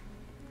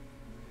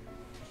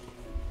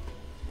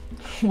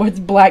 What's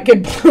black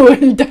and blue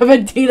and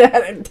WD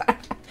that entire...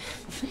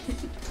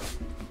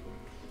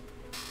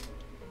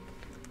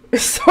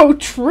 So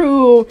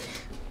true.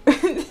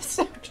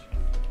 So true.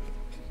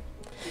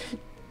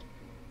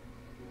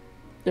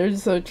 They're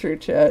so true,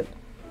 chat.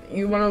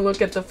 You want to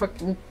look at the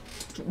fucking...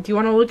 Do you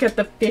want to look at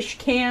the fish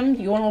cam?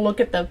 Do you want to look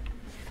at the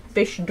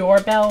fish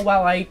doorbell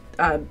while I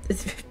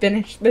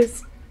finish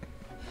this?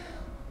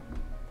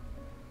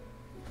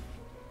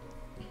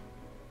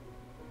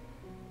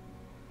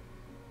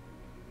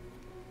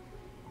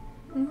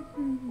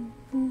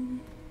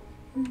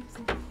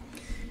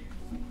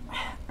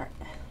 Alright,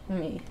 let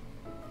me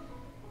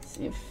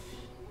see if...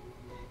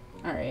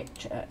 Alright,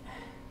 chat.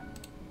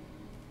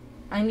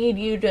 I need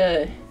you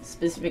to,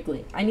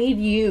 specifically, I need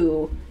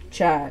you,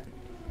 chat,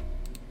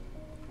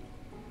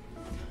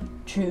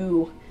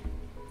 to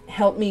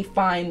help me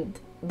find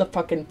the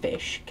fucking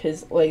fish,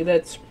 because, like,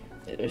 it's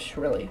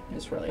really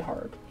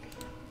hard.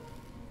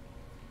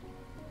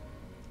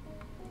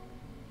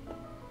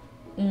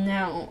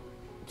 Now,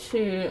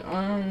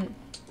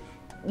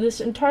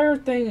 this entire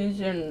thing is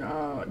in,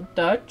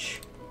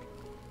 Dutch,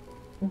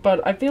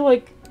 but I feel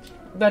like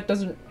that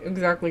doesn't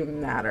exactly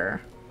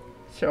matter,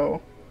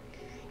 so,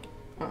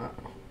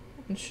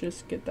 let's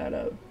just get that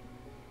up.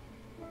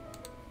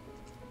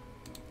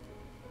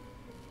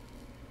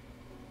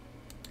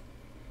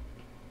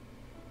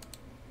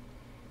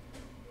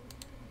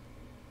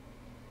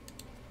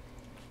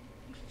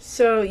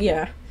 So,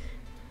 yeah.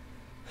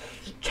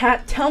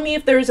 Chat, tell me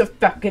if there's a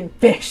fucking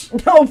fish.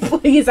 No,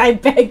 please, I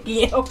beg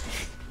you.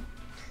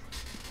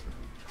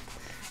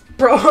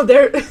 Bro,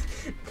 there...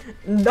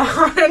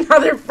 Not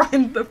another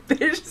Find the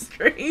Fish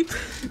stream.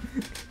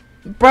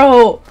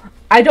 Bro,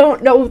 I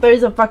don't know if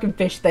there's a fucking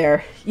fish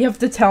there. You have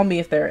to tell me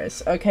if there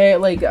is, okay?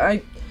 Like,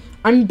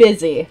 I'm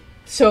busy.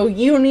 So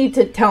you need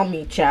to tell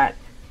me, chat.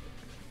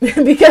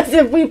 Because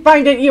if we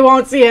find it, you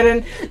won't see it,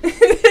 and...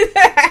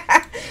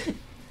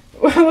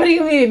 What do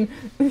you mean?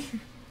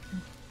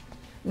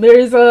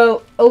 There's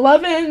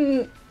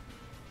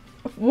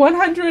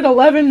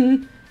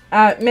 111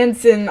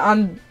 Mensen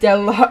on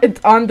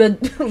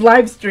the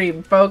live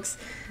stream, folks.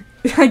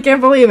 I can't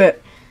believe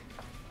it.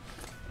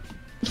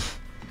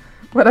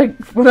 What a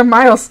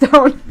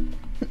milestone.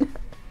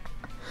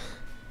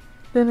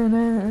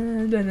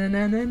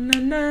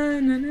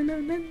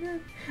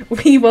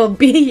 We will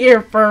be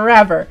here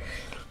forever.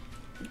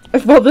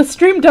 Well, the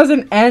stream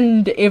doesn't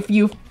end if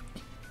you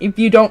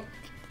don't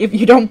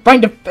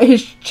find a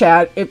fish,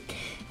 chat. It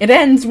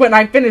ends when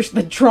I finish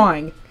the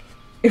drawing.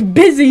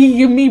 Busy,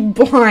 you mean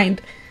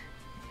blind.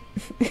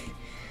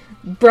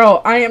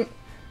 Bro, I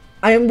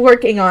am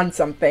working on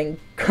something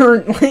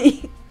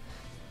currently.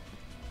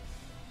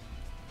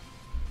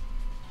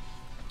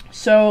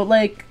 So,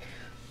 like,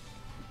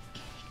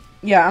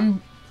 yeah,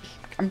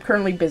 I'm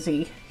currently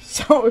busy.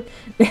 So,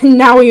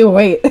 now you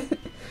wait.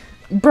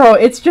 Bro,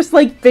 it's just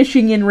like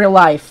fishing in real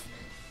life.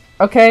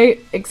 Okay?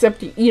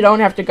 Except you don't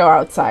have to go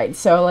outside.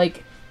 So,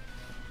 like,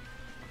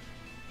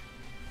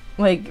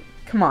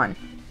 come on.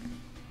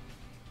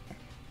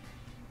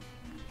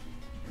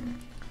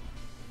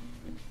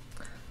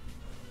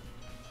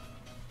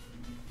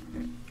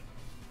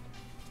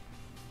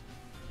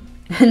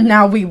 And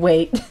now we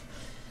wait.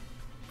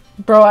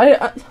 Bro,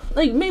 I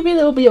like, maybe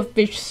there'll be a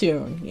fish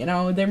soon, you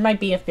know? There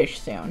might be a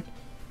fish soon.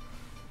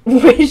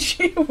 Which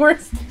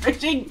worst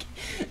fishing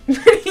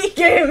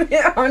game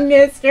on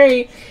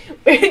history?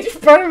 Which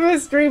part of the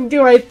stream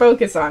do I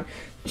focus on?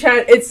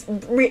 Chat, it's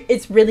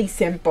really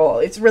simple.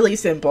 It's really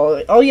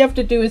simple. All you have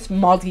to do is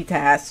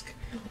multitask.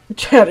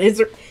 Chat,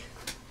 it's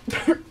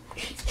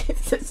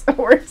the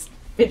worst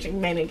fishing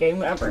mini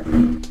game ever.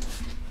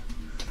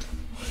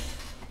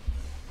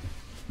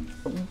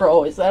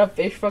 Bro, is that a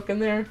fish fucking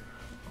there?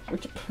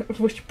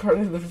 Which part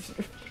of the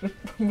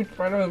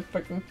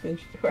fucking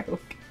fish do I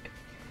look at?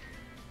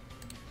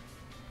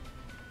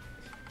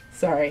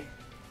 Sorry.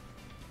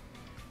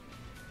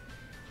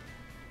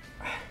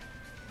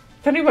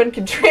 If anyone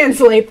can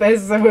translate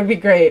this, that would be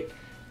great.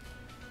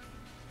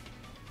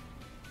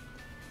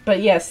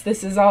 But yes,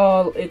 it's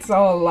all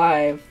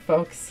live,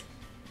 folks.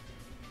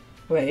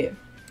 Wait.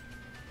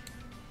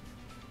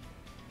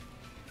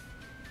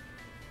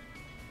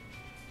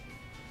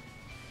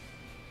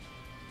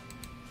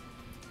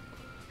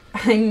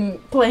 I'm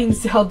playing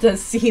Zelda,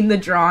 seeing the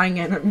drawing,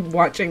 and I'm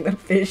watching the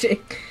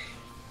fishing.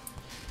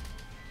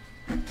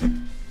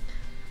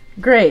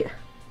 Great.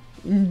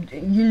 You're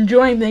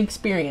enjoying the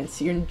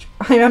experience.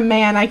 I'm a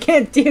man. I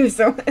can't do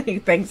so many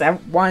things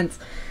at once.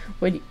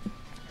 What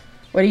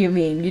do you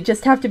mean? You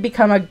just have to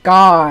become a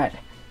god.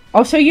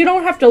 Also, you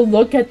don't have to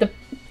look at the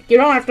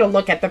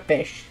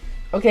fish.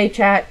 Okay,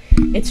 chat?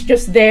 It's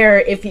just there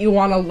if you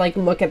want to, like,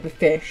 look at the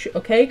fish,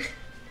 okay?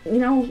 You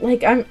know,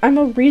 like, I'm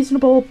a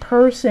reasonable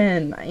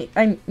person.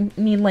 I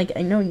mean, like,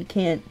 I know you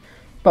can't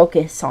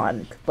focus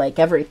on, like,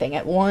 everything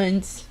at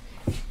once.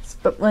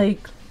 But,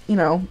 like, you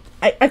know,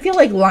 I feel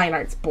like line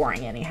art's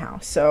boring anyhow.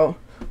 So,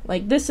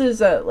 like, this is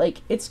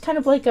like, it's kind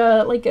of like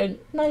a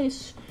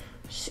nice,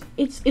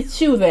 it's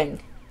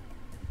soothing.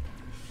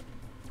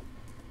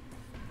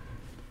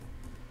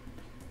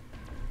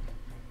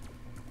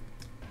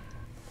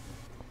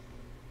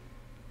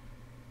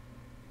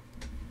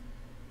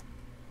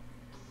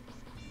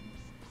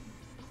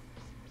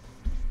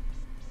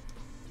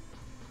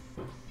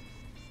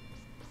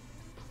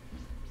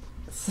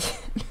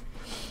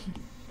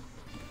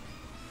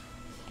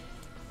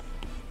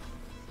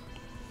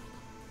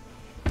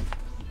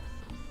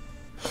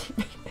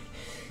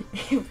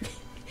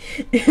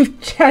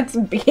 If chat's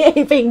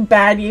behaving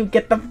bad, you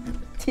get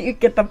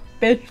the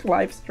fish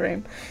live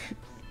stream.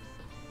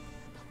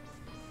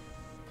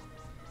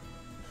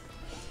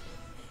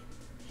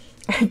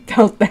 I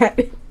felt that.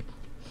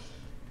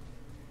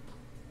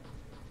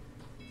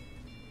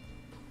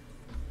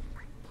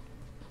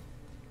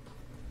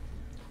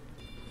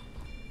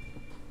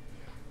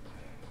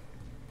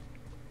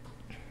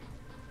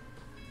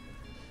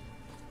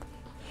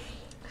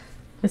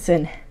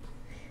 Listen,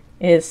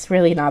 it's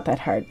really not that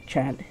hard,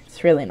 chat.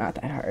 It's really not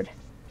that hard.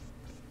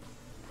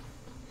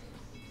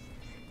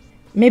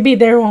 Maybe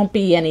there won't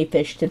be any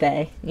fish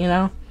today, you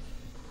know?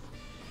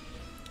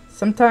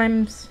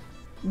 Sometimes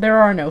there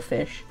are no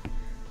fish.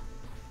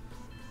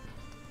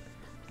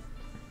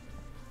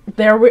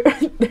 There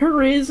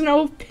is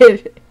no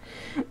fish.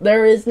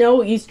 There is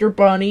no Easter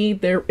Bunny,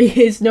 there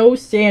is no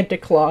Santa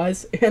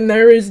Claus, and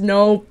there is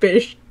no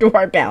fish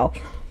doorbell.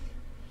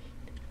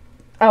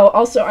 Oh,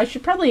 also, I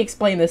should probably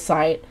explain this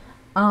site.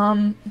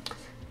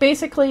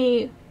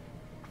 Basically,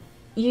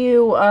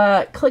 you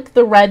click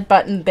the red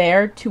button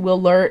there to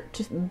alert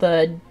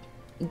the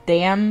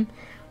dam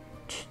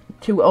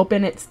to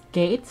open its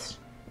gates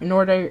in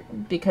order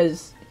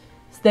because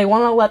they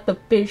want to let the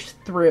fish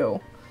through.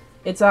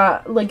 It's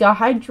like a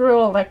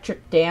hydroelectric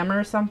dam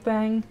or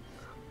something,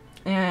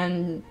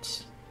 and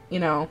you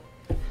know,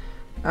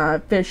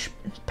 fish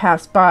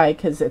pass by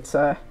because it's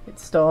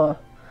still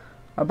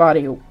a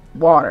body of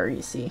water.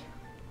 You see,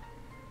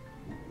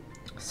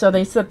 so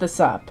they set this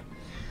up,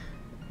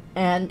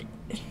 and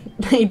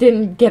they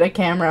didn't get a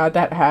camera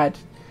that had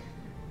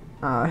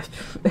they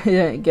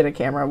didn't get a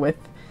camera with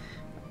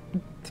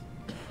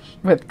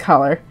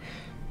color.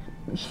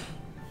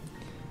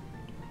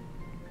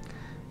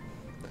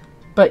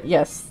 But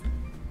yes.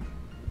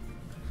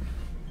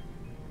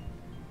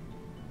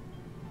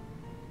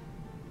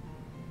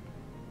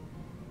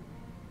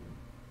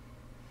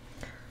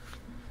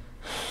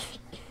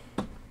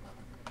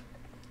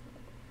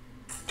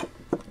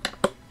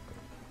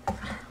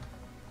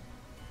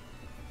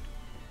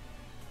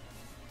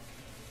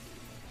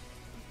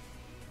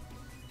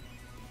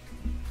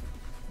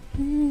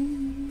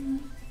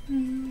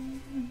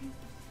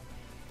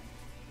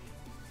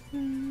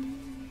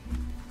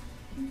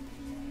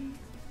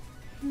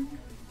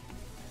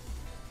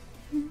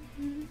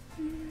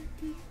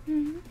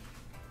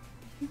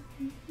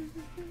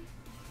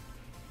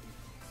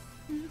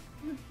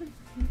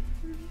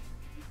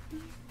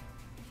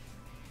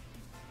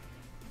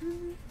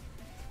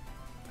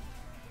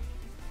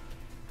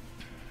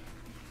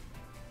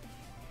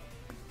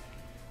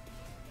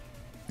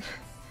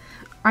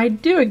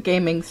 I'd do a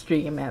gaming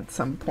stream at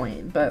some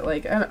point, but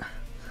like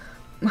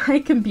my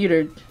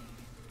computer,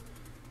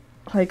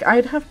 like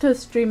I'd have to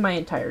stream my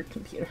entire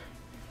computer.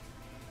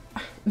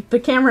 The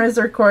camera is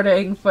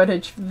recording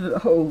footage for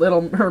the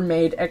Little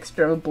Mermaid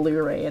Extra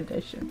Blu-ray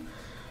edition.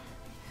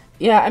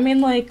 Yeah, I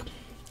mean, like,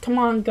 come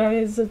on,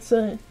 guys, it's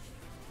a...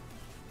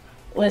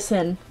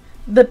 Listen,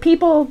 the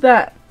people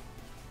that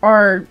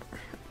are,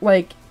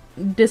 like,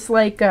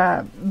 dislike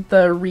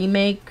the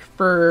remake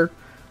for,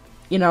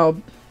 you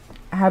know,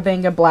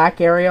 having a black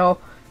Ariel,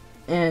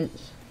 and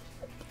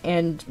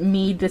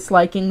me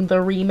disliking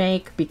the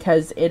remake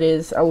because it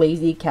is a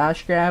lazy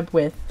cash grab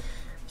with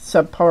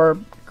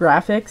subpar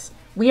graphics,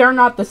 we are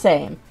not the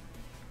same,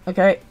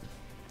 okay?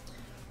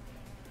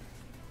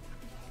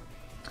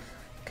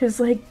 Because,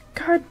 like,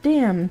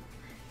 goddamn,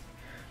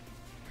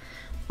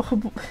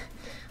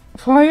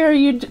 why are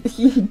you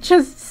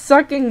just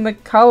sucking the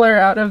color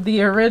out of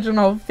the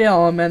original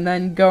film and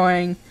then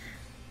going,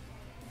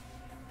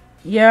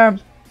 yeah,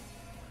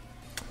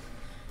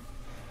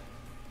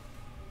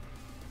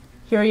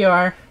 here you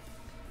are.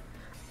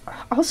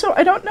 Also,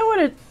 I don't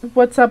know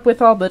what's up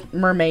with all the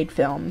mermaid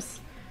films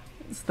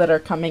that are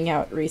coming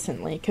out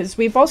recently, because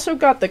we've also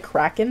got the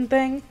Kraken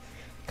thing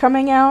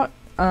coming out.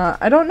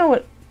 I don't know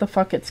what the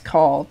fuck it's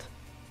called.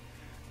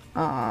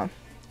 But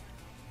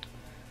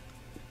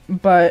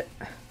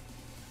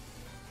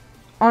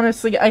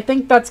honestly, I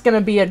think that's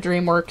gonna be a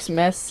DreamWorks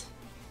miss.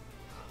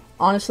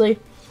 Honestly,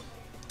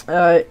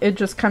 it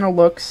just kind of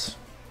looks...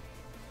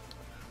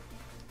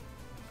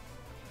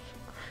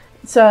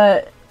 It's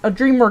a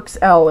DreamWorks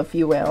L, if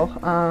you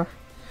will.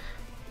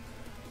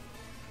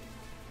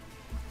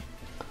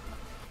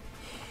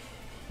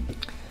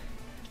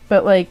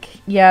 But like,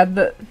 yeah,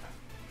 the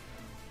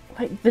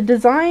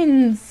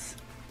designs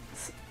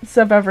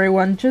of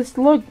everyone just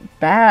look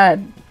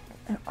bad.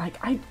 Like,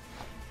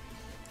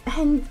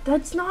 and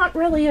that's not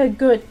really a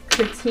good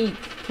critique,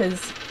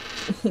 because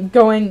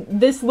going,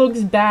 this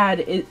looks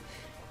bad,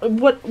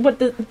 what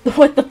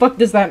the fuck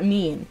does that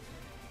mean?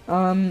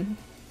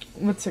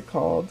 What's it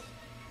called?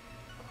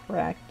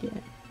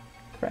 Kraken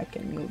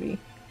movie.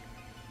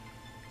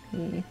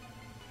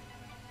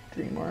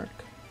 DreamWorks.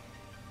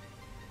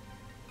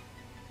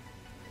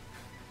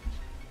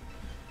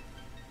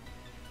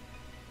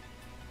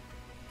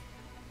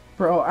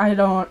 Bro, I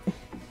don't...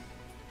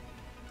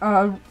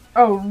 oh,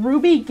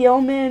 Ruby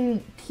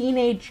Gillman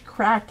Teenage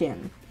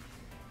Kraken.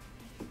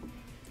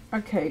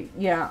 Okay,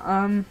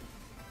 yeah,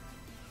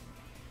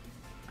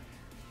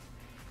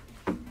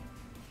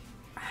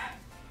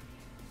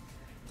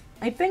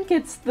 I think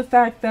it's the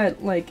fact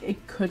that, like,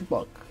 it could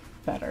look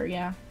better,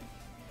 yeah.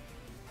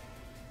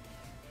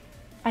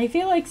 I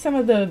feel like some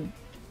of the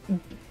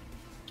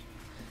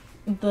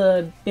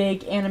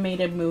big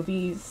animated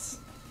movies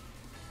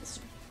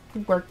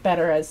work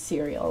better as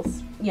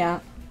serials.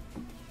 Yeah.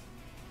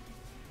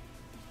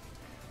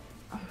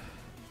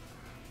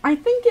 I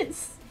think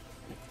it's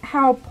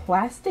how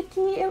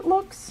plasticky it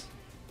looks.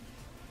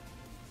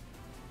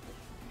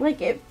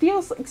 Like, it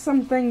feels like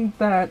something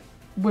that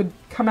would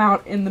come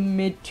out in the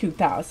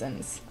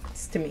mid-2000s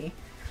to me.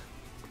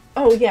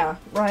 Oh yeah,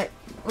 right.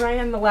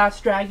 Raya and the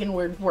Last Dragon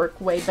would work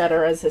way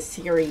better as a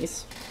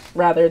series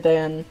rather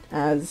than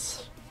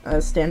as a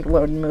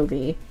standalone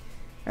movie.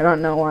 I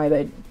don't know why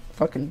they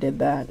fucking did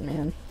that,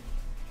 man.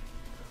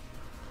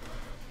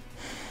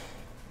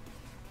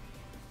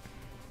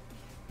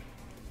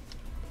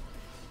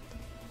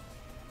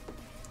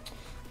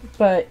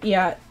 But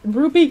yeah,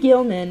 Ruby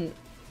Gillman,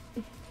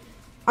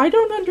 I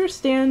don't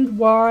understand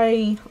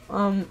why,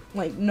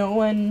 like, no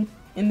one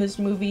in this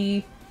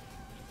movie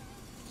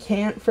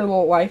can't, for the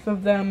life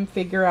of them,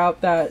 figure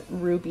out that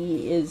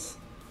Ruby is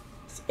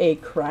a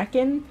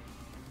Kraken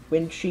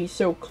when she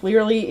so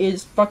clearly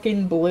is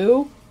fucking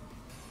blue.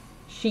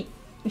 She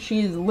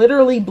is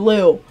literally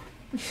blue.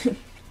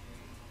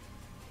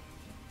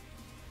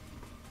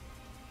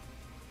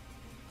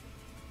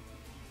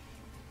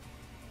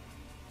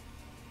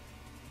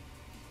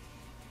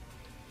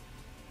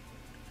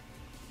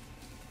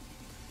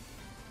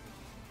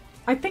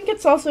 I think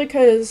it's also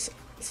because,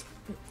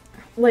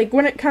 like,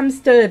 when it comes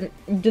to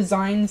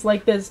designs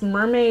like this,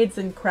 mermaids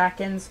and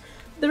krakens,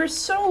 there's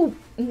so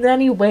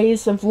many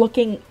ways of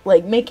looking,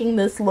 like, making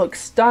this look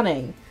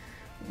stunning.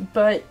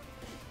 But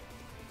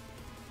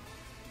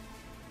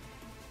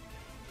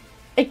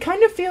it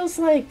kind of feels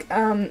like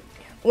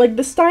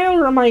the style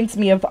reminds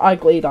me of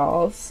Ugly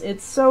Dolls.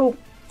 It's so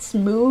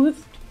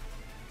smoothed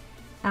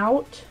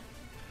out.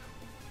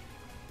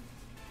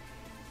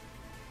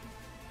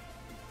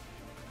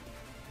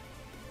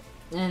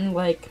 And,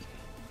 like,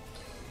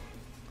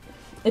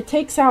 it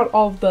takes out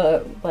all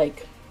the,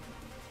 like,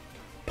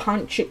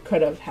 punch it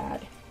could have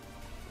had.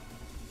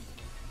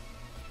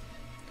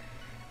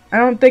 I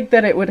don't think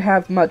that it would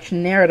have much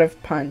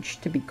narrative punch,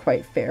 to be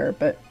quite fair,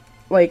 but,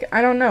 like,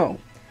 I don't know.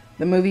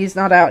 The movie's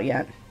not out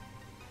yet.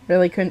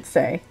 Really couldn't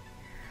say.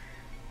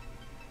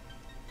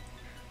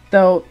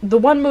 Though, the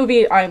one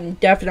movie I'm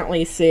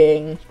definitely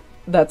seeing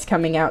that's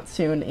coming out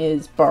soon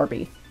is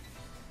Barbie.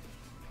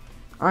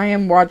 I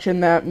am watching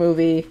that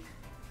movie.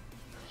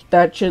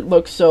 That shit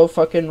looks so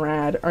fucking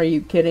rad. Are you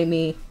kidding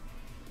me?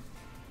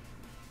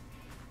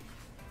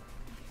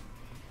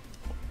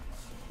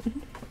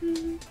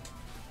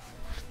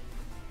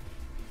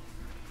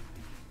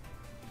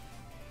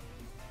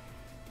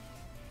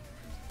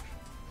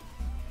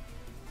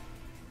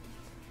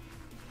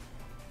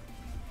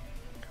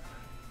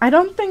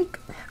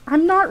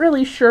 I'm not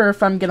really sure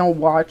if I'm gonna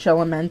watch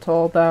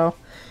Elemental, though.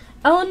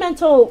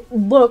 Elemental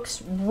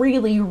looks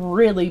really,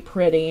 really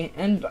pretty,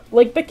 and,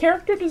 like, the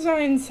character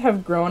designs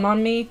have grown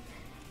on me.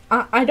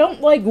 I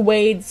don't like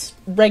Wade's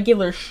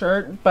regular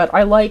shirt, but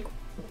I like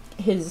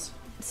his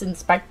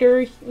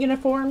inspector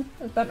uniform,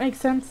 if that makes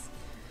sense.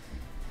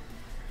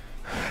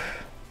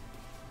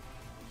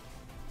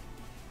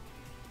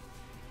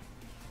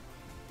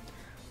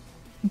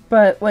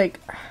 But, like,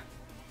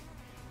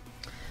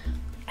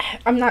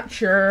 I'm not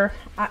sure.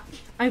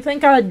 I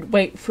think I'd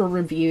wait for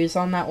reviews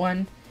on that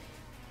one.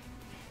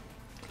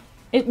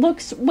 It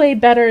looks way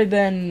better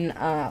than,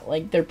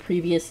 like, their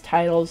previous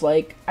titles.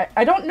 Like,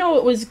 I don't know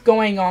what was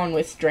going on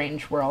with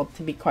Strange World,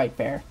 to be quite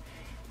fair.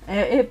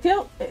 It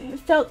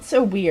felt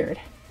so weird.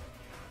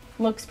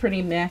 Looks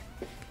pretty meh.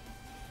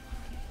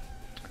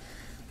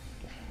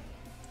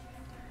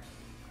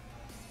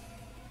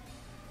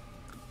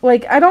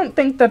 Like, I don't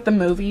think that the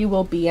movie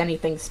will be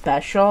anything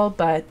special,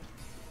 but,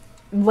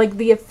 like,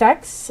 the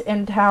effects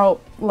and how,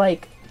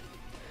 like,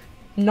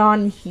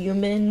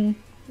 non-human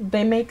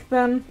they make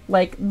them.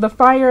 Like, the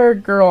fire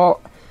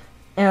girl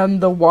and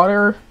the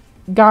water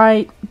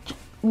guy,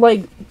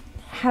 like,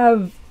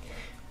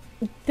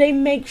 they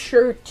make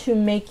sure to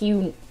make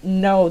you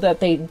know that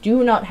they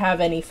do not have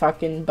any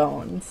fucking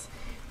bones.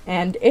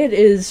 And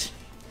it's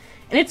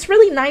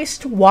really nice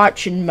to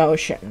watch in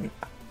motion.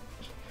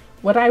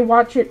 Would I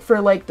watch it for,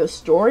 like, the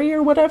story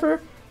or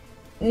whatever?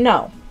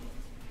 No.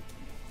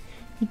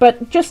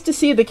 But just to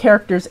see the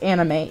characters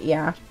animate,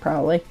 yeah,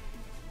 probably.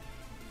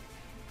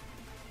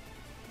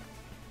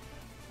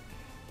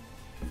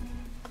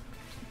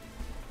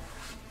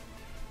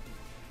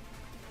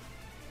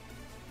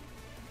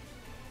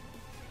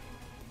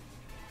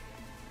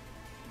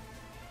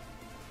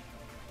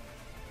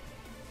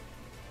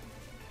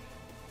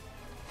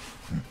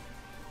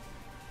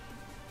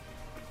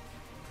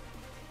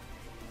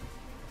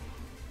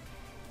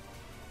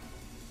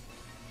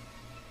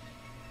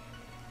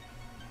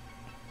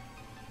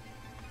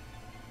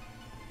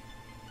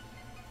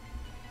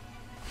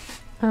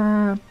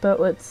 But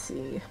let's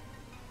see.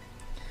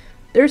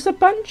 There's a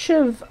bunch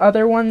of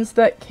other ones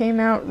that came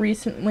out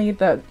recently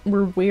that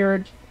were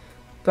weird,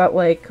 that,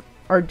 like,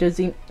 are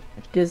Disney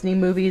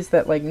movies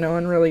that, like, no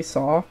one really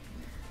saw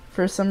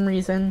for some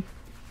reason.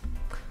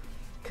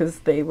 Because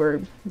they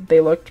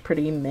looked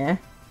pretty meh.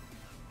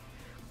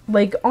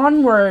 Like,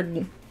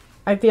 Onward,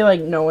 I feel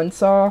like no one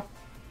saw.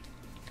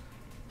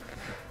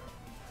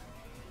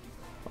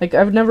 Like,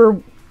 I've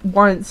never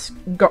once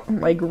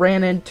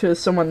ran into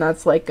someone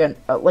that's like a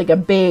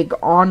big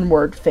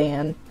Onward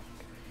fan.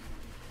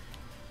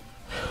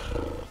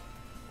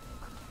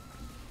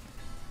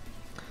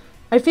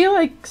 I feel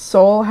like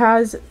Soul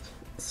has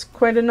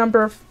quite a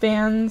number of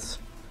fans,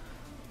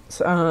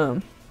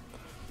 because,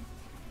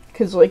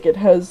 like, it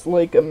has,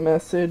 like, a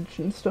message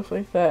and stuff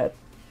like that.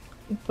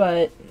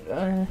 But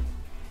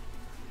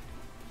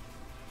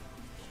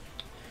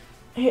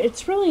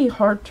it's really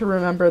hard to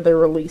remember the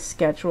release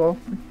schedule.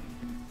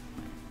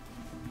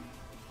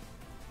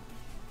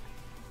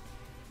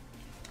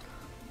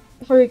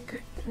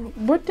 Like,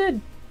 what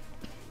did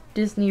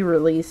Disney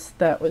release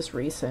that was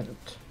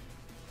recent?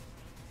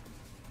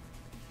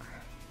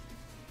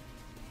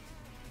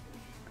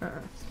 Let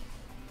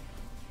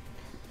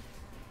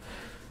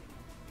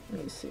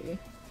me see.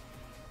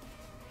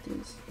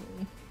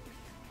 Disney.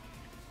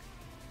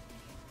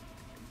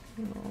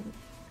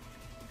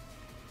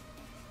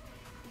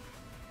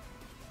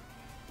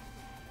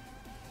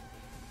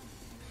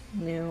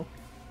 New.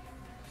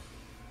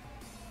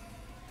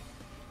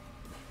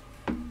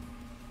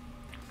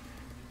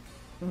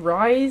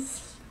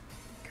 Rise,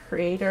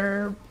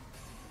 Creator,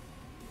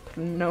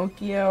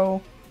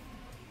 Pinocchio,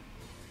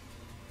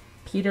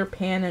 Peter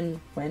Pan and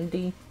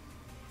Wendy.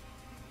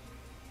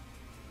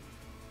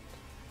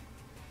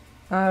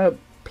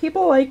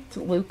 People liked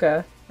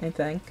Luca, I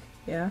think.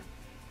 Yeah.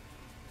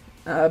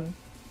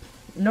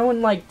 No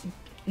one liked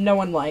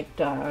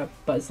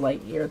Buzz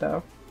Lightyear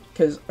though,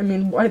 because I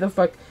mean, why the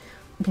fuck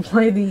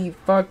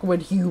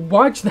would you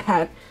watch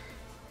that?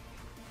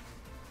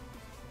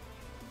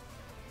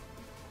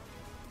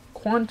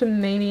 Quantum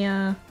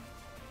Mania,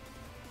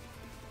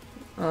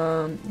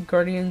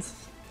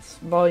 Guardians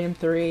Volume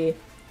 3,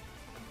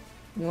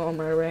 Little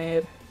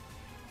Mermaid.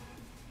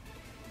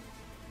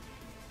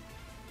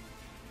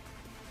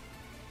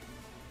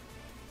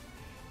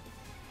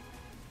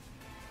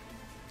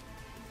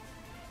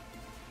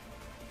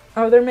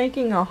 Oh, they're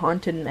making a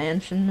Haunted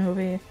Mansion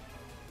movie.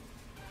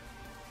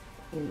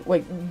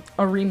 Like,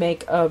 a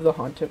remake of the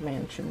Haunted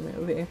Mansion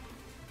movie.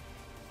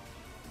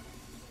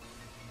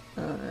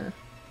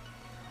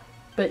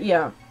 But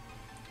yeah.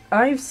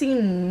 I've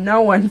seen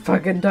no one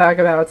fucking talk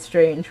about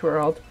Strange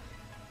World.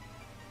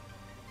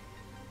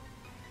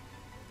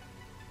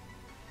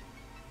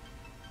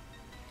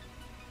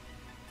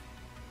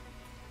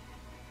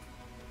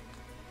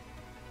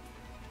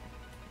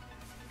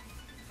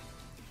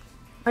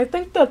 I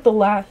think that the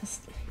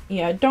last...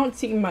 Yeah, I don't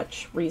see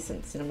much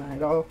recent cinema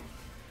at all.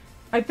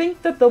 I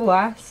think that the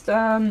last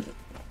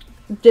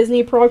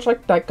Disney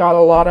project that got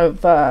a lot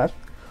of,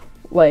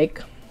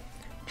 like,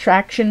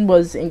 traction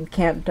was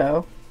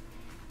Encanto.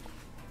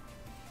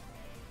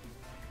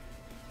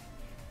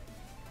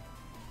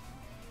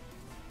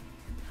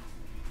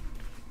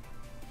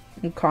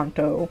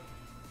 Encanto.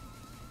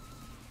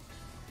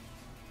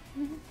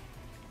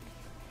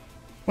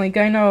 Like,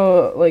 I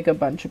know, like, a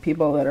bunch of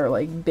people that are,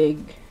 like,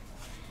 big...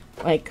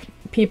 Like,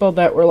 people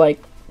that were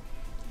like,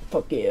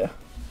 fuck yeah.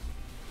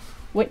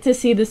 Went to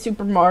see the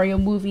Super Mario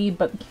movie,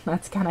 but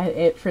that's kind of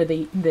it for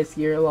this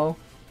year, lol.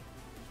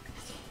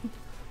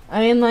 I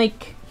mean,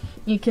 like,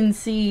 you can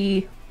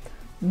see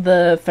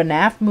the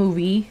FNAF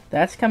movie.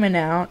 That's coming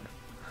out.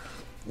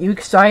 You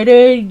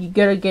excited? You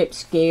gotta get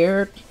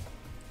scared?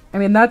 I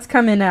mean, that's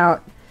coming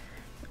out,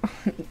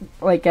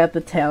 like, at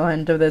the tail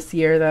end of this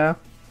year, though.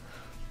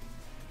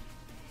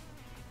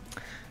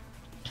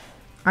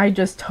 I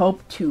just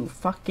hope to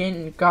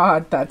fucking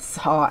God that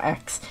Saw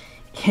X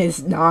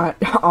is not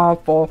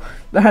awful.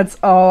 That's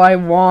all I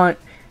want.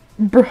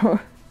 Bro,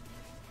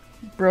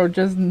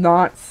 just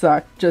not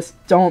suck. Just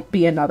don't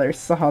be another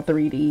Saw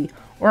 3D.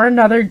 Or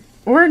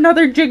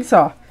another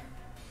Jigsaw.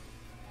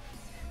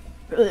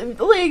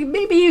 Like,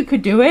 maybe you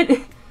could do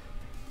it.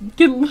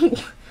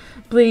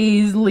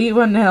 Please, Lee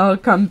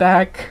Whannell, come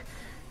back.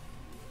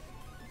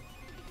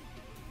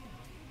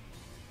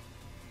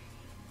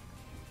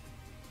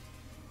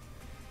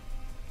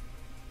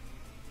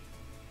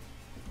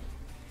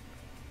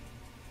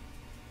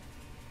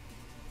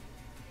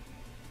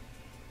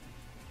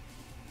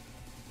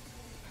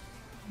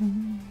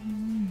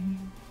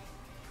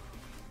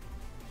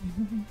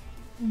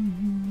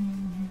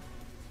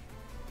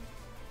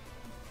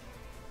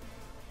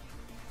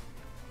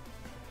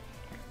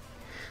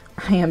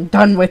 I am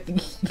done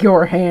with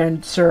your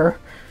hand, sir.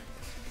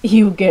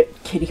 You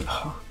get kitty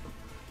paw.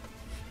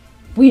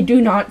 We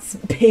do not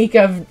speak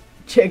of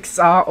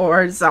Jigsaw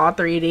or Saw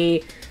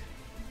 3D.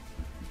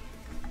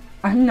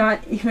 I'm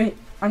not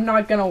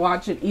gonna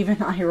watch it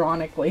even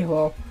ironically,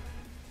 lol.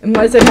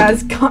 Unless it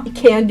has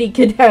Candy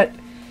Cadet.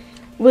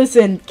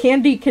 Listen,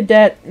 Candy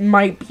Cadet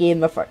might be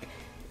in the fuck.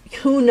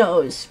 Who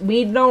knows?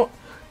 We don't...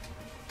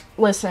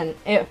 Listen,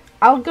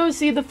 I'll go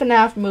see the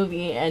FNAF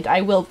movie and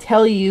I will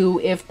tell you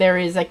if there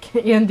is a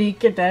Candy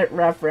Cadet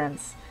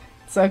reference.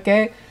 It's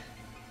okay?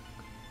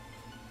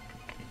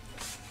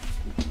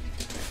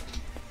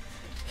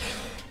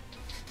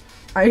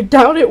 I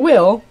doubt it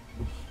will.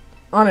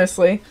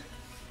 Honestly.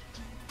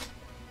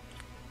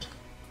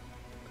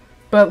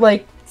 But,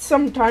 like,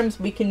 sometimes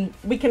we can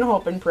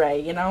hope and pray,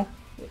 you know?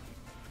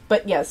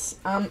 But yes,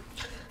 out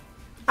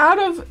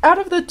of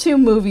the two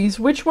movies,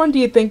 which one do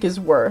you think is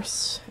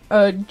worse?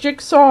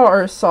 Jigsaw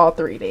or Saw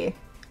 3D?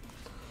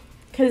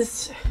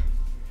 Because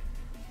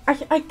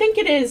I think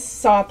it is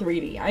Saw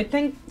 3D. I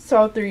think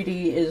Saw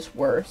 3D is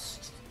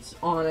worse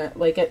on it,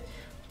 like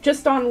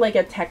just on like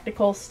a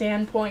technical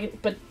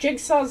standpoint. But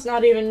Jigsaw's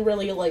not even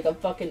really like a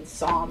fucking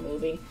Saw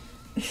movie.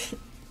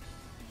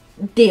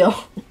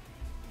 Deal.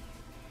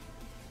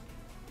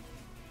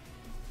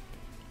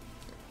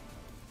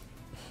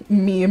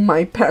 Me and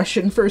my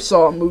passion for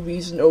Saw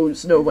movies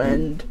knows no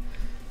end.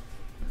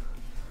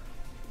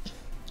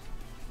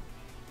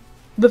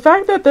 the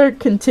fact that they're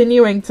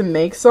continuing to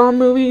make Saw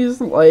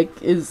movies,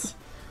 like, is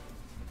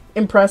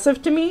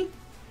impressive to me.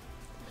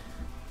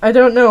 I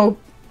don't know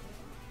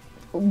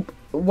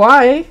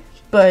why,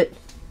 but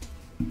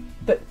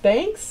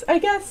thanks, I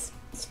guess.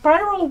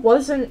 Spiral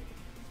wasn't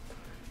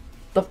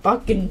the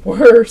fucking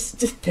worst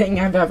thing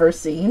I've ever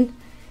seen.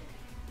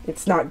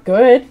 It's not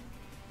good,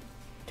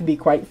 to be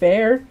quite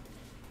fair.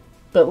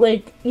 But,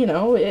 like, you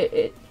know,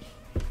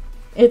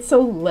 it's a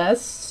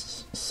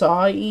less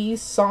Saw-y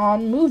Saw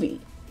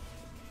movie.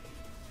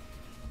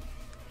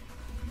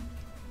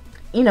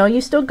 You know,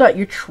 you still got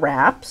your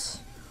traps.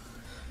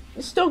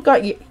 You still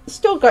got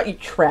your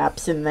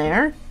traps in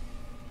there.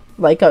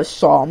 Like a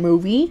Saw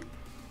movie.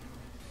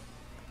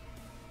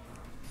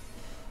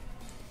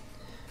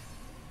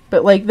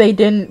 But, like, they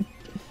didn't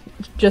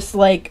just,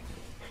 like,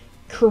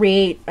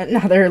 create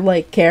another,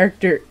 like,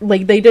 character.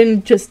 Like, they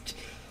didn't just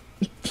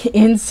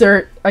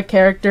insert a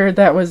character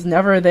that was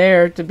never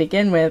there to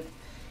begin with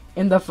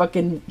in the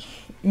fucking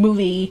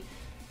movie.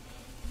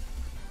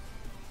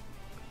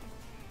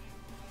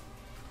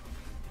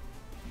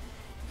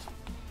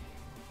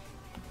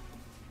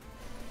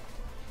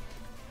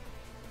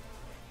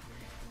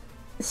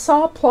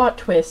 Saw plot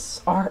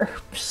twists are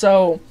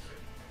so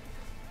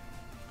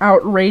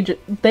outrageous.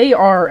 They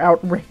are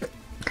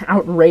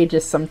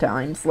outrageous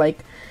sometimes.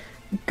 Like,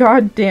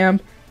 goddamn,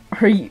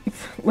 are you,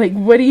 like,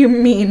 what do you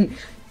mean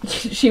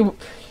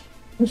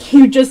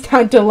you just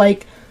had to,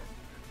 like,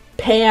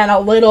 pan a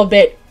little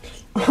bit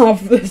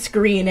off the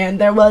screen and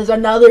there was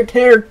another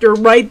character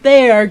right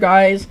there,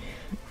 guys.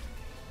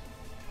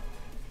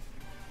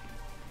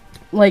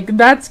 Like,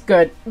 that's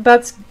good.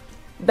 That's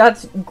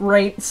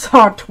great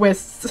Saw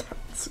twists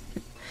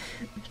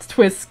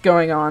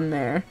going on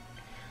there.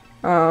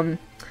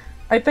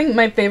 I think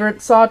my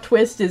favorite Saw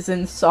twist is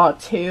in Saw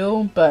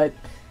 2, but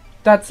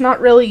that's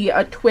not really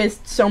a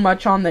twist so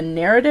much on the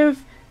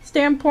narrative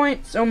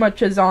standpoint, so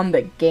much as on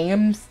the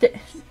game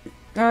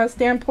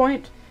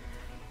standpoint.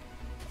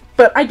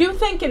 But I do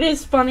think it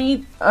is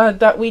funny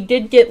that we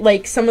did get,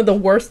 like, some of the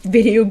worst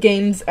video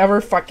games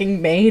ever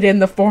fucking made in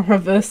the form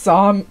of the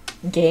Saw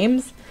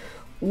games.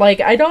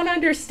 Like, I don't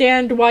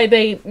understand why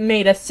they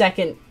made a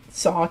second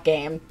Saw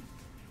game.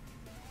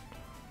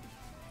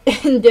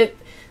 And it,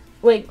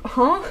 like,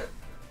 huh?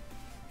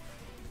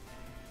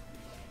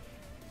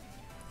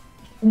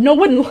 No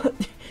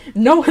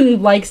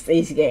one likes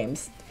these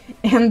games.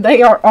 And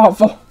they are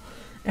awful.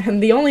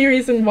 And the only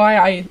reason why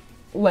I,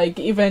 like,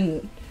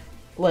 even,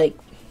 like,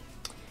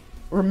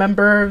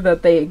 remember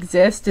that they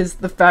exist is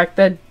the fact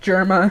that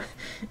Jerma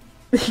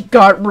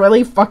got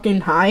really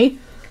fucking high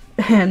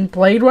and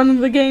played one of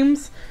the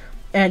games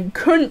and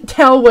couldn't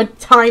tell what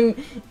time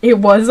it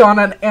was on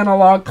an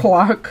analog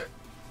clock.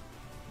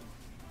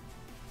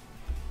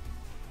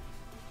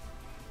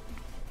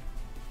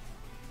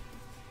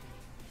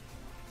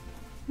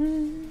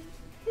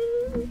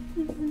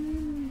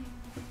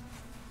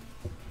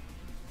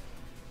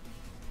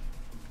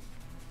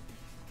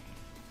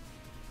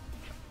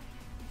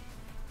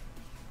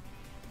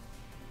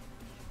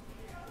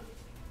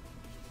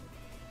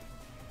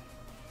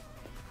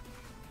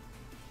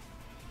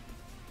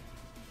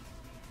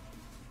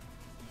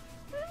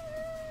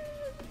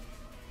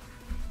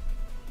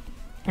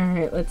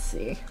 Alright, let's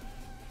see.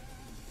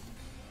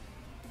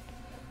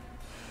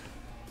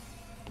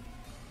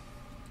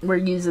 We're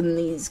using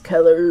these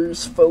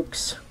colors,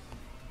 folks.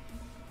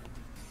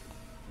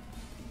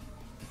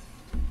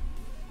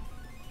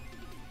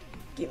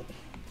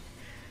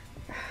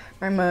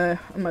 I'm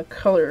a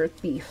color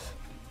thief.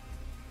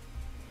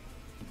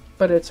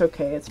 But it's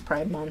okay, it's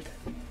Pride Month.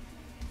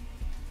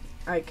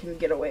 I can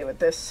get away with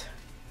this.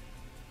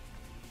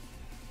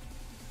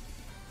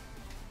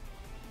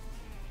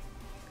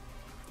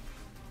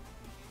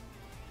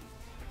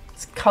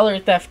 It's color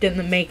theft in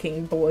the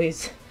making,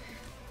 boys.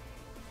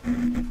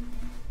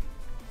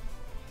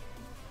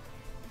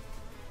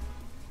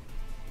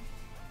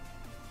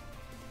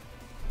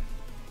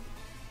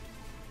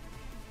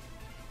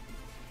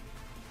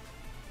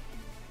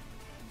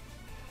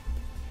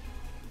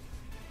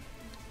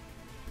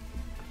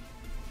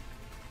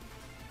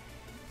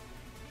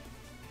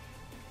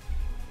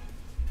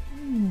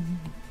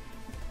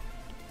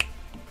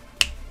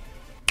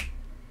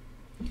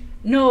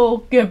 No,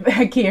 get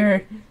back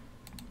here.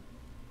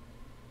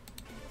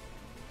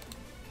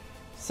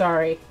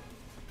 Sorry.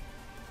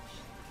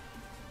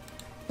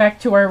 Back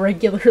to our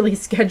regularly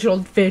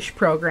scheduled fish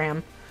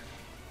program.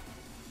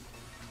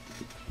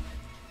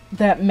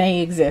 That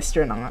may exist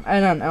or not. I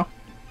don't know.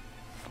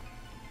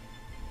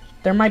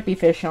 There might be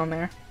fish on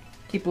there.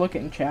 Keep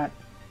looking, chat.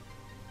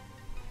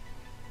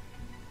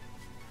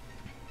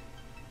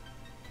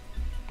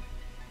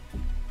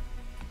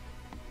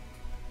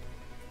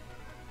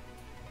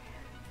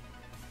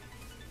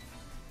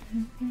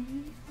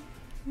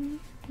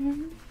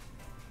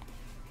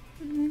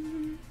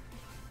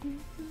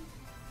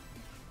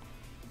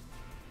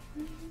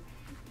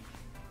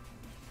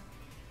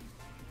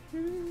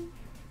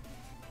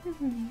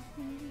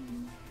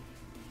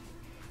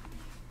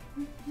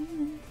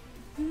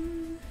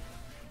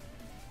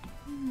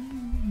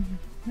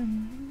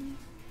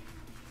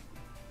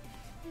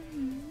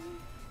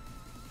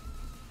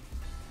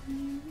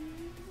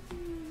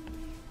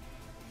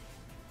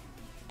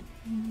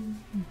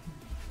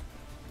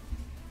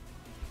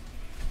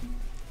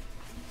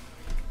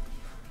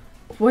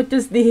 What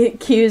does the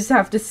accused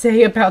have to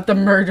say about the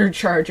murder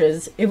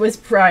charges? It was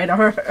Pride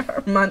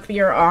Month,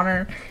 Your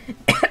Honor.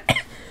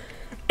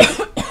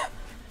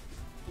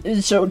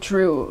 It's so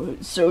true.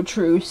 So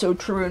true. So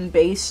true and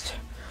based.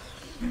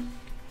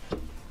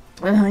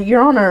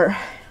 Your Honor,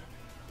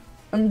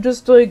 I'm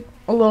just like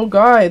a little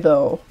guy,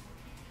 though.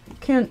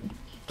 Can't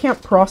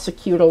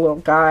prosecute a little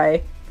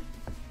guy.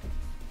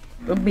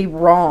 It would be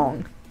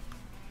wrong.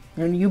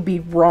 And you'd be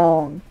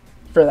wrong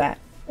for that,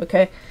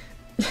 okay?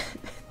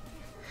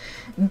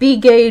 Be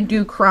gay,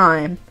 do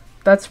crime.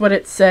 That's what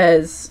it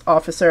says,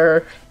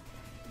 officer.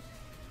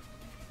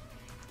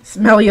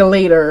 Smell you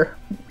later,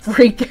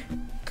 freak.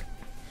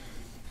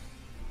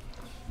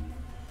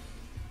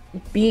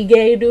 Be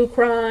gay, do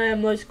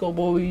crime. Let's go,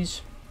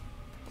 boys.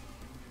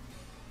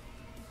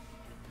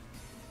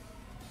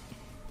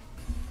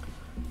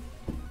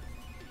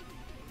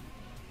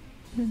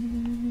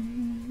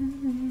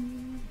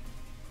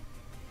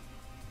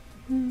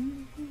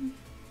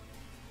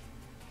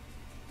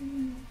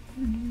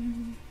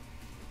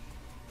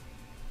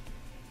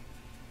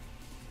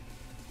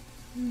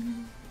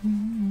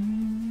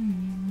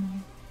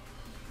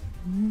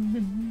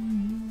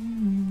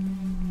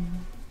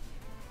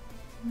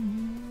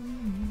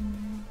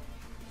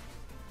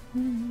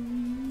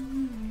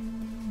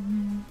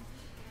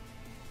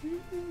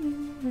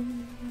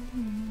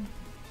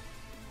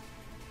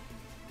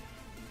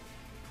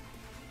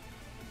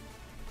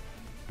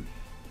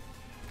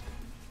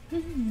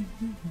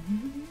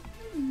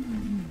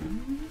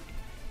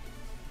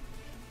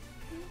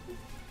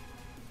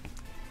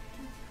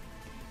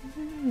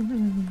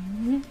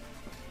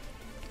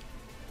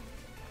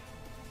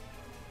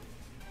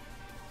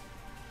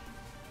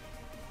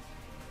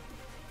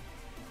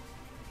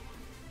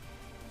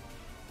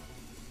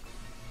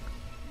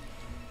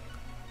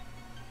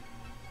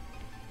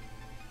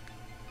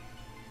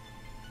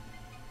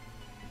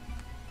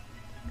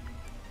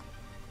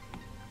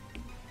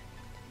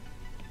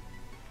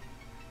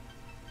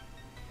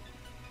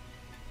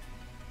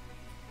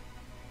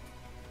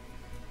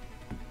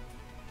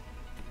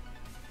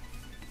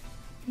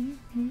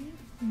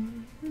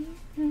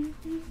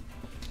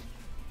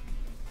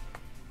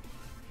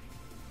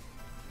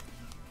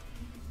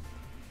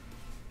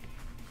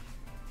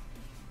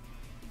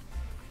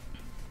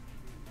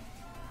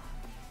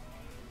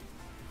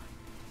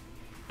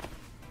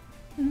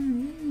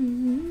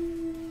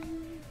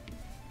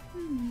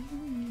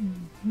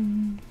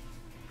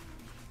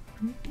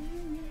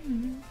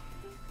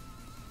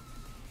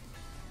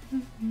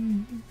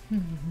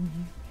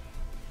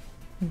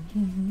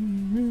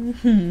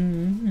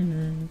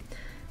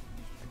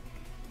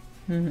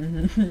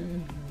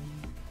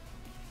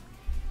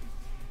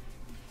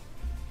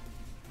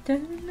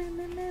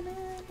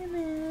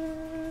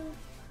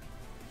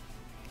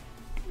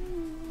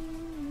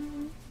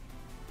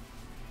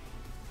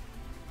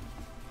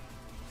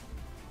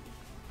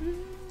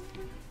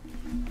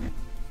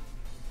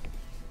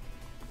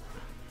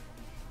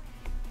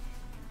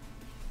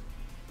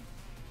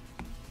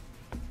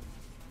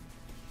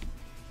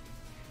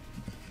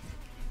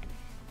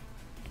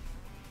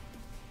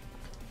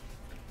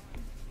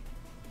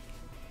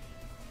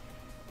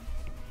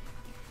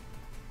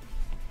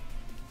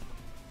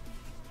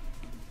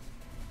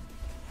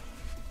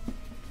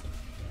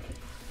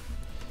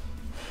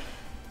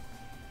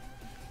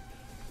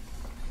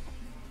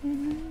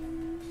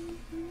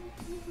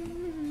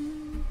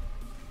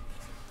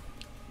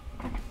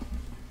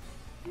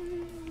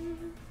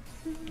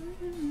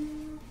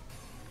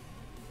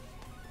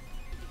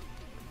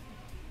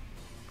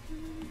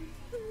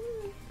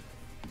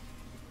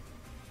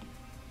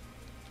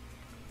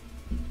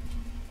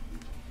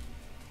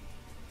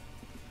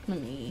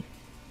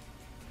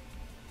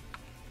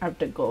 I have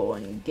to go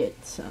and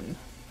get some.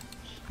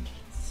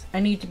 I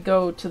need to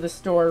go to the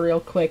store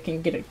real quick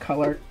and get a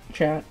color,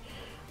 chat.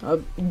 I'll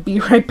be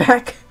right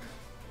back.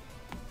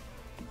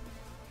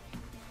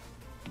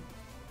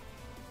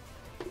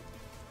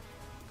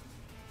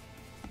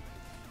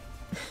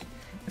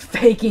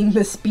 Faking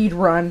the speed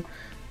run.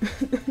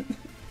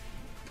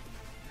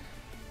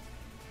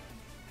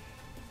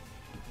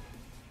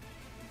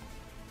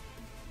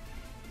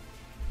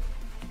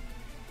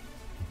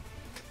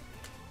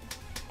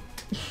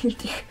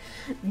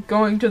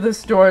 Going to the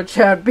store,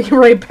 chat. Be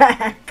right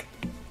back.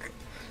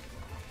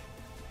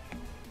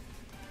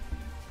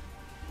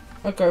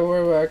 Okay,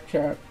 we're back,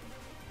 chat.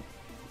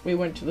 We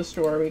went to the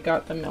store. We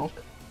got the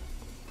milk.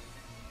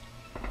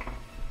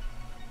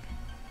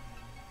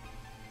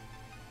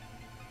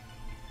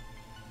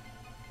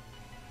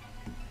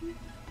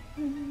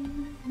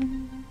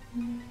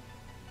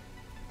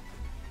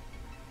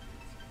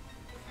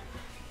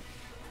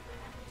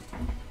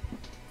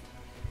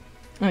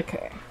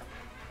 Okay.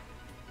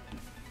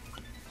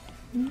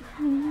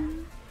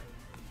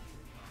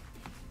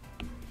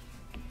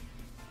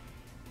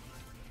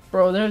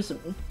 Bro,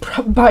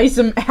 buy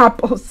some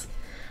apples.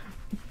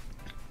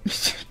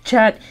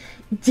 Chat,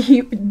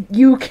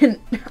 you can,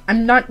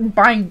 I'm not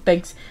buying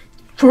things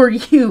for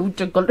you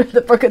to go to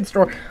the fucking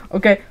store,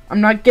 okay?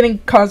 I'm not getting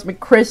Cosmic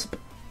Crisp.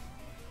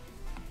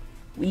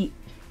 We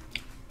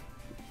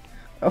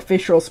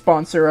official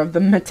sponsor of the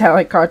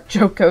Metallic Hot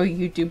Choco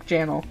YouTube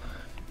channel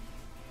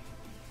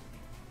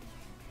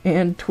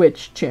and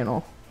Twitch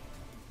channel,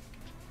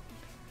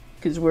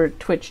 because we're a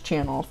Twitch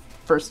channel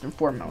first and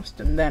foremost,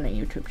 and then a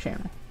YouTube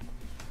channel.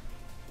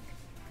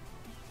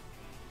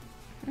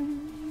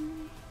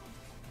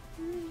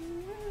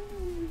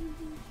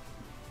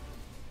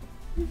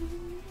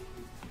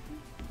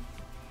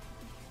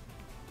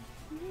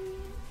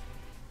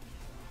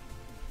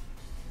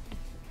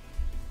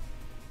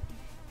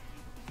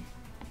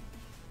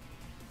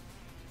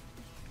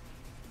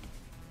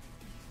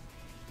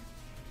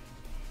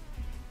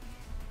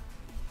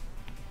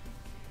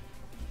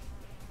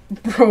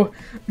 Bro,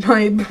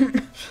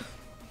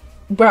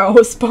 wow,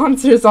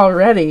 sponsors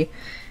already.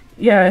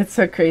 Yeah, it's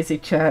a crazy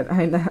chat.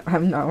 I know.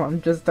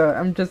 I'm just.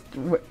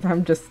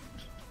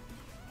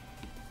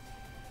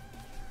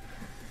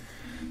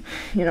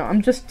 You know,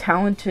 I'm just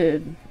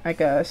talented, I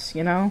guess.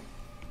 You know,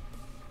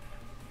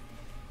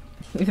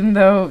 even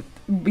though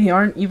we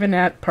aren't even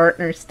at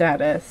partner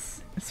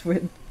status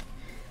with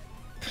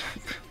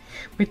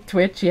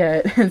Twitch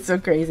yet. It's so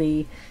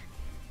crazy.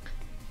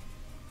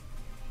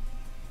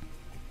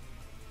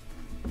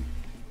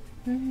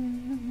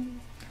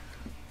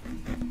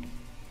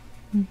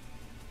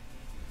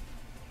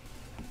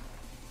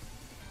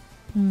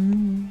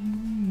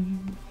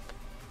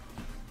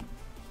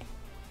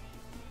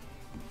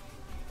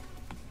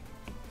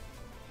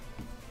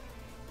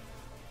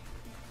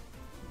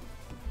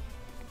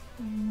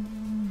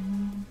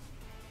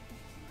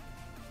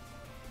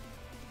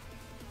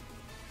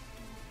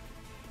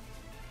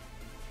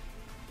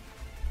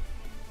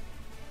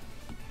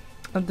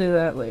 I'll do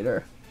that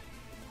later.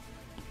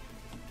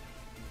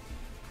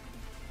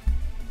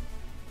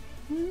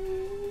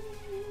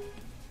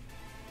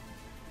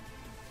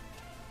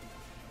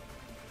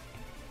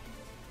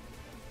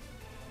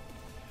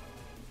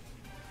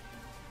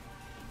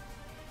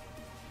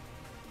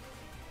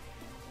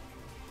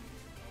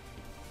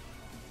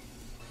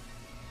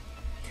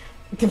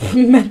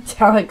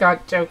 Metallic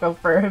Hot Choco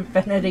for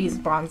Infinity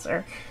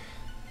sponsor.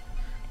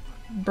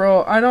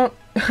 Bro,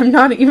 I'm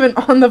not even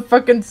on the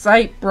fucking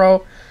site,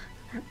 bro.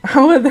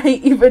 How are they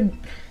even...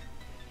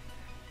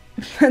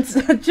 That's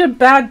such a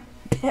bad...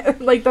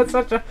 Like, that's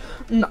such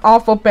an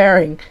awful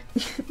pairing.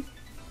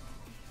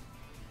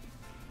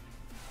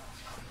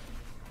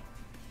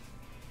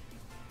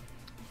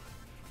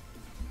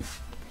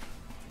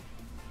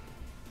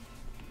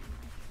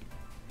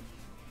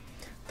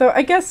 Though,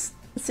 I guess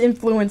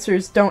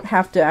influencers don't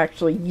have to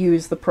actually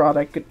use the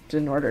product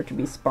in order to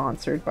be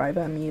sponsored by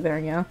them either,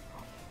 yeah?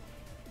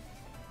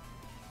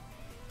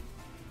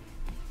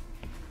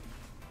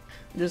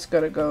 Just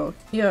gotta go,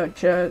 yeah,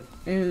 chat,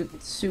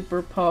 it's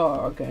super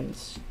pog and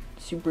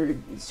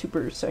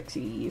super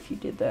sexy if you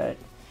did that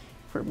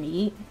for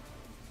me.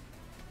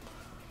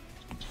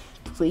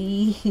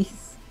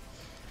 Please.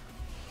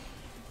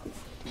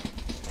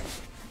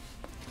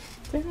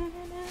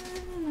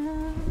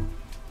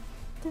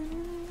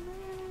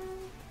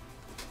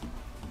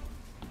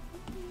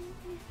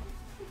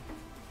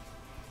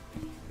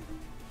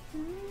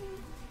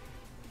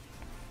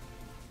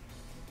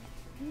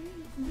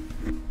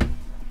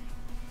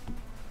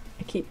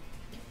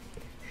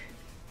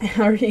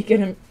 How are you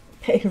gonna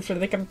pay for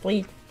the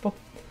complete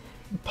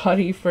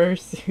body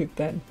fursuit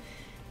then?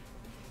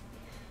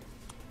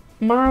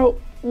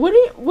 Maro, what do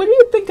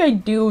you think I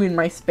do in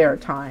my spare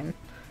time?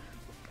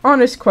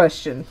 Honest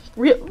question.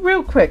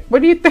 Real quick,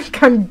 what do you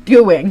think I'm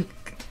doing?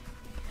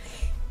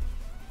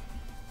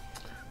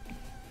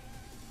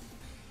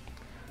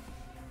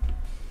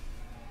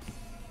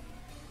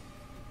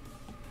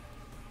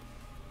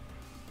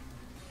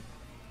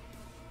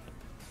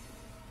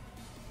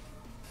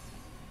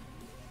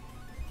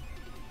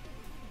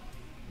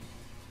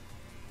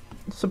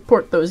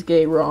 Support those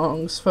gay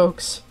wrongs,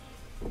 folks.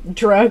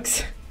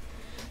 Drugs.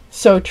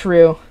 So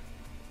true.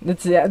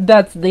 That's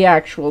the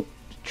actual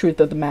truth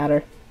of the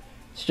matter.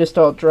 It's just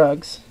all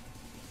drugs.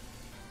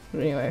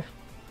 But anyway,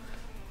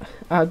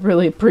 I'd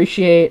really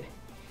appreciate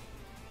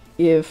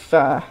if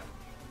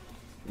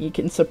you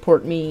can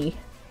support me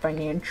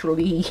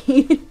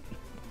financially.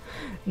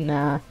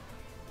 Nah,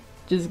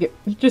 just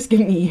give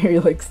me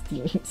your like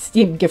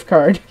Steam gift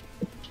card.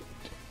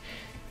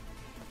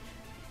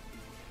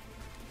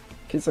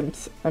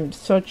 Because I'm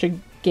such a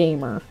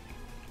gamer.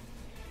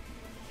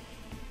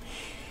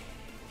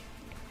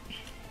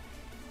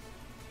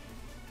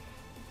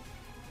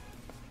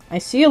 I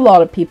see a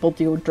lot of people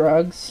do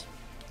drugs.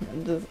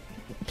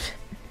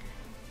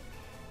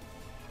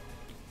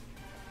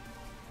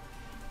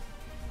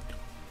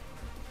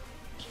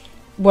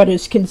 What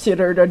is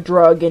considered a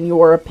drug in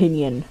your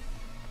opinion?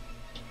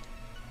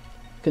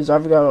 Because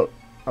I've got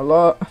a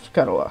lot.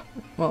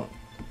 Well,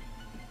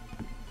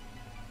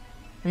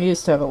 I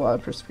used to have a lot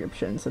of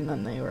prescriptions, and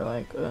then they were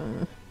like,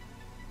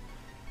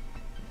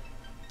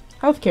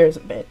 healthcare is a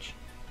bitch.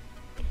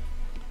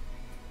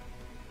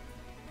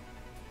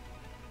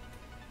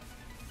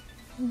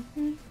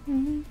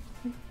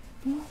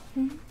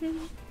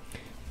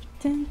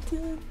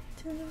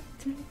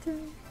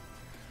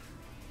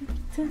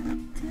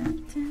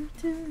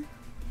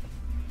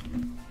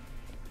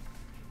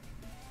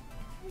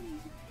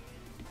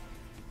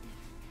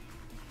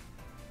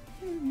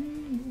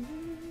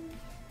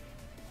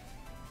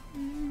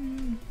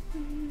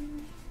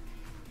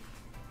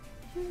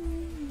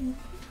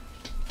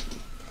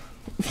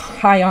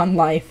 High on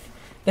life.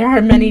 There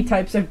are many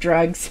types of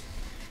drugs.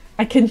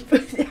 I can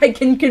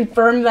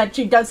confirm that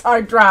she does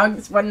hard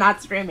drugs when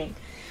not streaming.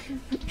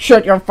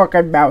 Shut your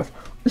fucking mouth.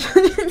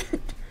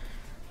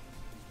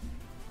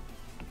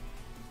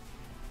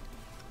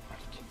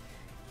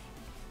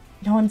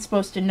 No one's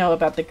supposed to know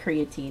about the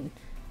creatine.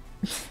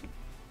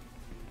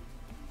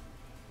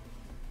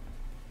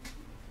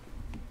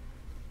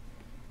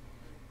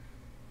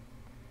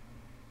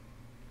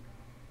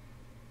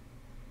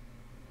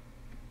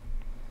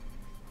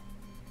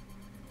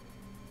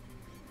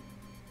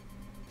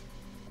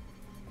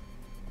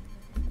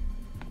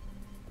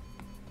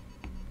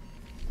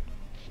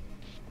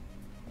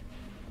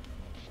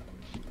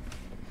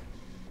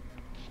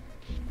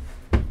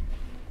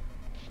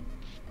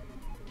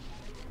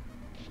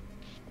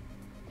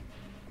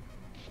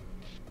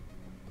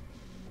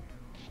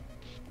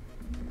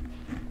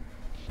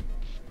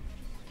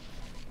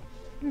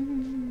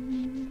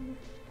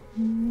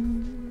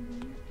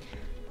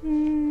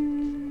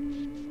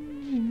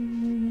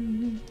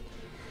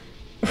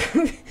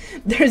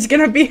 There's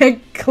gonna be a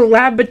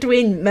collab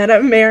between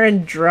Metamare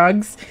and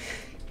drugs.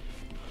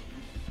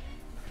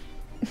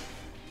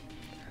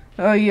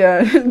 Oh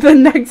yeah, the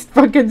next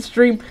fucking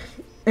stream.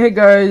 Hey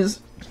guys,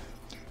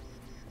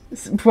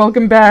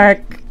 welcome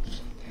back.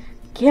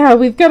 Yeah,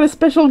 we've got a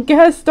special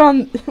guest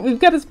on. We've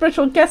got a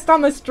special guest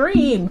on the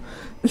stream.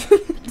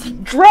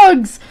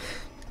 Drugs.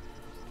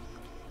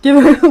 Give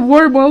it a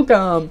warm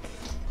welcome.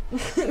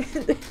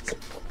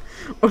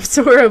 Or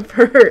so I've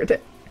heard.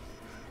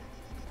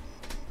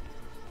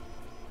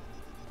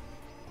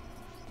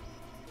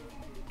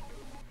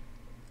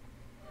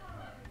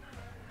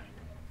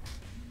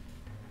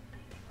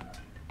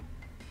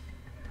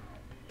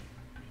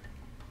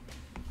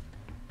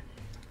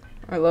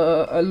 I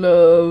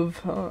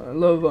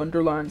love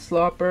Underline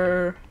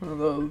Slopper. I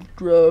love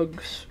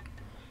drugs.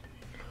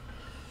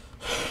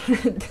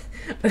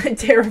 A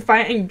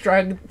terrifying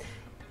drug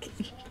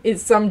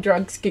is some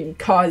drugs can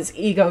cause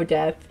ego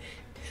death.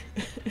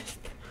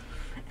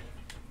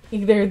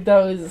 Either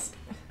those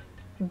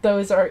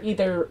are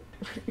either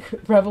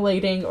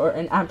revelating or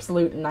an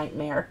absolute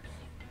nightmare.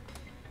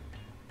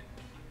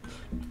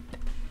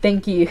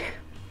 Thank you.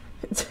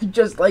 It's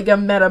just like a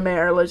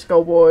Metamare. Let's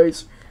go,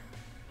 boys.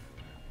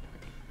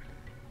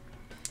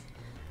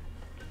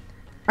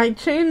 I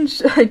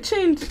changed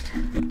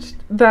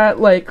that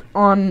like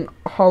on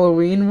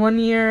Halloween one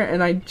year,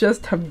 and I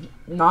just have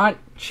not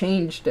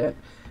changed it.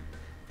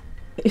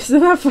 Isn't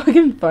that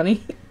fucking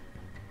funny?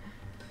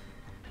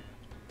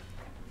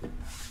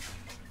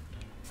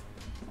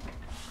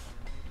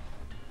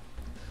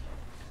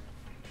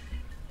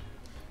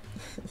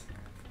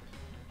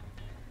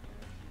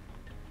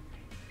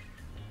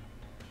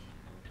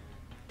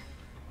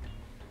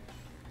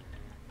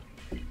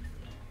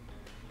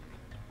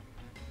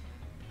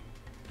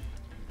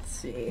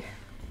 See.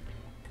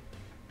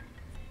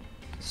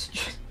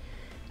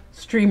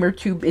 Streamer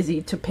too busy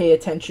to pay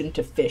attention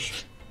to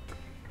fish.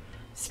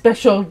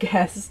 Special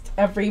guest,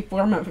 every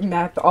form of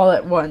math all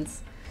at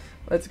once.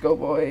 Let's go,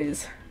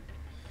 boys.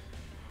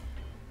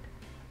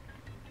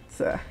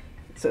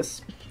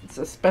 It's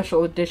a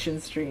special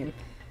edition stream.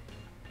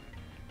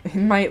 It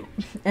might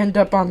end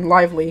up on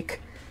Live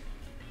Leak,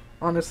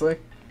 honestly.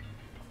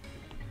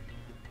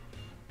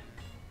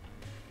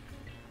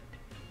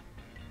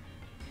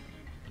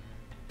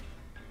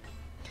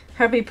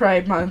 Happy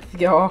Pride Month,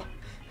 y'all.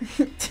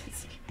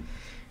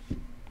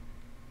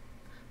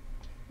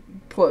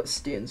 Plus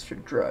stands for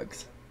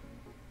drugs.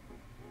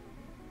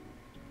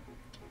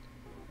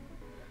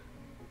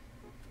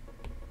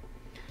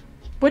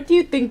 What do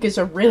you think is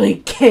a really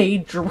gay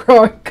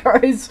drug,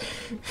 guys?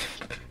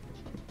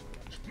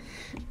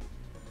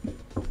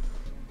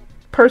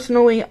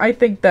 Personally, I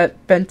think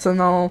that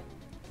fentanyl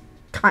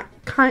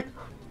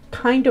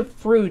kind of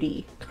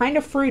fruity. Kind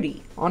of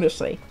fruity,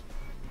 honestly.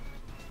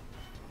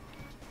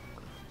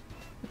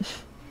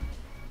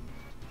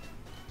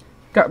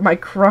 Got my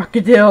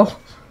crocodile.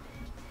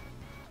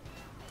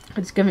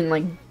 It's giving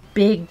like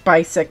big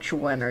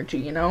bisexual energy,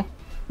 you know?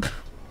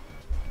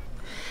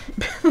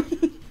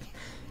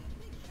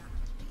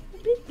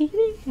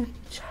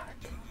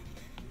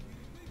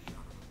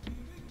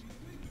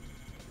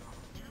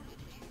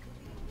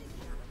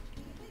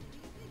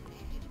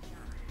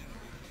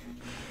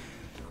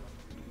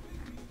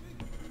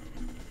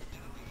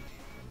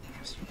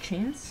 Now's your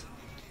chance.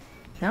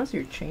 Now's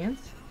your chance.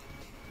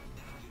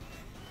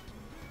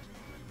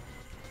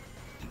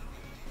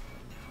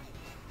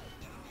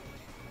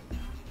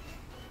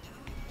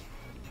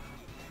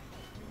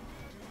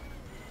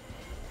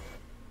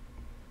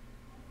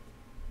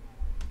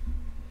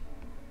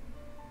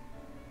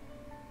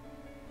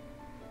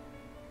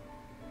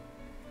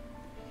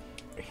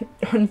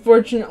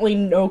 Unfortunately,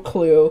 no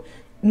clue.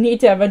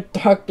 Need to have a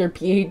doctor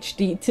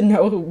PhD to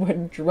know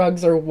what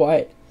drugs are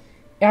what.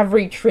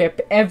 Every trip,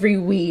 every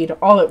weed,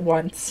 all at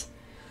once.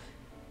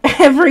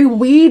 Every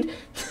weed?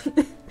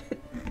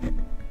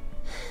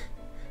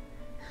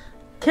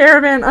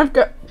 Caravan, I've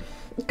got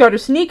a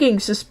sneaking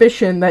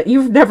suspicion that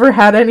you've never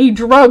had any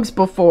drugs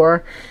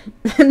before.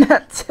 And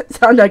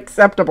that's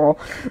unacceptable.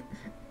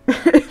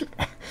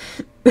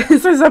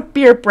 This is a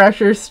peer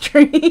pressure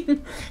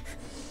stream.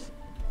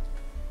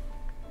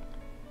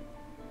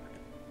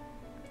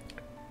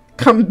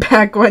 Come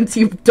back once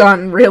you've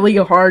done really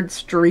hard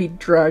street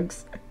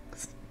drugs.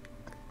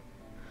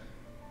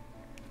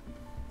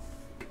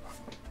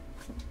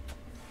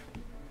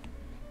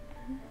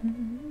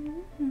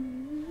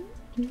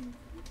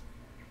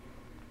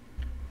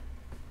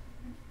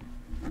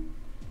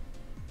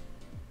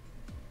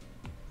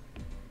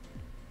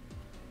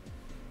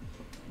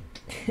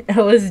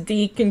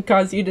 LSD can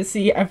cause you to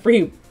see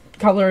every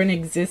color in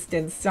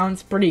existence.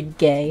 Sounds pretty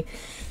gay.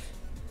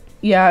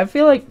 Yeah, I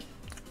feel like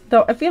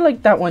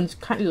that one's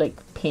kind of like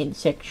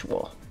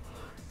pansexual.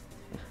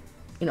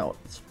 You know,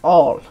 it's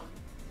all.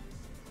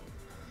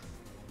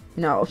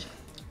 No,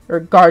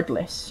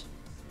 regardless.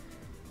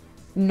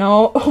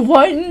 No,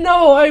 what?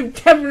 No, I've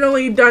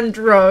definitely done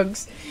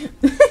drugs.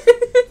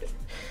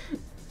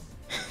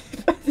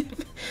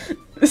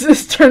 This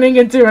is turning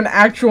into an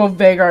actual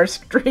Vagar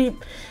stream.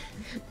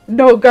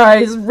 No,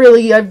 guys,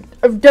 really,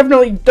 I've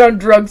definitely done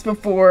drugs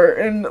before,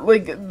 and,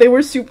 like, they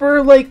were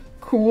super, like,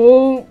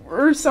 cool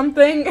or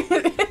something.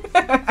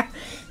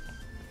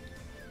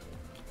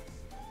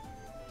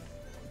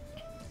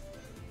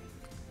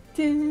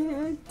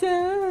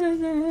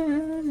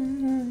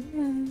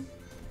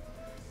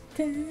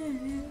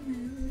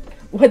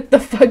 What the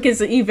fuck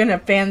is even a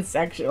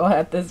pansexual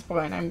at this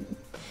point?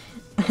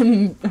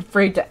 I'm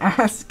afraid to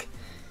ask.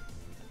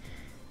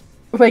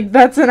 Like,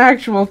 that's an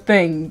actual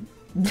thing.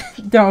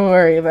 Don't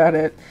worry about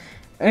it.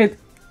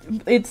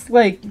 It's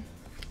like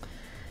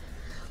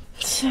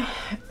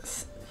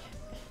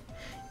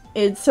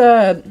it's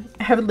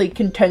heavily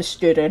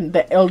contested in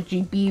the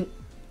LGBT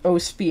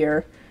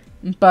sphere,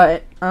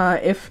 but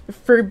if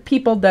for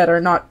people that are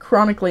not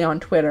chronically on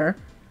Twitter,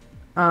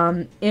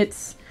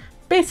 it's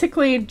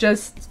basically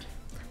just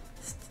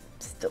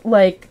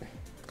like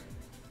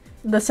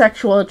the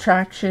sexual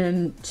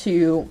attraction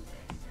to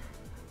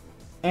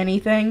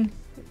anything,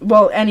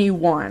 well,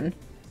 anyone.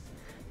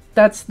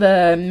 That's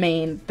the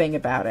main thing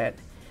about it.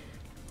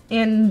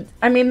 And,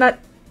 I mean, that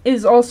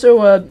is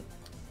also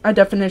a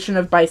definition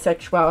of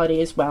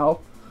bisexuality as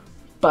well.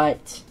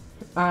 But,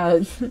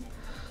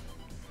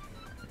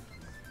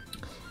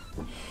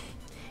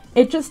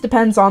 it just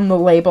depends on the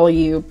label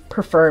you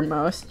prefer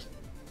most.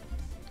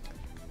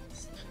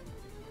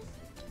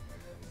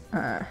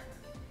 Let's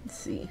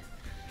see.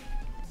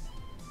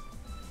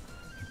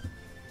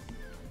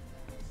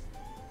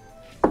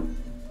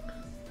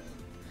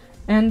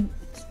 And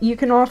you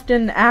can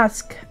often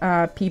ask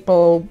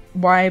people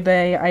why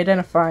they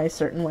identify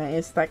certain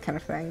ways, that kind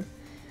of thing.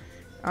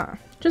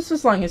 Just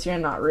as long as you're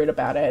not rude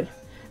about it.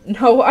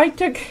 No, I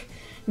took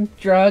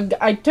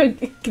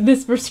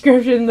this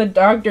prescription the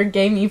doctor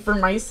gave me for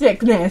my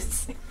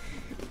sickness.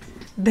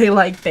 They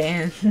like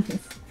bands.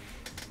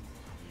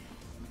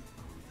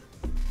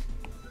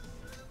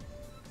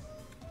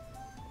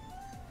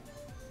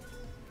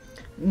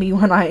 Me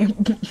when I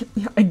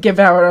give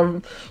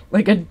out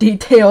like a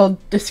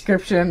detailed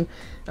description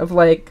of,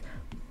 like,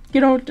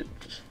 you know,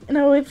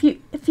 if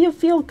you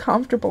feel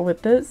comfortable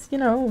with this, you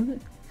know,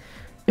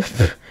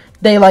 if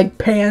they like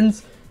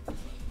pans.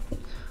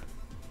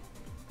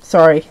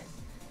 Sorry,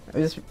 I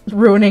was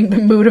ruining the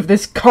mood of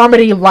this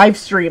comedy live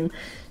stream.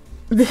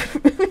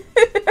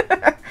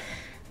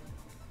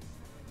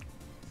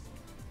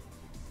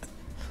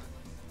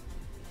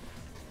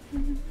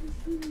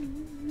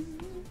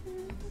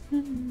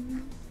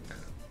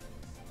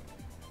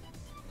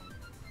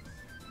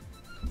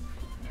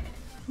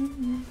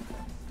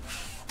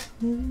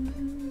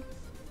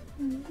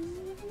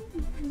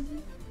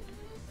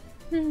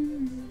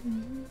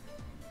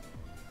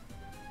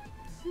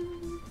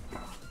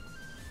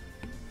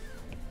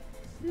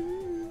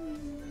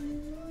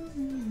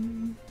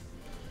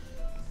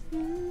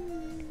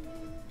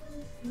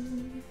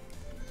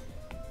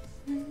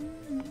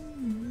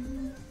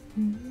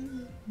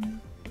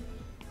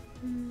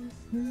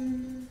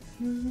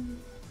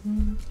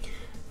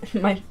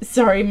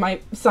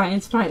 My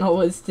science final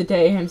was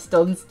today. I'm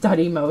still in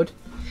study mode.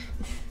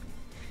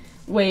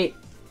 Wait.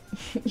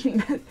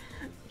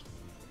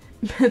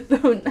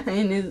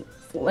 Methionine is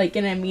like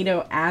an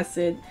amino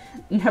acid.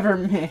 Never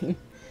mind.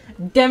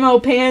 Demo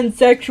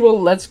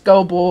pansexual. Let's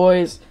go,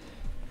 boys.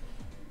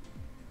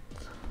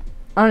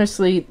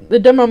 Honestly, the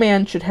Demo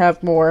Man should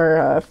have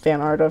more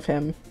fan art of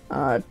him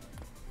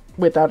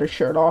without his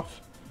shirt off.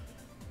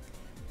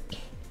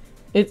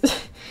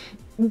 It's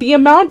the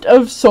amount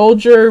of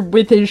Soldier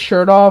with his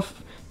shirt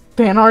off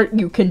fan art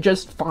you can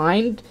just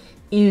find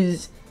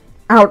is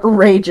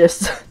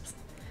outrageous.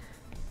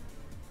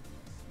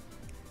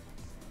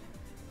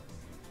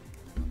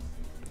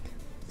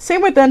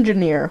 Same with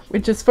Engineer,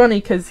 which is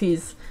funny because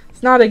he's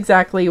It's not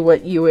exactly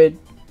what you would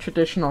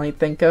traditionally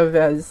think of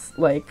as,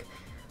 like,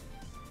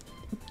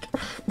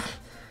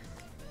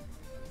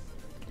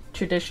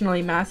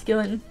 traditionally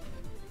masculine.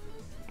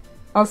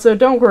 Also,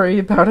 don't worry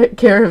about it,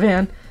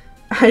 Caravan.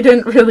 I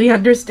didn't really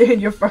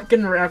understand your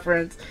fucking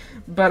reference,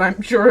 but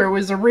I'm sure it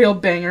was a real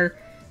banger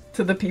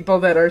to the people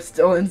that are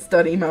still in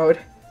study mode.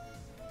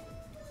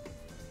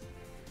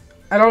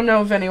 I don't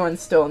know if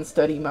anyone's still in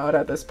study mode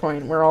at this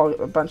point. We're all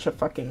a bunch of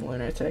fucking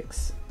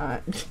lunatics. I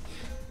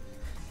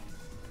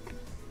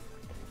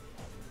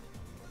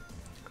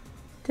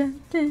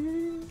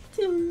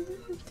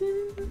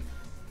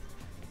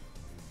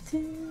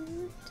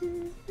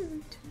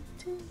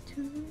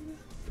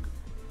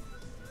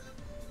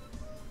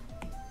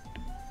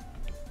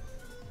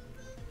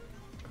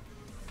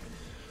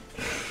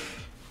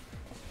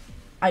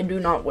do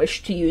not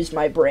wish to use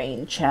my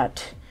brain,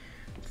 chat,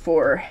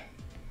 for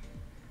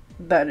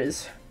that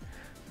is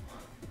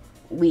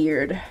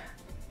weird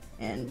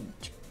and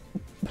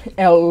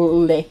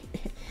el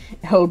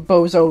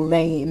bozo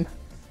lame.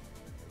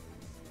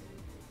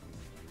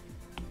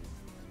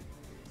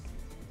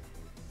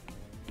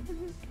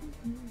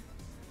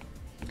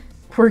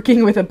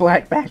 Working with a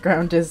black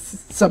background is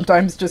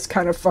sometimes just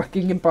kind of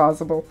fucking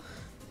impossible.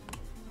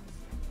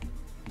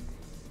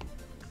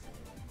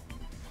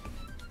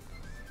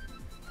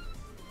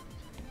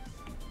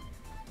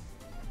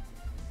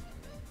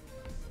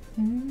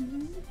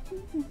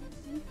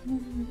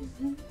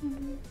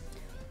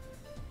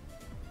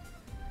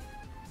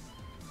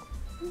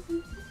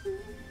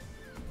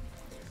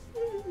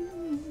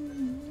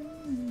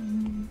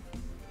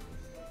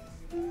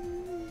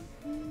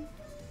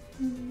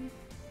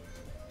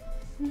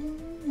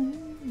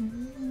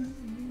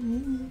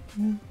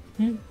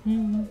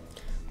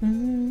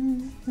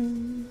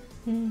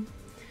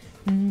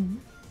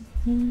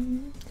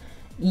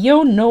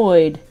 Yo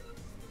Noid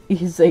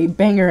is a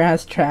banger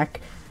ass track,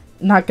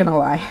 not gonna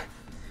lie.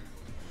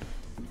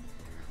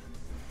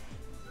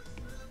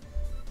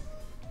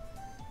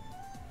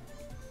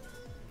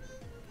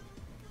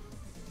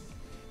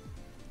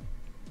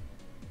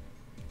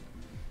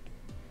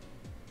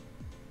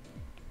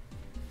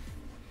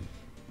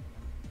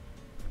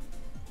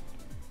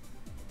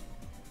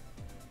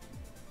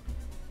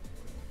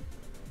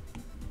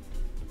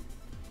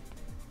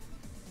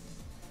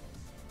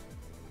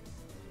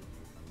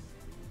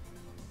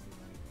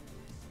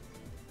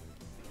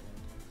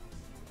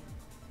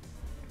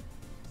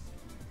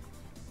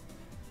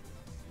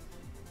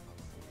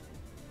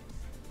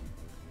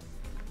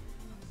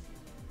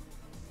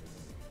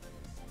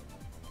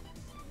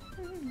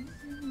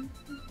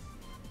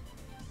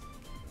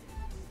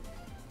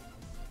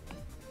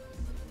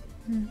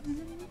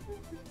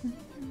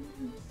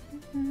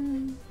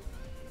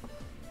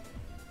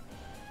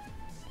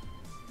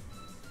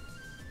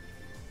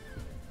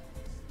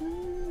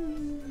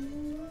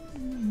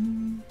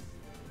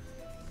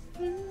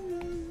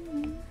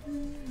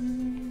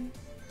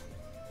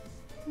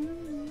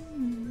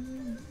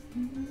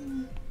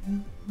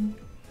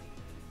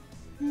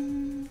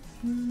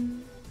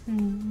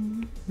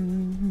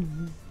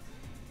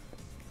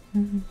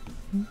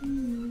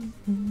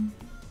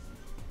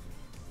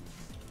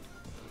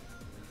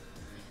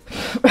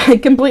 I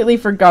completely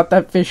forgot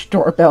that fish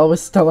doorbell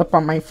was still up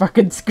on my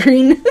fucking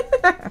screen.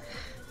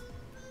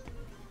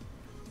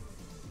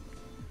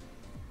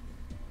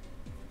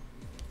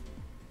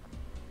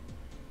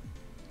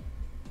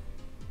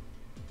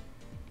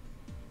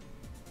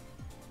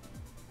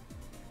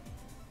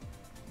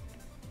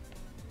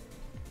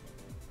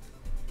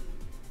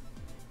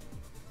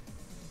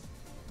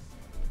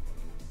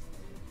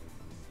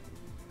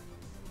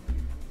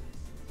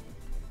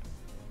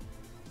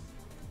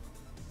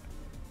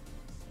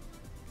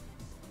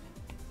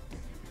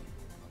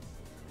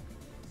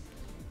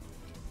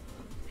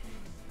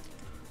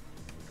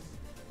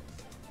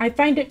 I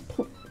find it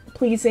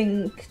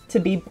pleasing to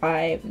be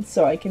bi,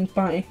 so I can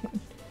find...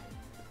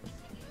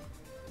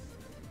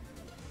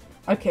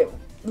 Okay,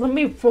 let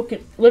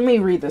me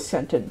read this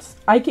sentence.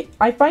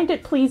 I find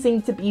it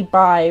pleasing to be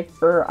bi,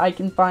 for I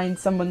can find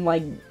someone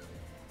like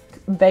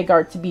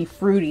Vegard to be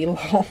fruity,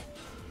 lol.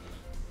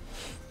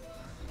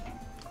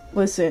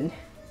 Listen.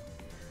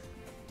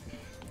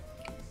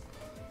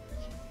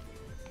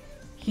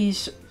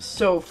 He's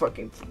so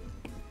fucking...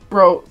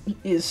 Bro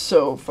is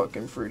so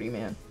fucking fruity,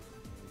 man.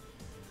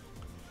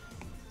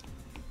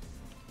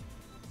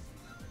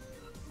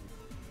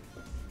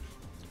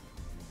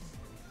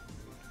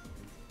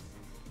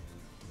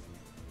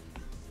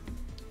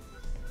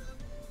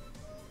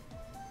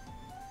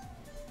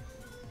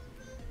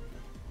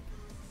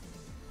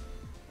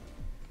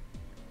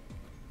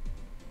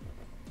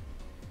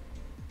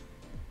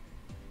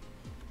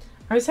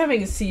 I was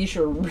having a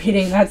seizure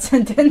reading that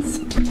sentence.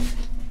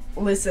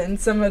 Listen,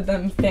 some of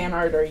them fan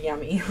art are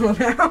yummy.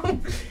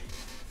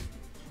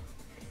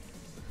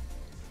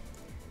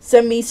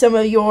 Send me some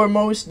of your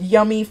most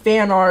yummy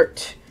fan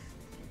art.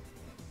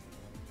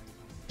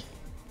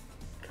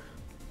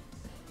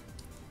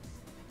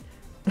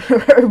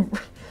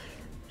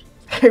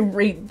 I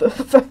read the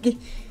fucking...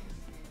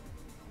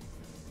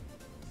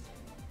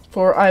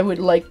 For I would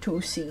like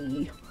to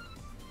see.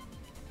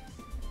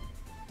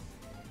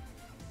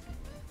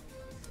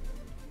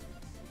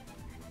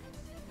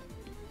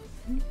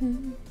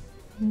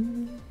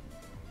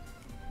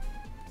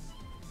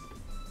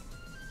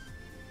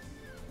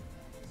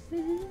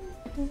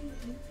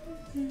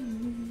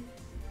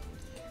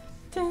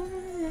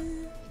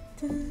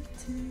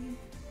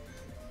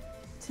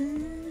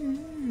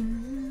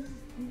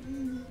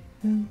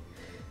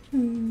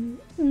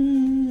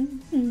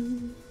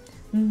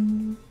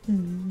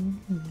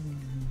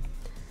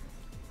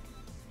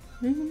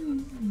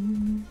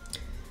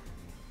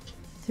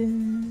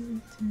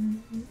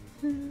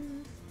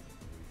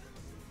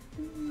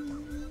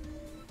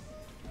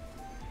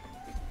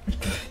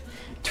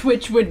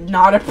 Twitch would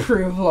not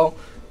approve, lol.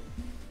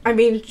 I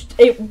mean,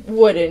 it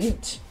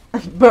wouldn't.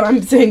 But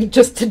I'm saying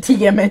just to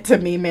DM it to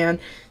me, man.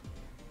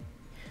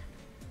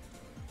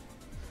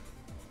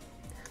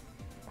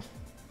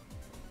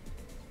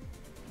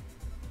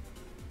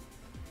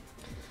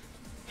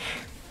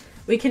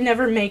 We can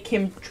never make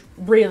him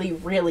really,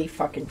 really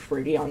fucking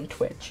fruity on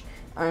Twitch.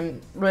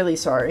 I'm really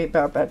sorry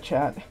about that,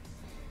 chat.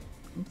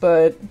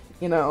 But,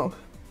 you know.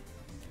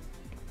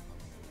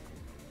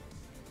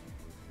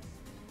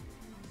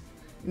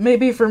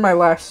 Maybe for my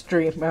last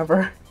stream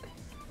ever.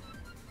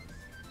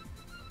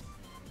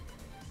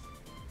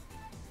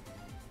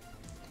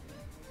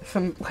 If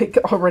I'm, like,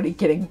 already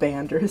getting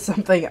banned or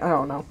something, I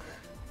don't know.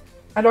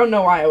 I don't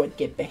know why I would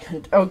get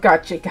banned. Oh,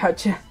 gotcha,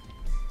 gotcha.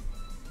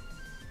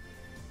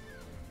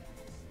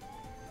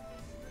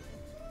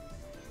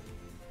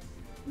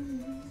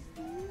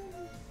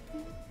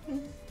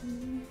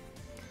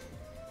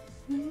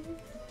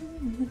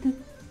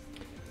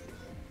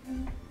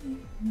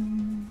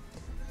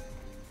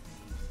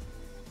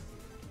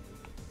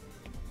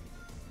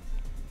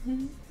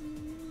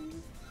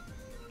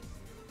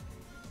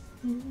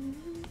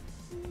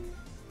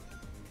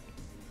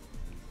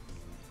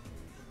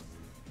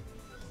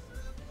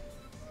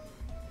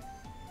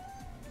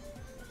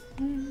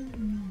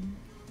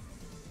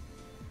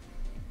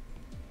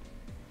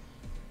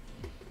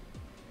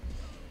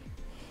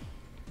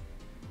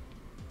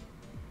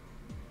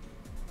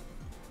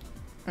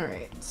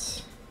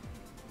 Alright.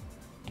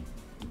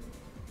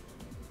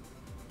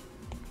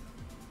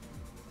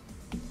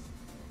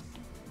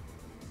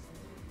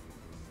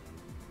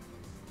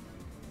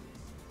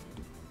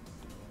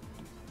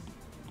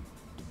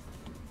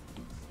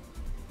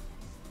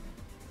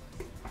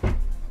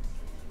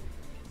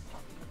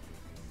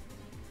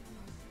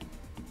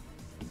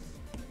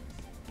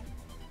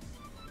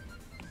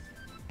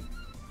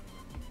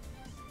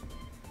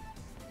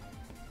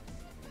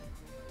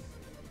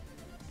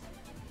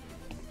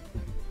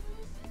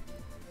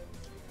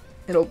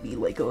 It'll be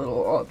like a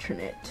little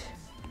alternate.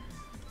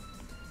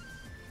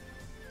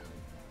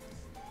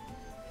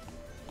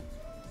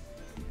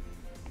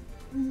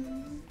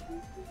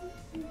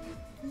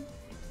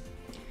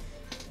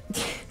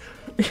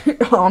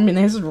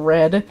 Ominous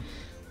red.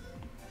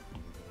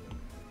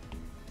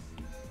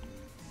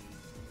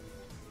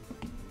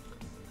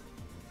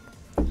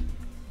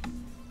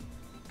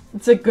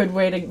 It's a good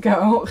way to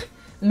go.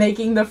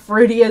 Making the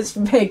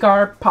fruitiest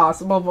Vagar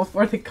possible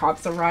before the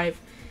cops arrive.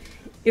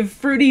 If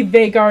Fruity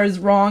Vagar is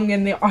wrong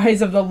in the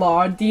eyes of the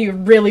law, do you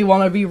really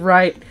want to be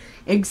right?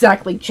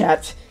 Exactly,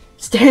 chat.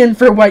 Stand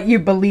for what you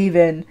believe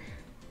in.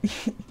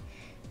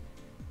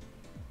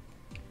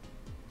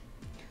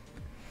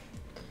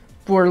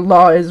 For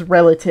law is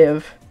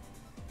relative.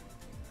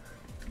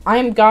 I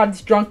am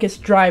God's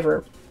drunkest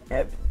driver.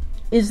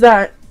 Is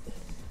that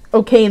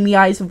okay in the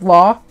eyes of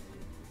law?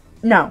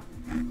 No.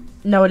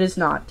 No, it is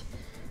not.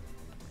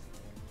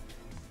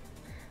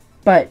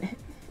 But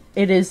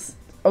it is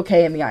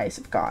okay in the eyes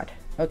of God.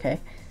 Okay.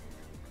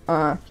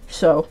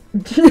 So.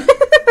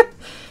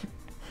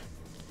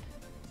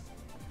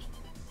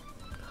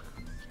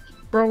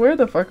 Bro, where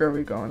the fuck are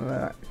we going with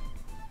that?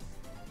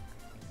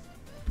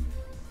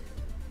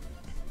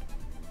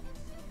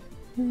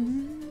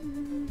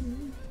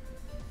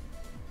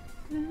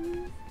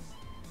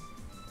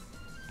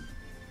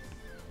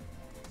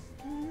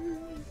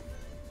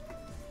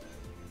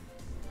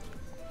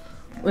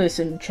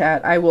 Listen,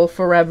 chat, I will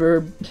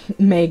forever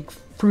make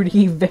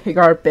Fruity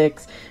Vagar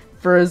pics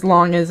for as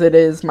long as it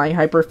is my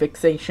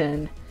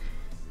hyperfixation.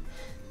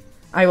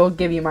 I will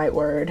give you my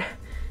word.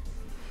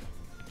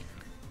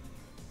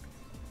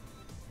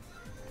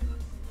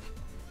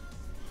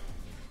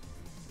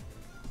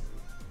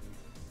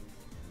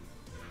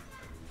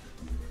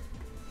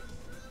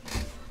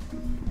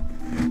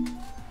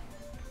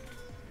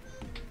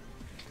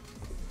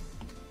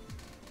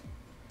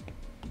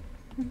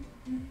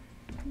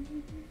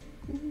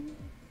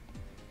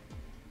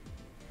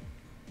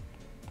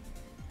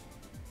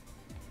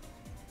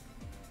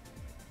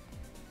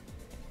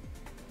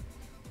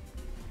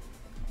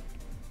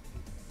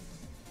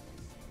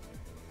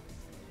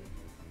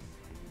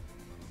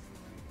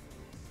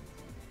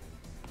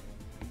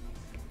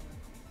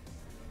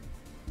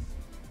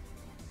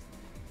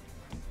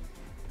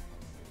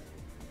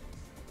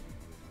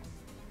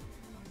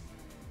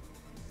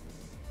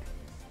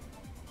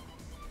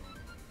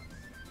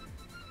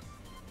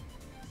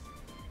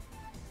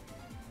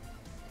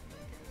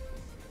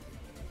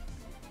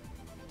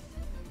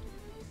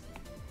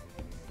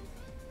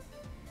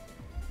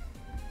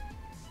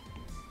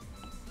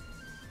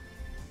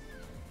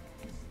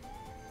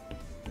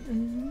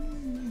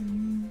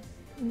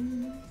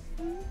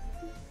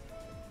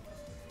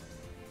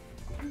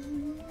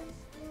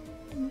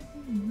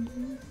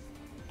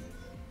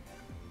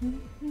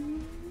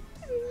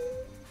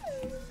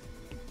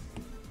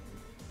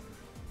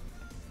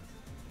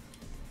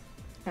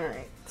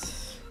 Alright.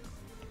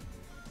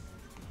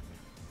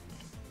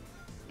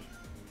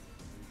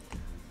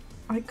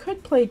 I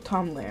could play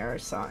Tom Lehrer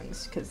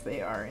songs because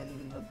they are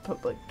in the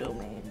public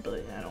domain,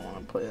 but I don't want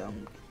to play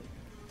them.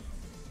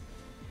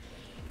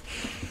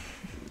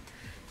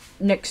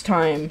 Next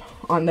time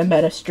on the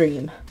meta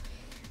stream,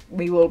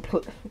 we will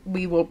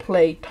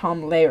play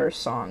Tom Lehrer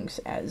songs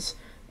as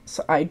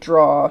I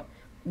draw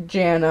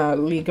Janna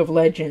League of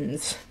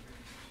Legends.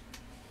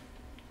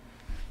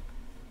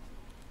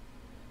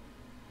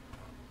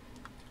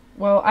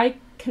 Well, I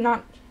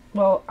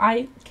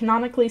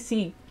canonically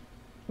see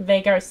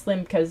Vhagar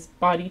Slim because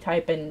body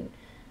type and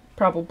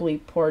probably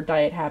poor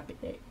diet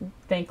habit.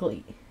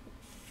 Thankfully,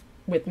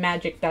 with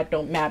magic that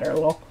don't matter.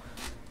 Well,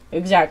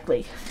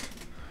 exactly.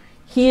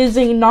 He is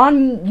a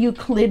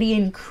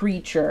non-Euclidean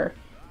creature.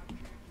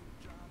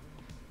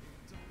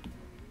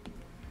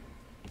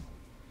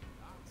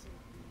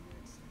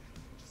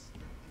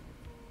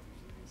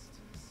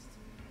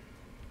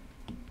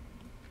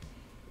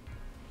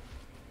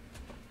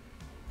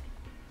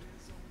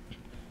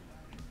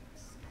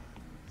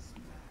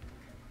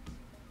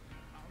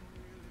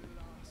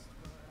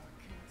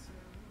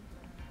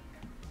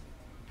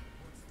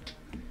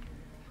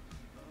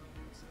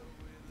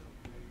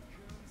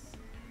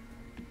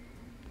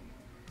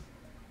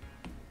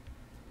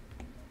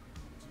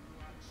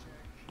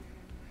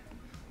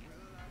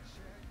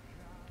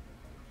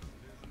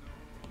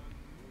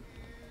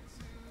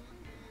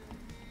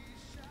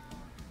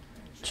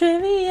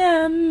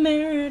 Trivia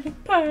murder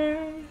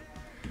pie.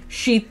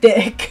 She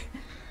thick.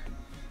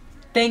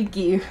 Thank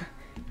you.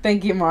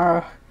 Thank you,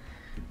 Mara.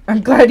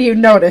 I'm glad you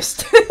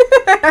noticed.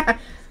 I'm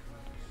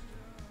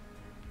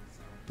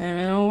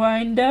gonna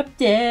wind up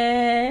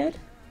dead.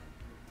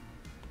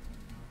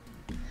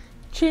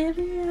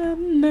 Trivia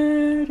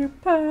murder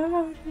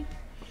party.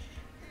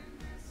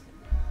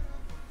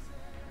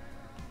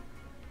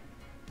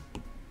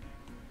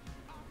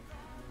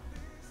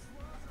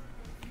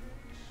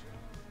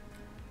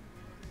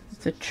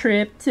 It's a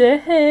trip to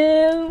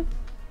hell.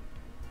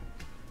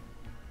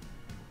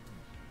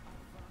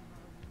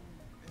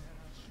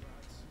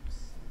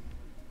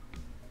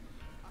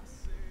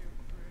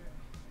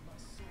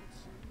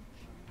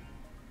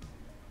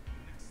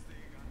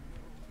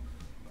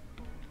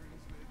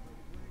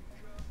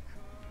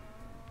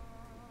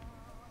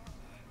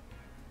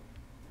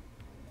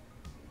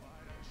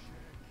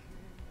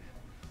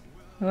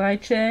 Will I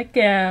check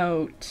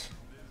out?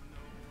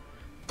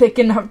 Thick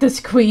enough to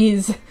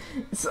squeeze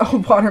a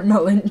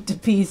watermelon to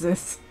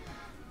pieces.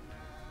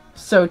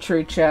 So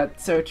true, chat.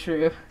 So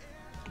true.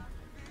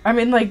 I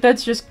mean, like,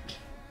 that's just...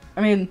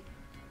 I mean...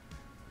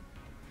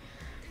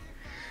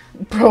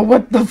 Bro,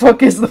 what the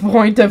fuck is the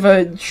point of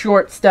a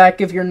short stack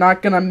if you're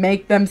not gonna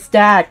make them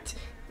stacked?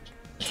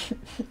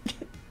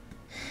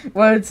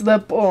 What's the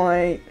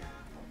point?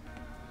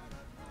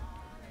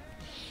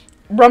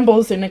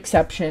 Rumble's an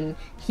exception.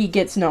 He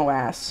gets no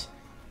ass.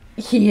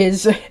 He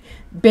is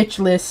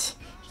bitchless.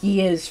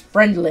 He is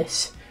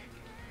friendless.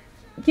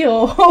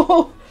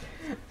 Yo!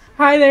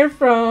 Hi there,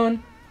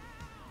 Frone.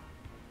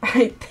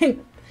 I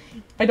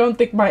don't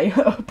think my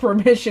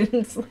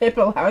permission slip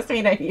allows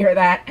me to hear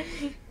that.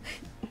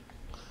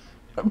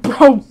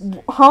 Bro,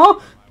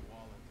 huh?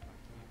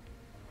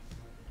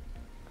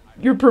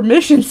 Your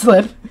permission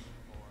slip?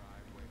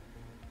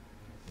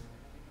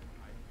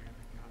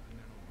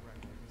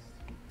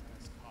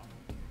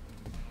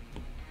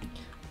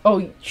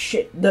 Oh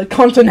shit, the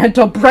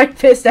continental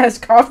breakfast has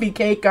coffee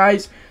cake,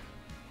 guys.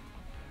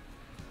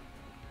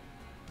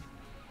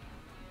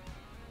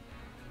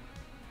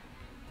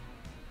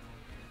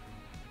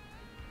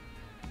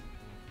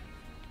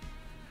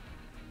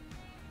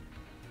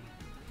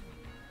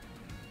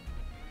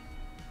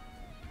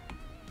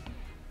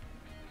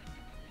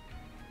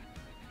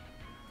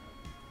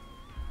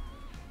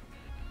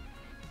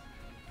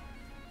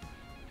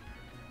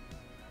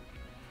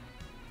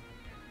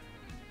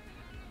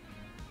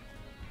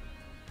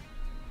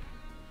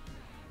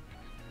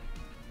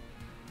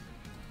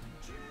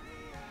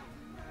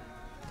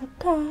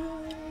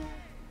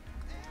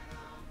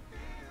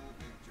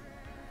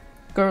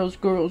 Girls,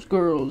 girls,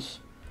 girls.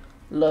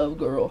 Love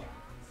girl.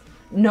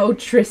 No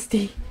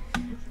Tristy.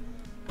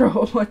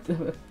 Bro, what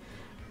the...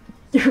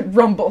 Your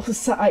Rumble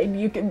side,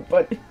 you can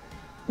put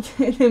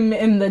him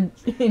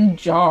in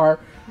jar.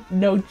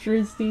 No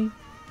Tristy.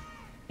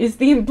 Is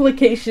the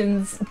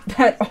implications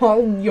that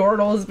all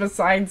Yordles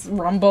besides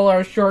Rumble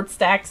are short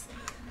stacks?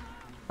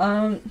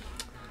 That's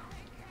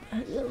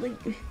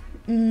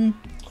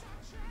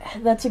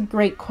a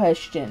great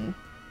question.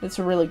 That's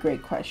a really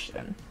great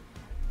question.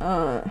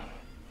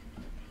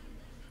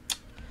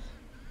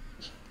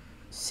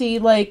 See,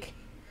 like,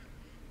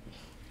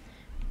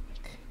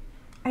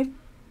 I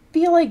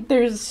feel like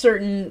there's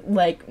certain,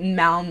 like,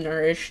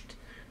 malnourished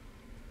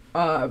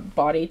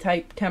body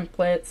type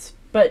templates,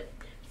 but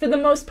for the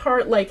most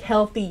part, like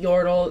healthy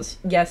Yordles,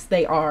 yes,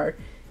 they are.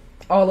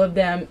 All of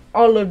them,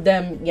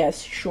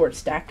 yes, short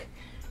stack.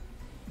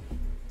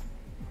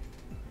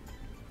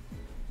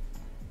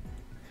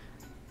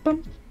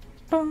 Bum,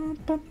 bum,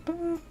 bum,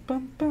 bum,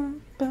 bum,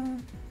 bum,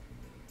 bum.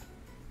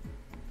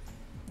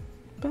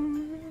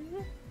 Bum,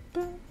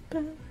 bum,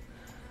 bum.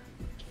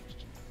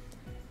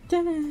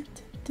 Da, da,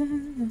 da.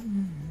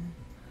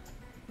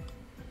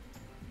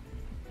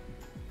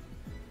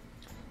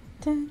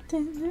 Dun,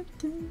 dun, dun,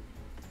 dun.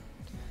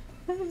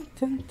 Dun,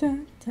 dun,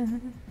 dun,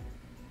 dun.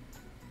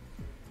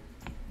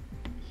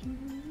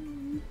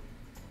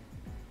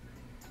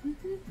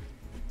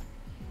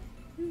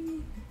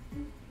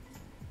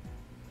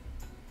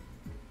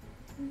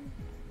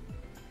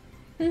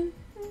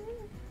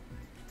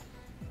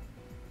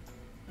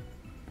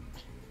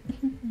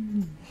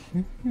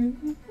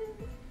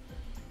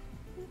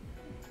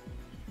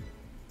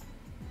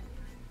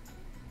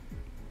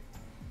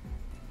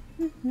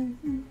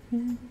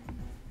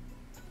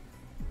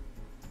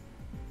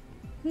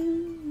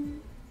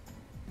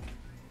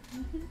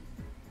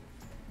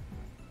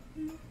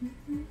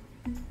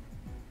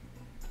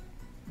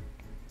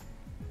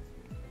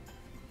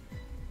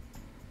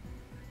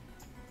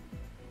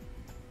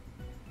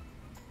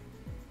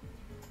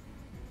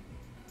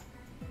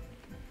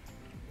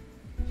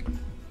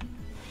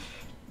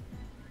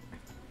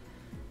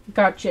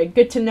 Gotcha.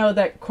 Good to know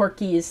that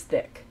Corky is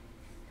thick.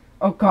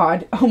 Oh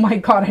god. Oh my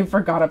god, I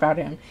forgot about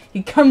him.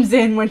 He comes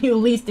in when you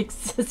least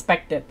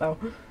suspect it, though.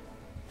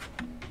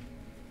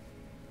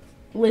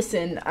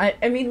 Listen,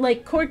 I mean,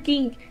 like,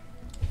 Corky,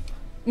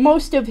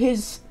 most of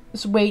his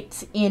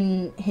weight's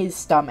in his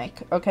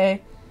stomach,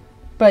 okay?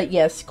 But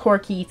yes,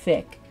 Corky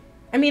thick.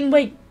 I mean,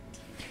 like,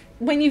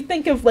 when you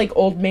think of, like,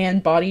 old man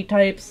body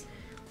types,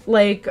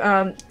 like,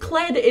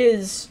 Kled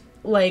is,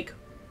 like,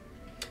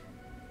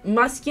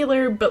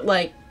 muscular, but,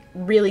 like,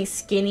 really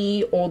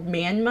skinny old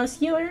man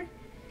muscular.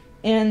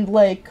 And,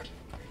 like,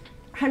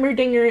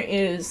 Heimerdinger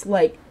is,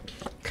 like,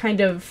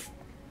 kind of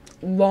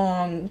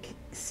long,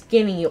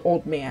 skinny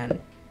old man.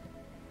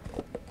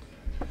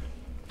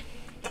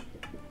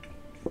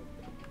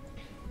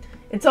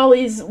 It's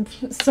always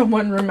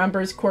someone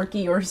remembers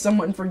Corky or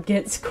someone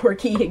forgets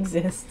Corky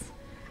exists.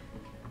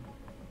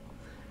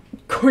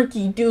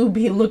 Corky do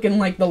be looking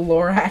like the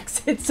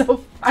Lorax. It's so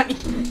funny.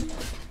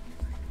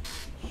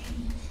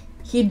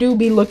 He do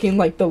be looking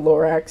like the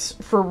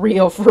Lorax. For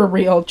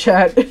real,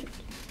 chat.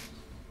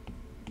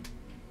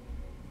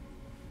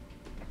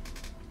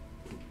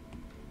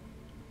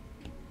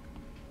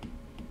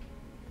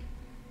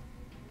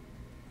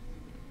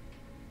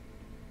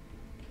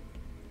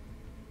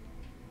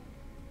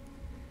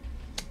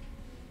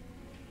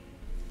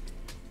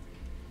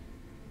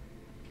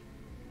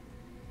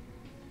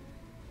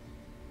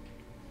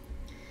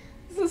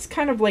 This is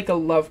kind of like a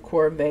love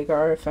core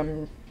Vagar, if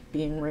I'm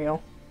being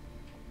real.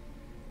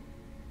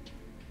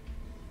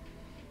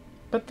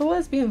 But the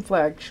lesbian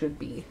flag should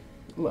be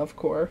love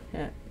core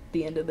at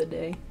the end of the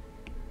day.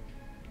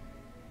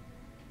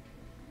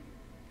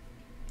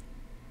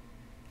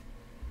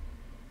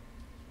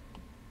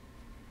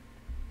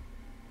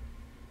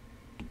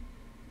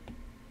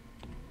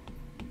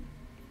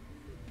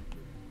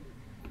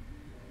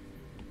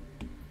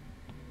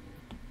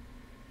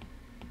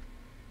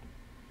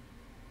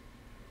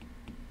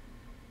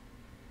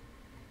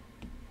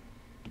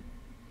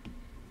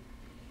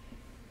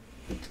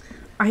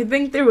 I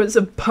think there was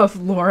a buff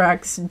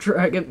Lorax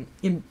dragon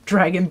in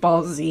Dragon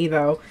Ball Z,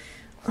 though.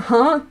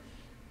 Huh?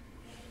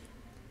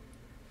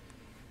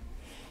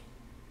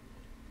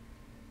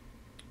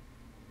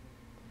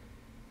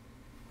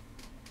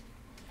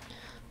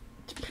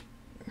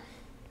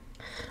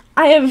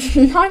 I have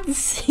not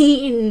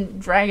seen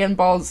Dragon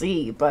Ball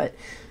Z, but,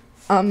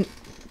 well,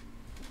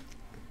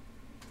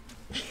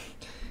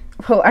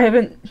 I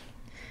haven't...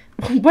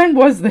 When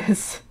was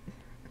this?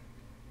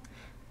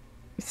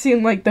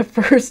 Seen like the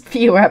first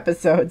few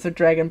episodes of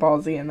Dragon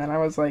Ball Z, and then I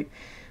was like,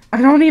 I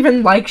don't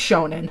even like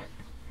shonen.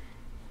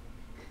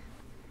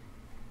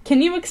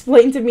 Can you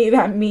explain to me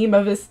that meme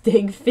of a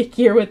Stig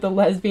figure with the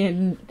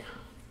lesbian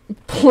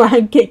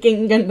flag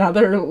kicking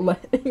another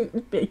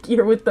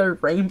figure with the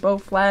rainbow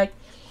flag?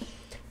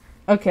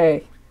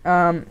 Okay,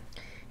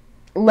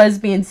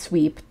 lesbian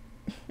sweep.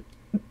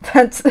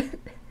 That's...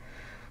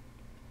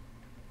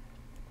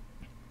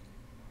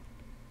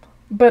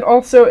 But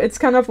also, it's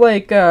kind of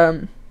like,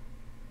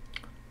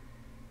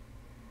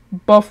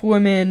 buff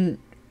women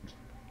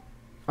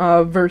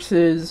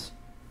versus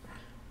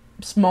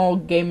small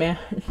gay man.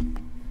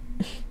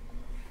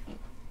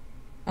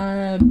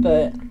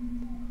 But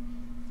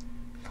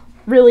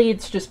really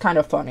it's just kind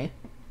of funny.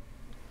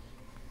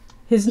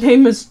 His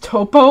name is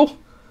Topo.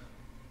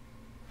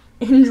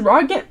 In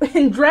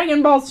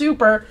Dragon Ball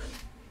Super,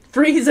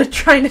 Frieza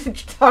trying to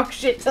talk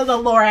shit to the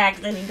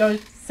Lorax and he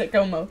goes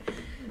sicko mode.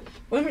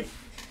 Let me... I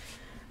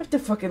have to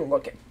fucking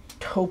look at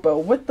Topo.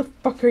 What the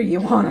fuck are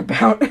you on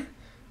about?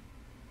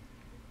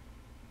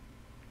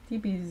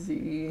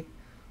 DBZ.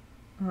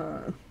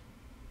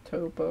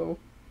 Topo.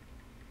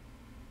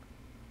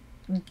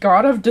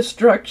 God of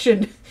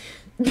Destruction.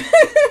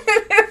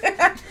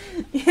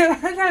 Yeah,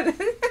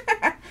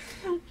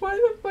 why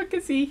the fuck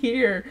is he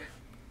here?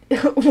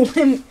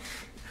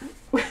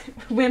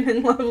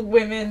 Women love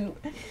women.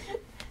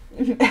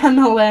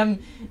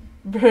 MLM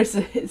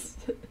versus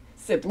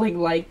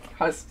sibling-like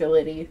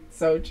hostility.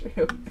 So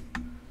true.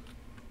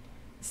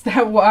 Is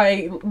that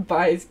why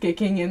Vi's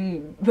kicking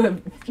in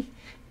the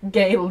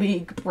gay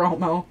league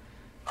promo?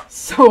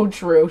 So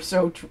true,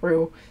 so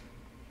true.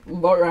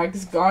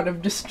 Lorax, God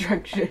of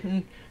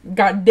Destruction.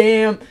 God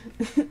damn.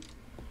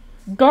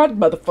 God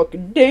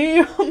motherfucking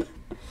damn.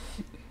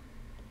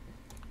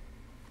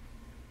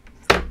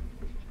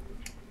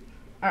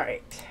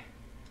 Alright.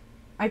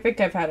 I think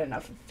I've had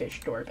enough of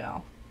Fish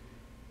Doorbell.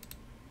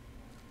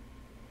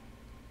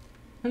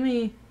 Let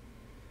me...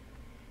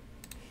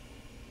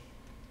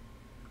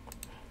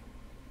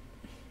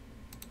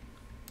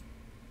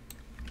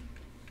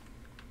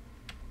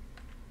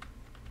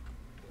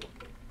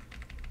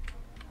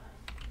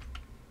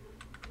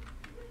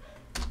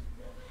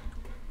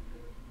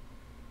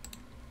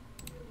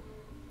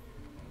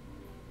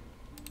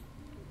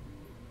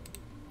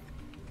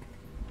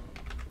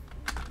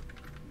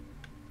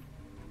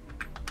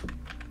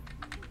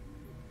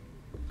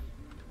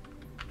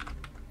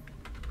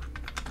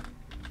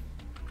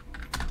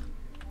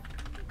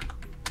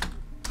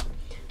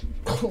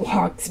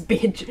 Clocks,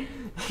 bitch.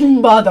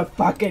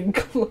 Motherfucking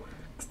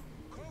clocks.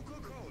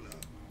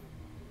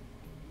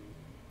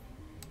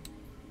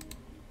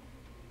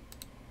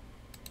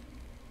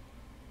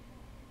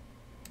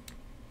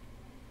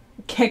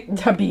 Kick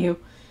W.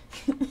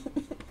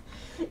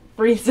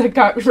 Frieza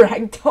got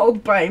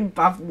ragdolled by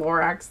Buff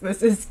Lorax.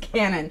 This is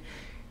canon.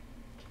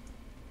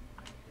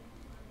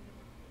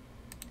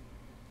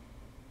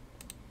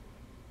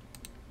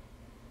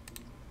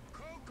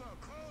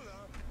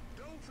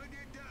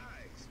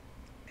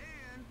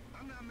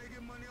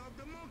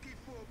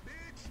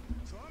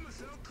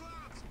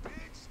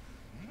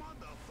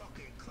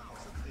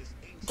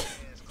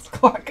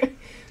 Clock.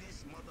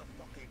 This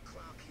motherfucking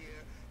clock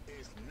here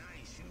is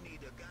nice. You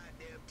need to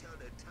goddamn tell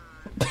the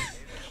time and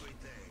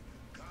everything.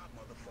 God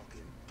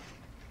motherfucking.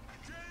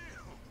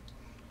 Damn!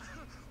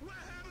 What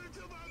happened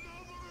to my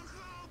motherfucking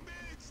clock,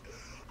 bitch?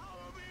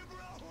 I'ma be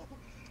broke.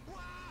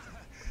 Why?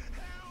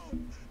 Help!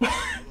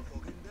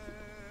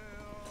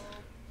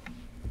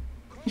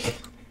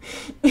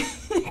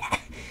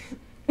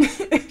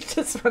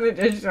 Just wanted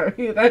to show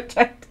you that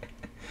chat.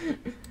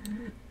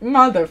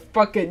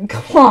 Motherfucking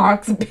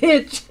clocks,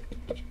 bitch.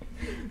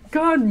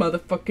 God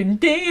motherfucking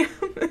damn.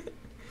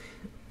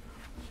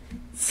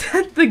 Is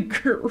that the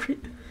gorilla?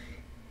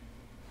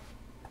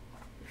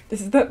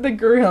 Is that the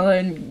gorilla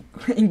in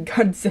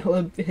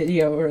Godzilla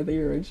video or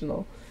the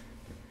original?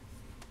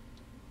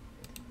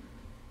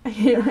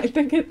 Yeah, I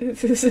think it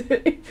is.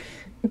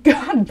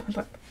 God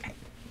motherfucker.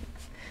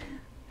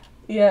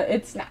 Yeah,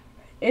 it's not.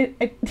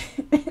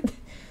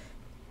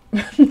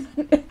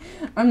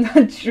 I'm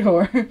not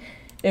sure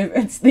if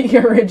it's the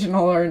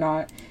original or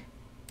not,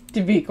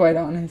 to be quite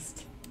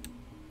honest.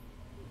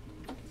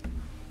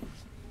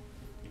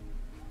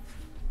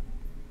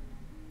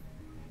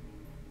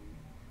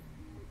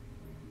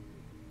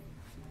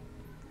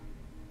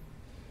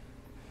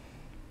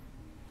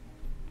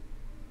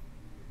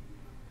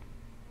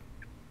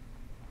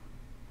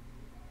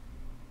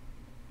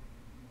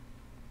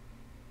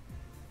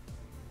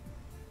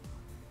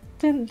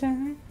 Dun,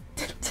 dun,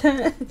 dun,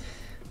 dun,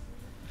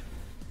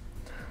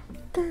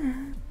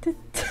 dun, dun.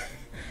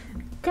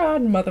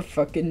 God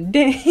motherfucking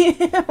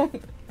damn.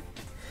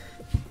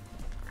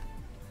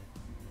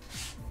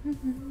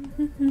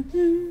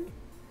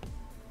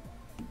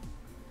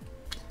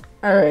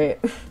 Alright.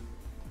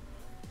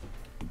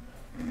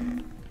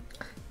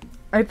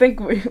 I think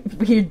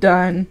we're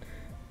done.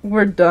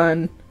 We're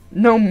done.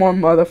 No more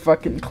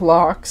motherfucking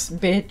clocks,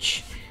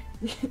 bitch.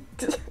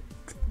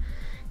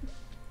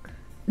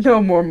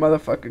 No more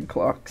motherfucking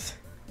clocks.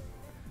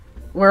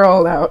 We're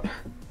all out.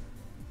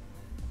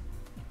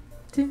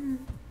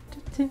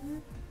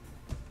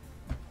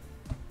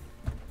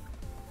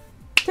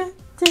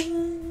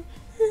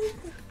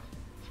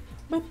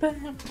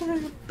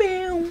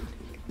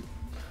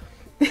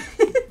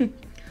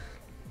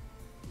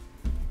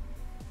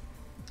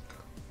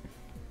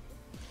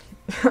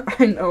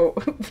 I know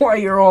why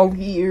you're all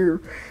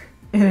here,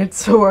 and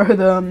it's so are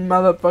the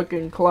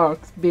motherfucking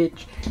clocks,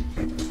 bitch.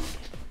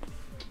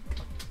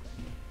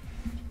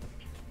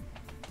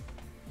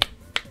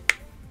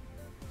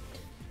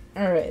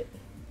 Alright.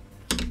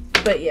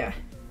 But yeah.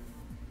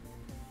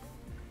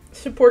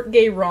 Support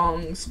gay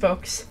wrongs,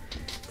 folks.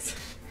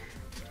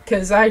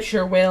 Cause I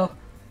sure will.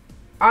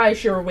 I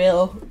sure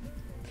will.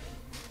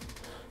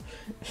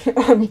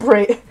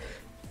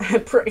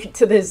 I pray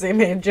to this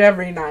image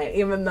every night,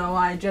 even though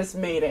I just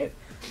made it.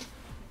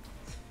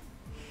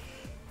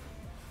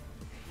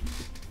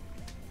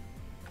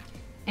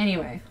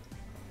 Anyway,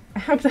 I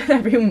hope that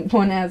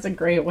everyone has a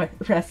great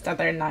rest of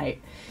their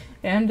night,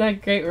 and a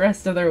great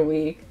rest of their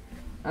week.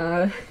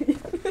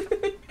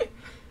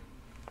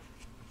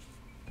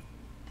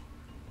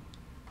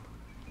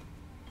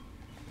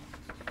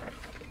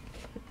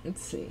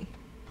 Let's see.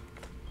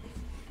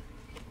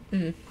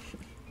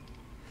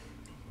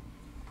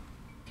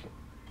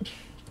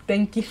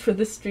 Thank you for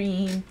the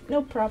stream.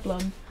 No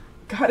problem.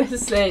 Gotta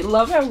say,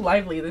 love how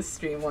lively this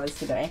stream was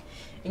today.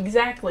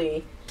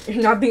 Exactly.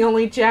 You're not the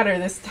only chatter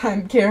this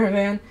time,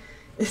 Caravan.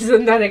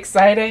 Isn't that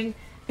exciting?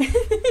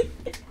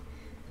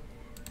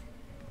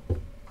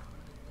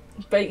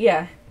 But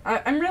yeah,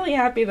 I'm really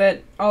happy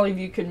that all of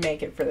you could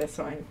make it for this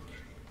one.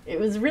 It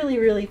was really,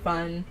 really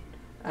fun.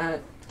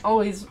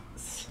 Always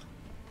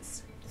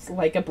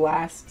like a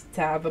blast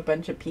to have a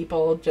bunch of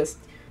people just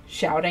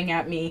shouting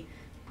at me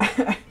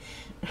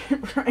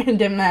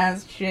random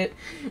ass shit.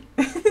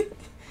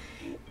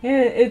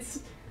 It's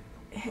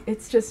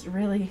just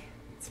really,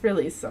 it's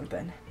really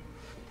something.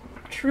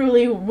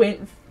 Truly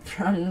went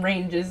from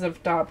ranges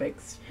of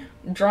topics.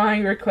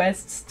 Drawing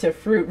requests to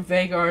Fruit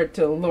Vagar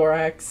to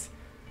Lorax.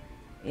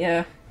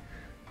 Yeah.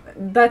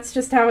 That's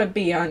just how it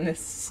be on this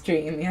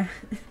stream, yeah.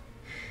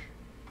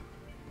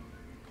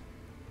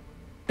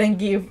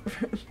 Thank you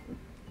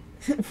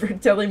for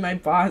telling my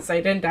boss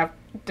I didn't have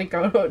to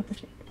go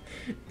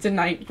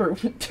tonight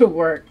to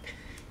work.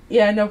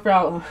 Yeah, no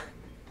problem.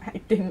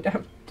 I didn't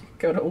have to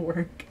go to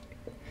work.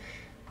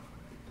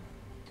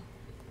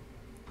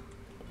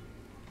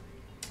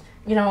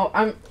 You know,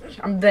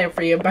 I'm there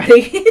for you,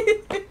 buddy.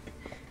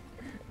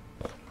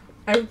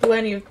 I have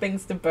plenty of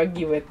things to bug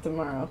you with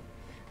tomorrow.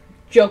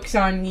 Joke's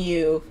on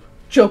you.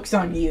 Joke's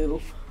on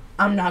you.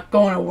 I'm not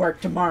going to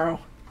work tomorrow.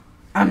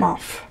 I'm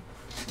off.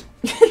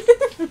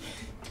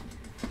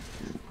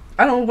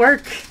 I don't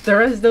work the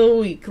rest of the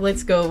week.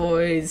 Let's go,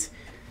 boys.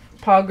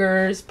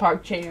 Poggers,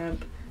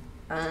 PogChamp.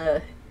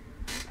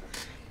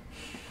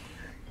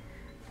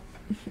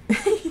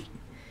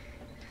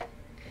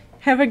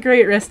 Have a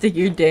great rest of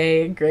your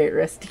day, a great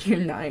rest of your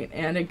night,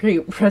 and a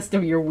great rest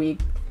of your week,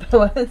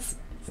 fellas.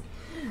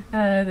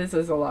 This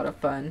was a lot of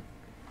fun.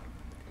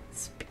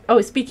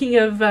 Speaking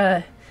of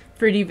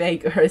Fruity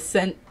Vagar,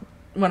 sent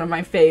one of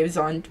my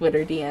faves on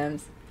Twitter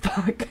DMs.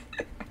 Fuck.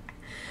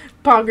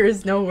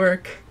 Poggers, no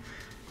work.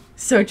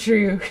 So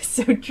true.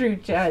 So true,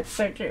 chat.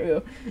 So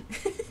true.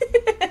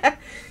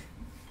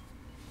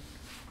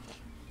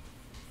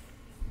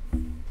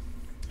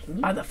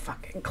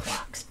 Motherfucking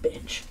clocks,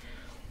 bitch.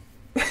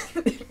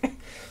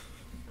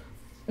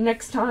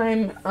 Next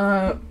time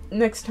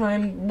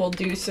we'll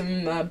do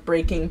some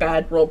Breaking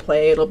Bad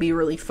roleplay. It'll be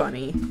really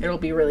funny.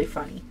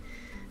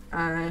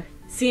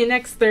 See you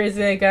next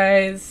Thursday,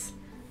 guys.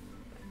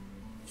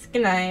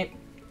 Good night,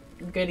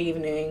 good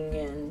evening,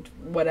 and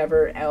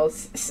whatever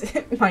else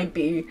it might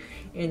be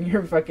in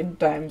your fucking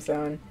time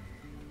zone.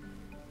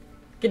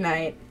 Good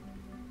night.